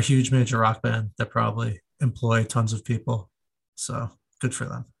they're a huge major rock band that probably employ tons of people. So good for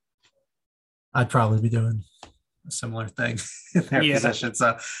them. I'd probably be doing a similar thing in their position.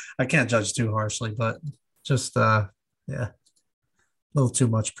 So I can't judge too harshly, but just yeah, a little too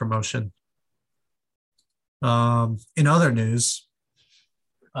much promotion. In other news,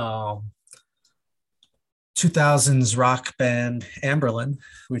 2000s rock band Amberlin,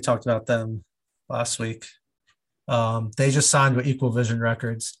 we talked about them last week. They just signed with Equal Vision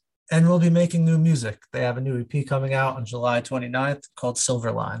Records and will be making new music. They have a new EP coming out on July 29th called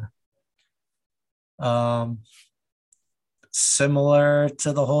Silverline. Similar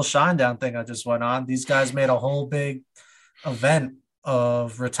to the whole Shinedown thing I just went on, these guys made a whole big event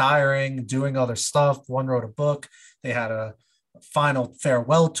of retiring, doing other stuff. One wrote a book. They had a final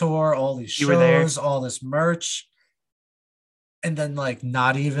farewell tour, all these shows, all this merch. And then like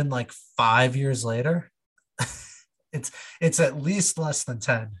not even like 5 years later, it's at least less than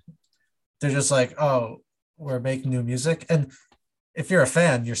 10. They're just like, oh, we're making new music. And if you're a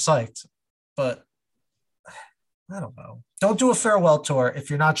fan, you're psyched. But I don't know. Don't do a farewell tour if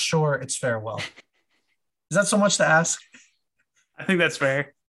you're not sure it's farewell. Is that so much to ask? I think that's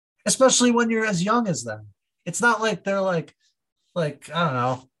fair. Especially when you're as young as them. It's not like they're like I don't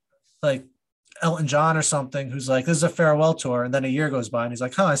know, like Elton John or something, who's like, this is a farewell tour. And then a year goes by and he's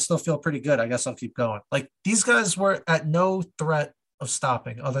like, I still feel pretty good. I guess I'll keep going. Like these guys were at no threat of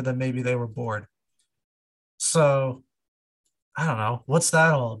stopping other than maybe they were bored. So I don't know. What's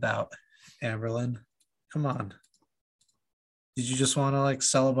that all about, Amberlin? Come on. Did you just want to like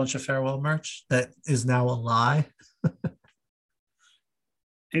sell a bunch of farewell merch that is now a lie?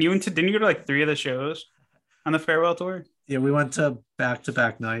 And didn't you go to like 3 of the shows on the farewell tour? Yeah, we went to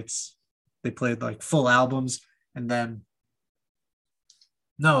back nights. They played like full albums, and then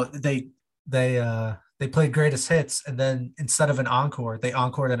they played greatest hits, and then instead of an encore, they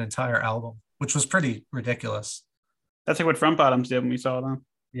encored an entire album, which was pretty ridiculous. That's like what Front Bottoms did when we saw them.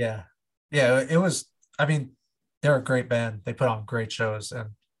 Yeah, it was. I mean, they're a great band. They put on great shows,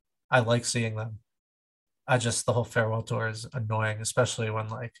 and I like seeing them. The whole farewell tour is annoying, especially when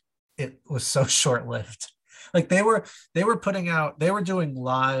like it was so short-lived. Like they were doing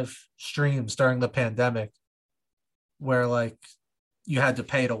live streams during the pandemic where like you had to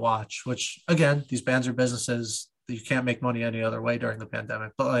pay to watch, which again, these bands are businesses. You can't make money any other way during the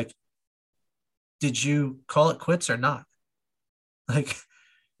pandemic. But like, did you call it quits or not? Like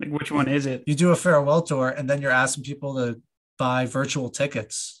which one is it? You do a farewell tour and then you're asking people to buy virtual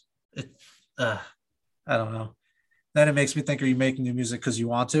tickets. I don't know. Then it makes me think, are you making new music because you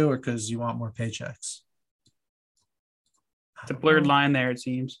want to or because you want more paychecks? It's a blurred line there, it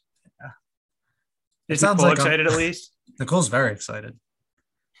seems. Yeah. Is Nicole excited at least? Nicole's very excited.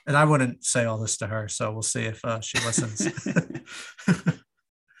 And I wouldn't say all this to her, so we'll see if she listens.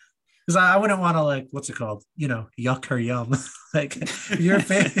 Because I wouldn't want to, like, what's it called? Yuck her yum. Like, your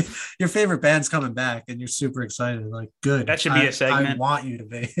favorite band's coming back and you're super excited. Like, good. That should be a segment. I want you to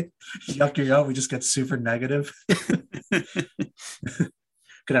be. Yuck your yum. We just get super negative.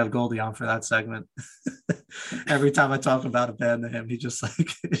 Could have Goldie on for that segment. Every time I talk about a band to him, he just like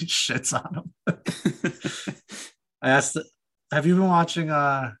shits on him. I asked, have you been watching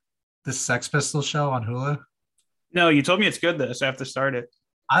this Sex Pistols show on Hulu? No, you told me it's good though, so I have to start it.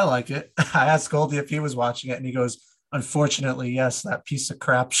 I like it. I asked Goldie if he was watching it, and he goes, "Unfortunately, yes, that piece of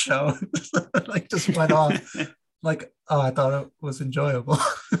crap show." Like just went off. Like, oh, I thought it was enjoyable.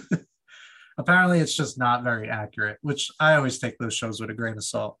 Apparently, it's just not very accurate, which I always take those shows with a grain of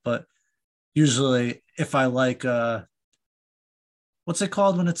salt. But usually, if I like, what's it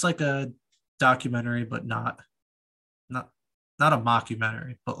called when it's like a documentary, but not a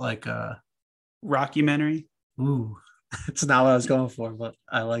mockumentary, but like a rockumentary. Ooh. It's not what I was going for, but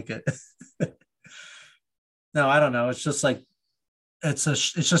I like it. No, I don't know. It's just like it's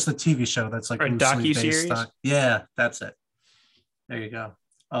just a TV show that's like a docuseries. Yeah, that's it. There you go.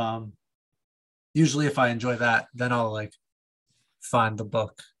 Usually, if I enjoy that, then I'll like find the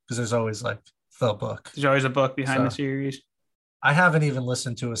book because there's always like the book. There's always a book behind the series. I haven't even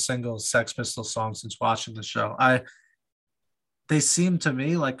listened to a single Sex Pistols song since watching the show. They seem to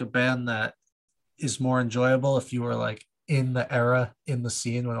me like a band that is more enjoyable if you were like in the era, in the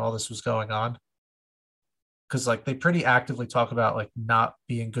scene when all this was going on. Because like they pretty actively talk about like not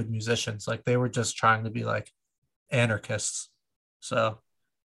being good musicians. Like they were just trying to be like anarchists. So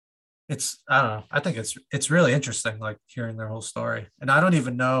I don't know. I think it's really interesting, like hearing their whole story. And I don't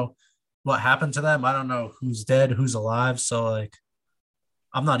even know what happened to them. I don't know who's dead, who's alive. So like,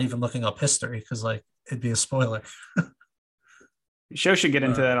 I'm not even looking up history because like it'd be a spoiler. The show should get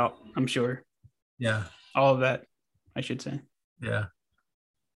into that, I'm sure. Yeah. All of that. I should say. Yeah.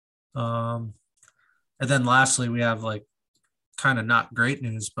 And then lastly, we have like kind of not great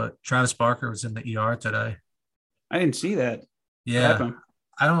news, but Travis Barker was in the ER today. I didn't see that. What Yeah. happened?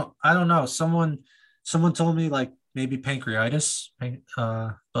 I don't know. Someone told me like maybe pancreatitis,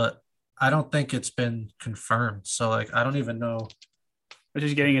 but I don't think it's been confirmed. So like I don't even know Was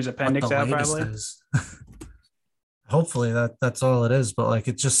just getting his what appendix the out, latest probably. is. Hopefully that's all it is, but like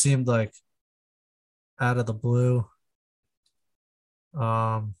it just seemed like out of the blue.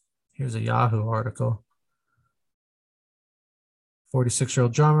 Here's a Yahoo article.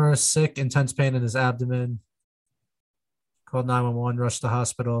 46-year-old drummer, sick, intense pain in his abdomen. Called 911, rushed to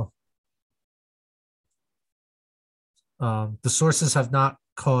hospital. The sources have not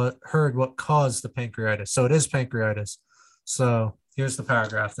heard what caused the pancreatitis. So it is pancreatitis. So here's the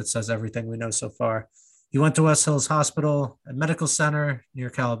paragraph that says everything we know so far. He went to West Hills Hospital and Medical Center near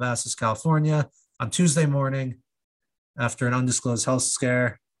Calabasas, California on Tuesday morning after an undisclosed health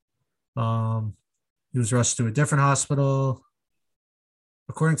scare. He was rushed to a different hospital.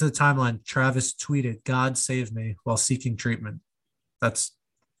 According to the timeline, Travis tweeted, "God save me," while seeking treatment. That's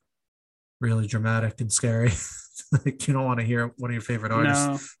really dramatic and scary. Like you don't want to hear one of your favorite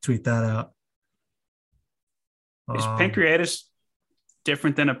artists tweet that out. Is pancreatitis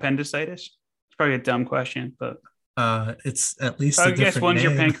different than appendicitis? It's probably a dumb question, but it's at least I guess one's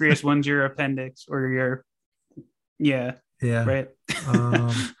name. your pancreas, one's your appendix, or your yeah, right.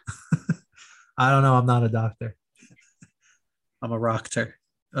 I don't know. I'm not a doctor. I'm a rocker.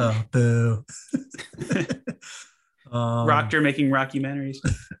 Oh, boo. Rocker making rockumentaries.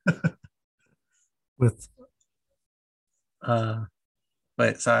 With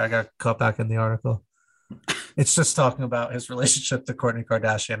wait, sorry, I got caught back in the article. It's just talking about his relationship to Kourtney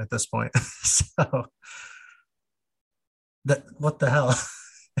Kardashian at this point. So that what the hell?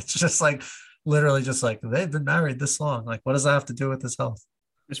 It's just like literally just like they've been married this long. Like, what does that have to do with his health?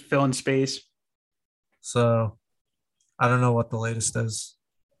 Just fill in space. So I don't know what the latest is.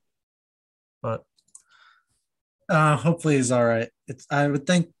 But hopefully he's all right. I would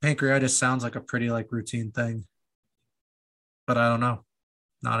think pancreatitis sounds like a pretty like routine thing, but I don't know.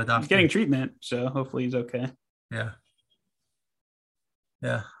 Not a doctor. He's getting treatment, so hopefully he's okay. Yeah.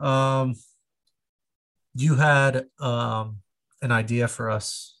 You had an idea for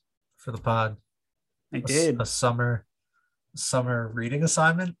us for the pod. I did. A summer reading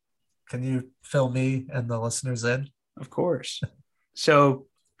assignment. Can you fill me and the listeners in? Of course. So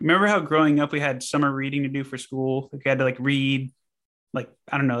remember how growing up we had summer reading to do for school? Like we had to like read like,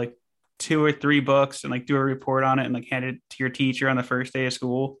 I don't know, like 2 or 3 books and like do a report on it and like hand it to your teacher on the first day of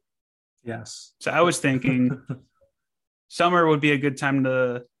school. Yes. So I was thinking summer would be a good time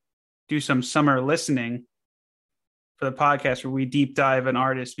to do some summer listening for the podcast where we deep dive an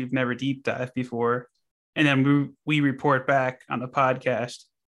artist we've never deep dived before. And then we report back on the podcast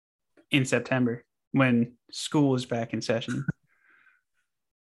in September when school is back in session.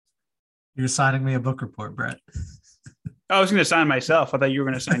 You're signing me a book report, Brett. I was going to sign myself. I thought you were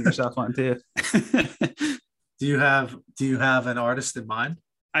going to sign yourself on too. Do you have an artist in mind?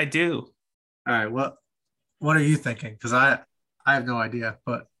 I do. All right. What are you thinking? Because I have no idea,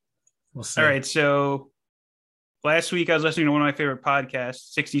 but we'll see. All right. So last week I was listening to one of my favorite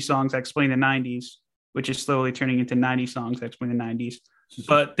podcasts, 60 Songs That Explain the 90s, which is slowly turning into 90 Songs That Explain the 90s.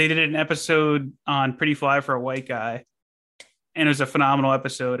 But they did an episode on Pretty Fly for a White Guy. And it was a phenomenal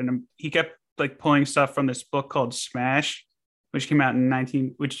episode. And he kept like pulling stuff from this book called Smash, which came out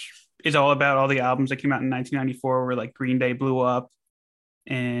which is all about all the albums that came out in 1994, where like Green Day blew up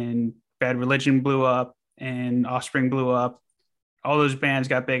and Bad Religion blew up and Offspring blew up. All those bands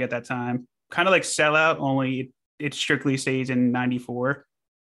got big at that time. Kind of like Sellout, only it strictly stays in 94.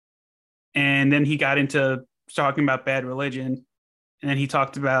 And then he got into talking about Bad Religion. And then he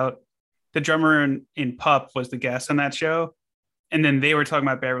talked about the drummer in Pup was the guest on that show. And then they were talking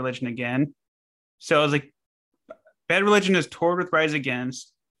about Bad Religion again. So I was like, Bad Religion has toured with Rise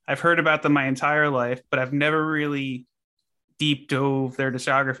Against. I've heard about them my entire life, but I've never really deep dove their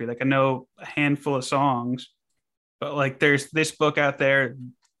discography. Like I know a handful of songs, but like there's this book out there.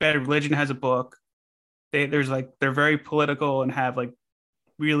 Bad Religion has a book. They're very political and have like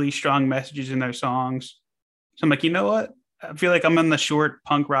really strong messages in their songs. So I'm like, you know what? I feel like I'm on the short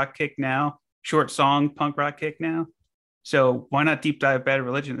punk rock kick now, short song punk rock kick now. So why not deep dive Bad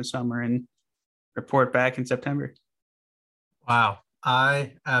Religion this summer and report back in September? Wow.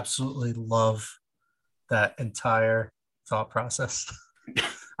 I absolutely love that entire thought process.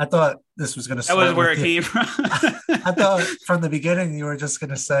 I thought this was going to That was where it came from. I thought from the beginning you were just going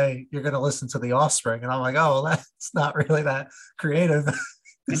to say you're going to listen to The Offspring. And I'm like, oh, well, that's not really that creative.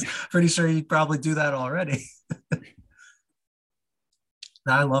 Pretty sure you'd probably do that already.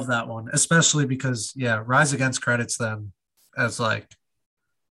 I love that one, especially because Rise Against credits them as like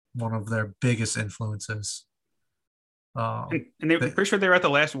one of their biggest influences. And they're they, pretty sure they were at the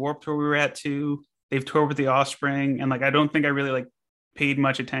last Warp Tour we were at too. They've toured with the Offspring, and like I don't think I really like paid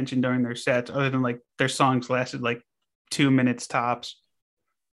much attention during their sets, other than like their songs lasted like 2 minutes tops.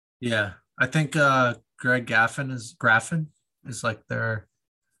 yeah, I think Greg Graffin is like their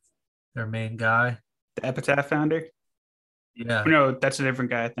main guy. The Epitaph founder. Yeah. No, that's a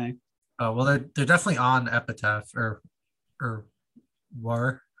different guy, I think. Well, they're definitely on Epitaph or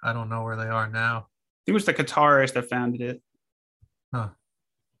were. I don't know where they are now. He was the guitarist that founded it. Huh.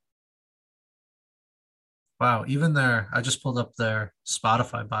 Wow. Even I just pulled up their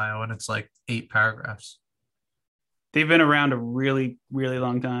Spotify bio and it's like 8 paragraphs. They've been around a really, really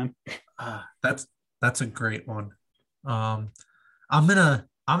long time. That's a great one. Um, I'm gonna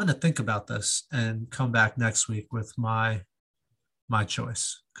think about this and come back next week with my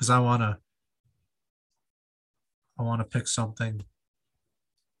choice because I wanna pick something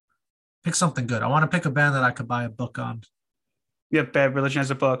good. I want to pick a band that I could buy a book on. Yeah, Bad Religion has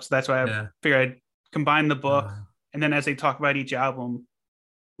a book, so that's why I Yeah. figured I'd combine the book, Uh, and then as they talk about each album,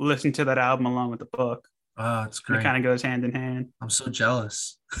 listen to that album along with the book. it's And it great. kind of goes hand in hand. I'm so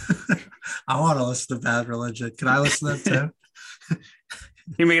jealous. I want to listen to Bad Religion. Can I listen to them too?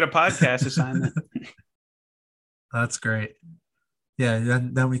 You make it a podcast assignment. That's great. Yeah,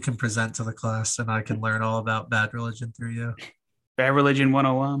 then we can present to the class and I can learn all about Bad Religion through you. Bad Religion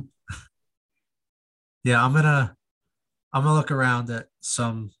 101. Yeah, I'm gonna look around at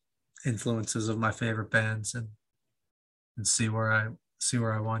some influences of my favorite bands and see where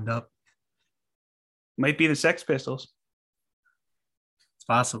I wind up. Might be the Sex Pistols. It's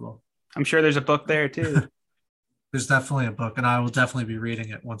possible. I'm sure there's a book there too. There's definitely a book, and I will definitely be reading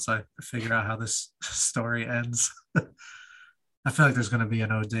it once I figure out how this story ends. I feel like there's going to be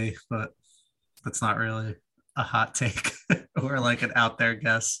an OD, but that's not really a hot take or like an out there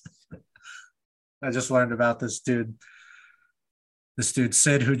guess. I just learned about this dude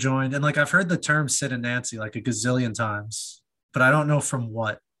Sid who joined, and like I've heard the term Sid and Nancy like a gazillion times, but I don't know from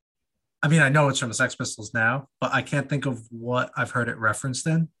what. I mean, I know it's from the Sex Pistols now, but I can't think of what I've heard it referenced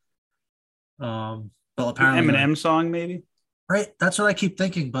in. But apparently, Eminem song, maybe. right? That's what I keep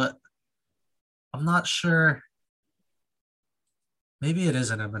thinking, but I'm not sure. Maybe it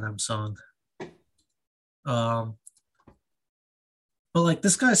is an Eminem song. Um, but like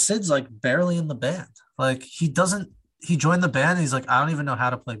this guy Sid's like barely in the band. Like he joined the band and he's like, I don't even know how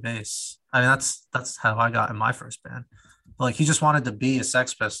to play bass. I mean, that's how I got in my first band. But like he just wanted to be a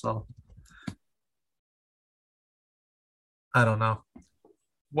Sex Pistol. I don't know.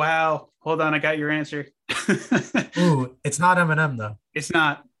 Wow. Hold on, I got your answer. Ooh, it's not Eminem though. It's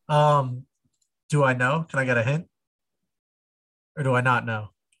not. Do I know? Can I get a hint? Or do I not know?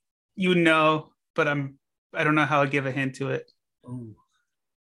 You know, but I don't know how I'll give a hint to it. Ooh,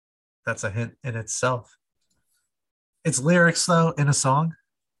 that's a hint in itself. It's lyrics though in a song.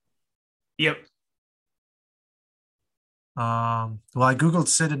 Yep. Well, I googled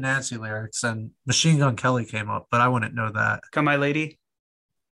Sid and Nancy lyrics, and Machine Gun Kelly came up, but I wouldn't know that. Come My Lady.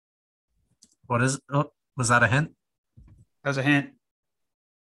 What is? Oh, was that a hint? That was a hint.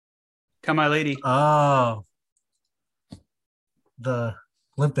 Come My Lady. Oh, the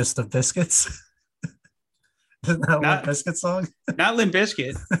Limpest of Biscuits. Isn't that a Limp Bizkit song? Not Limp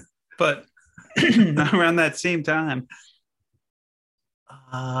Bizkit, but around that same time.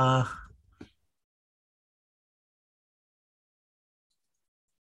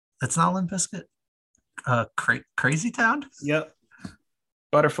 It's not Limp Bizkit. Crazy Town. Yep.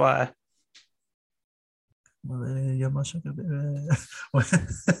 Butterfly. I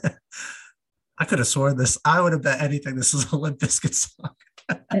could have sworn this. I would have bet anything this is a Limp Bizkit song.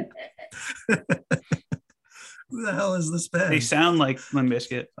 Who the hell is this band? They sound like Limp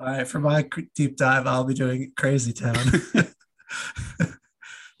Bizkit. All right, for my deep dive, I'll be doing Crazy Town.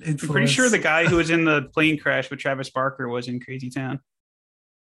 I'm pretty sure the guy who was in the plane crash with Travis Barker was in Crazy Town.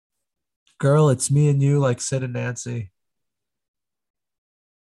 Girl, it's me and you like Sid and Nancy.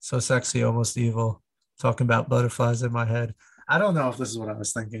 So sexy, almost evil. Talking about butterflies in my head. I don't know if this is what I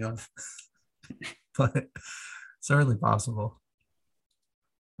was thinking of, but certainly possible.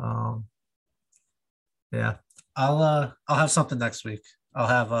 Yeah, I'll have something next week. I'll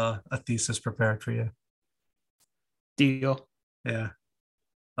have a thesis prepared for you. Deal. Yeah.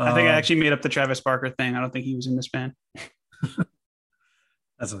 I think I actually made up the Travis Barker thing. I don't think he was in this band.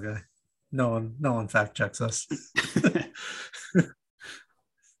 That's okay. No one fact checks us.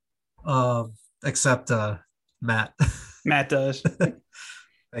 Except Matt. Matt does.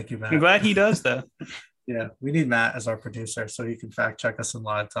 Thank you, Matt. I'm glad he does, though. Yeah, we need Matt as our producer so he can fact check us in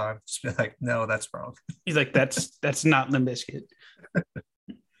live time. Just be like, no, that's wrong. He's like, that's not Limp Bizkit.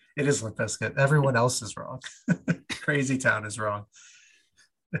 It is Limp Bizkit. Everyone else is wrong. Crazy Town is wrong.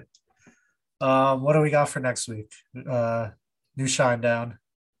 What do we got for next week? New Shinedown.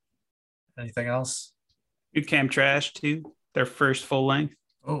 Anything else? New Camp Trash too. Their first full length.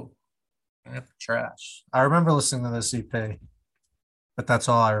 Oh, trash. I remember listening to this EP, but that's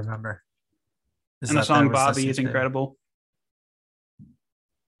all I remember. And the song Bobby is incredible.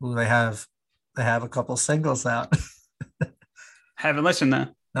 Ooh, they have a couple singles out. Haven't listened though.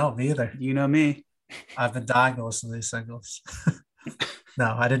 No, me either. You know me. I've been dying to listen to these singles.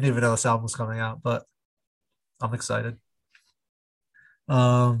 No, I didn't even know this album was coming out, but I'm excited.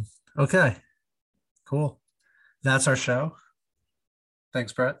 Okay. Cool. That's our show.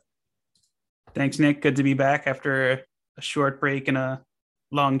 Thanks, Brett. Thanks, Nick. Good to be back after a short break and a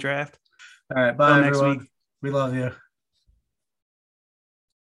long draft. All right. Bye, everyone. We love you.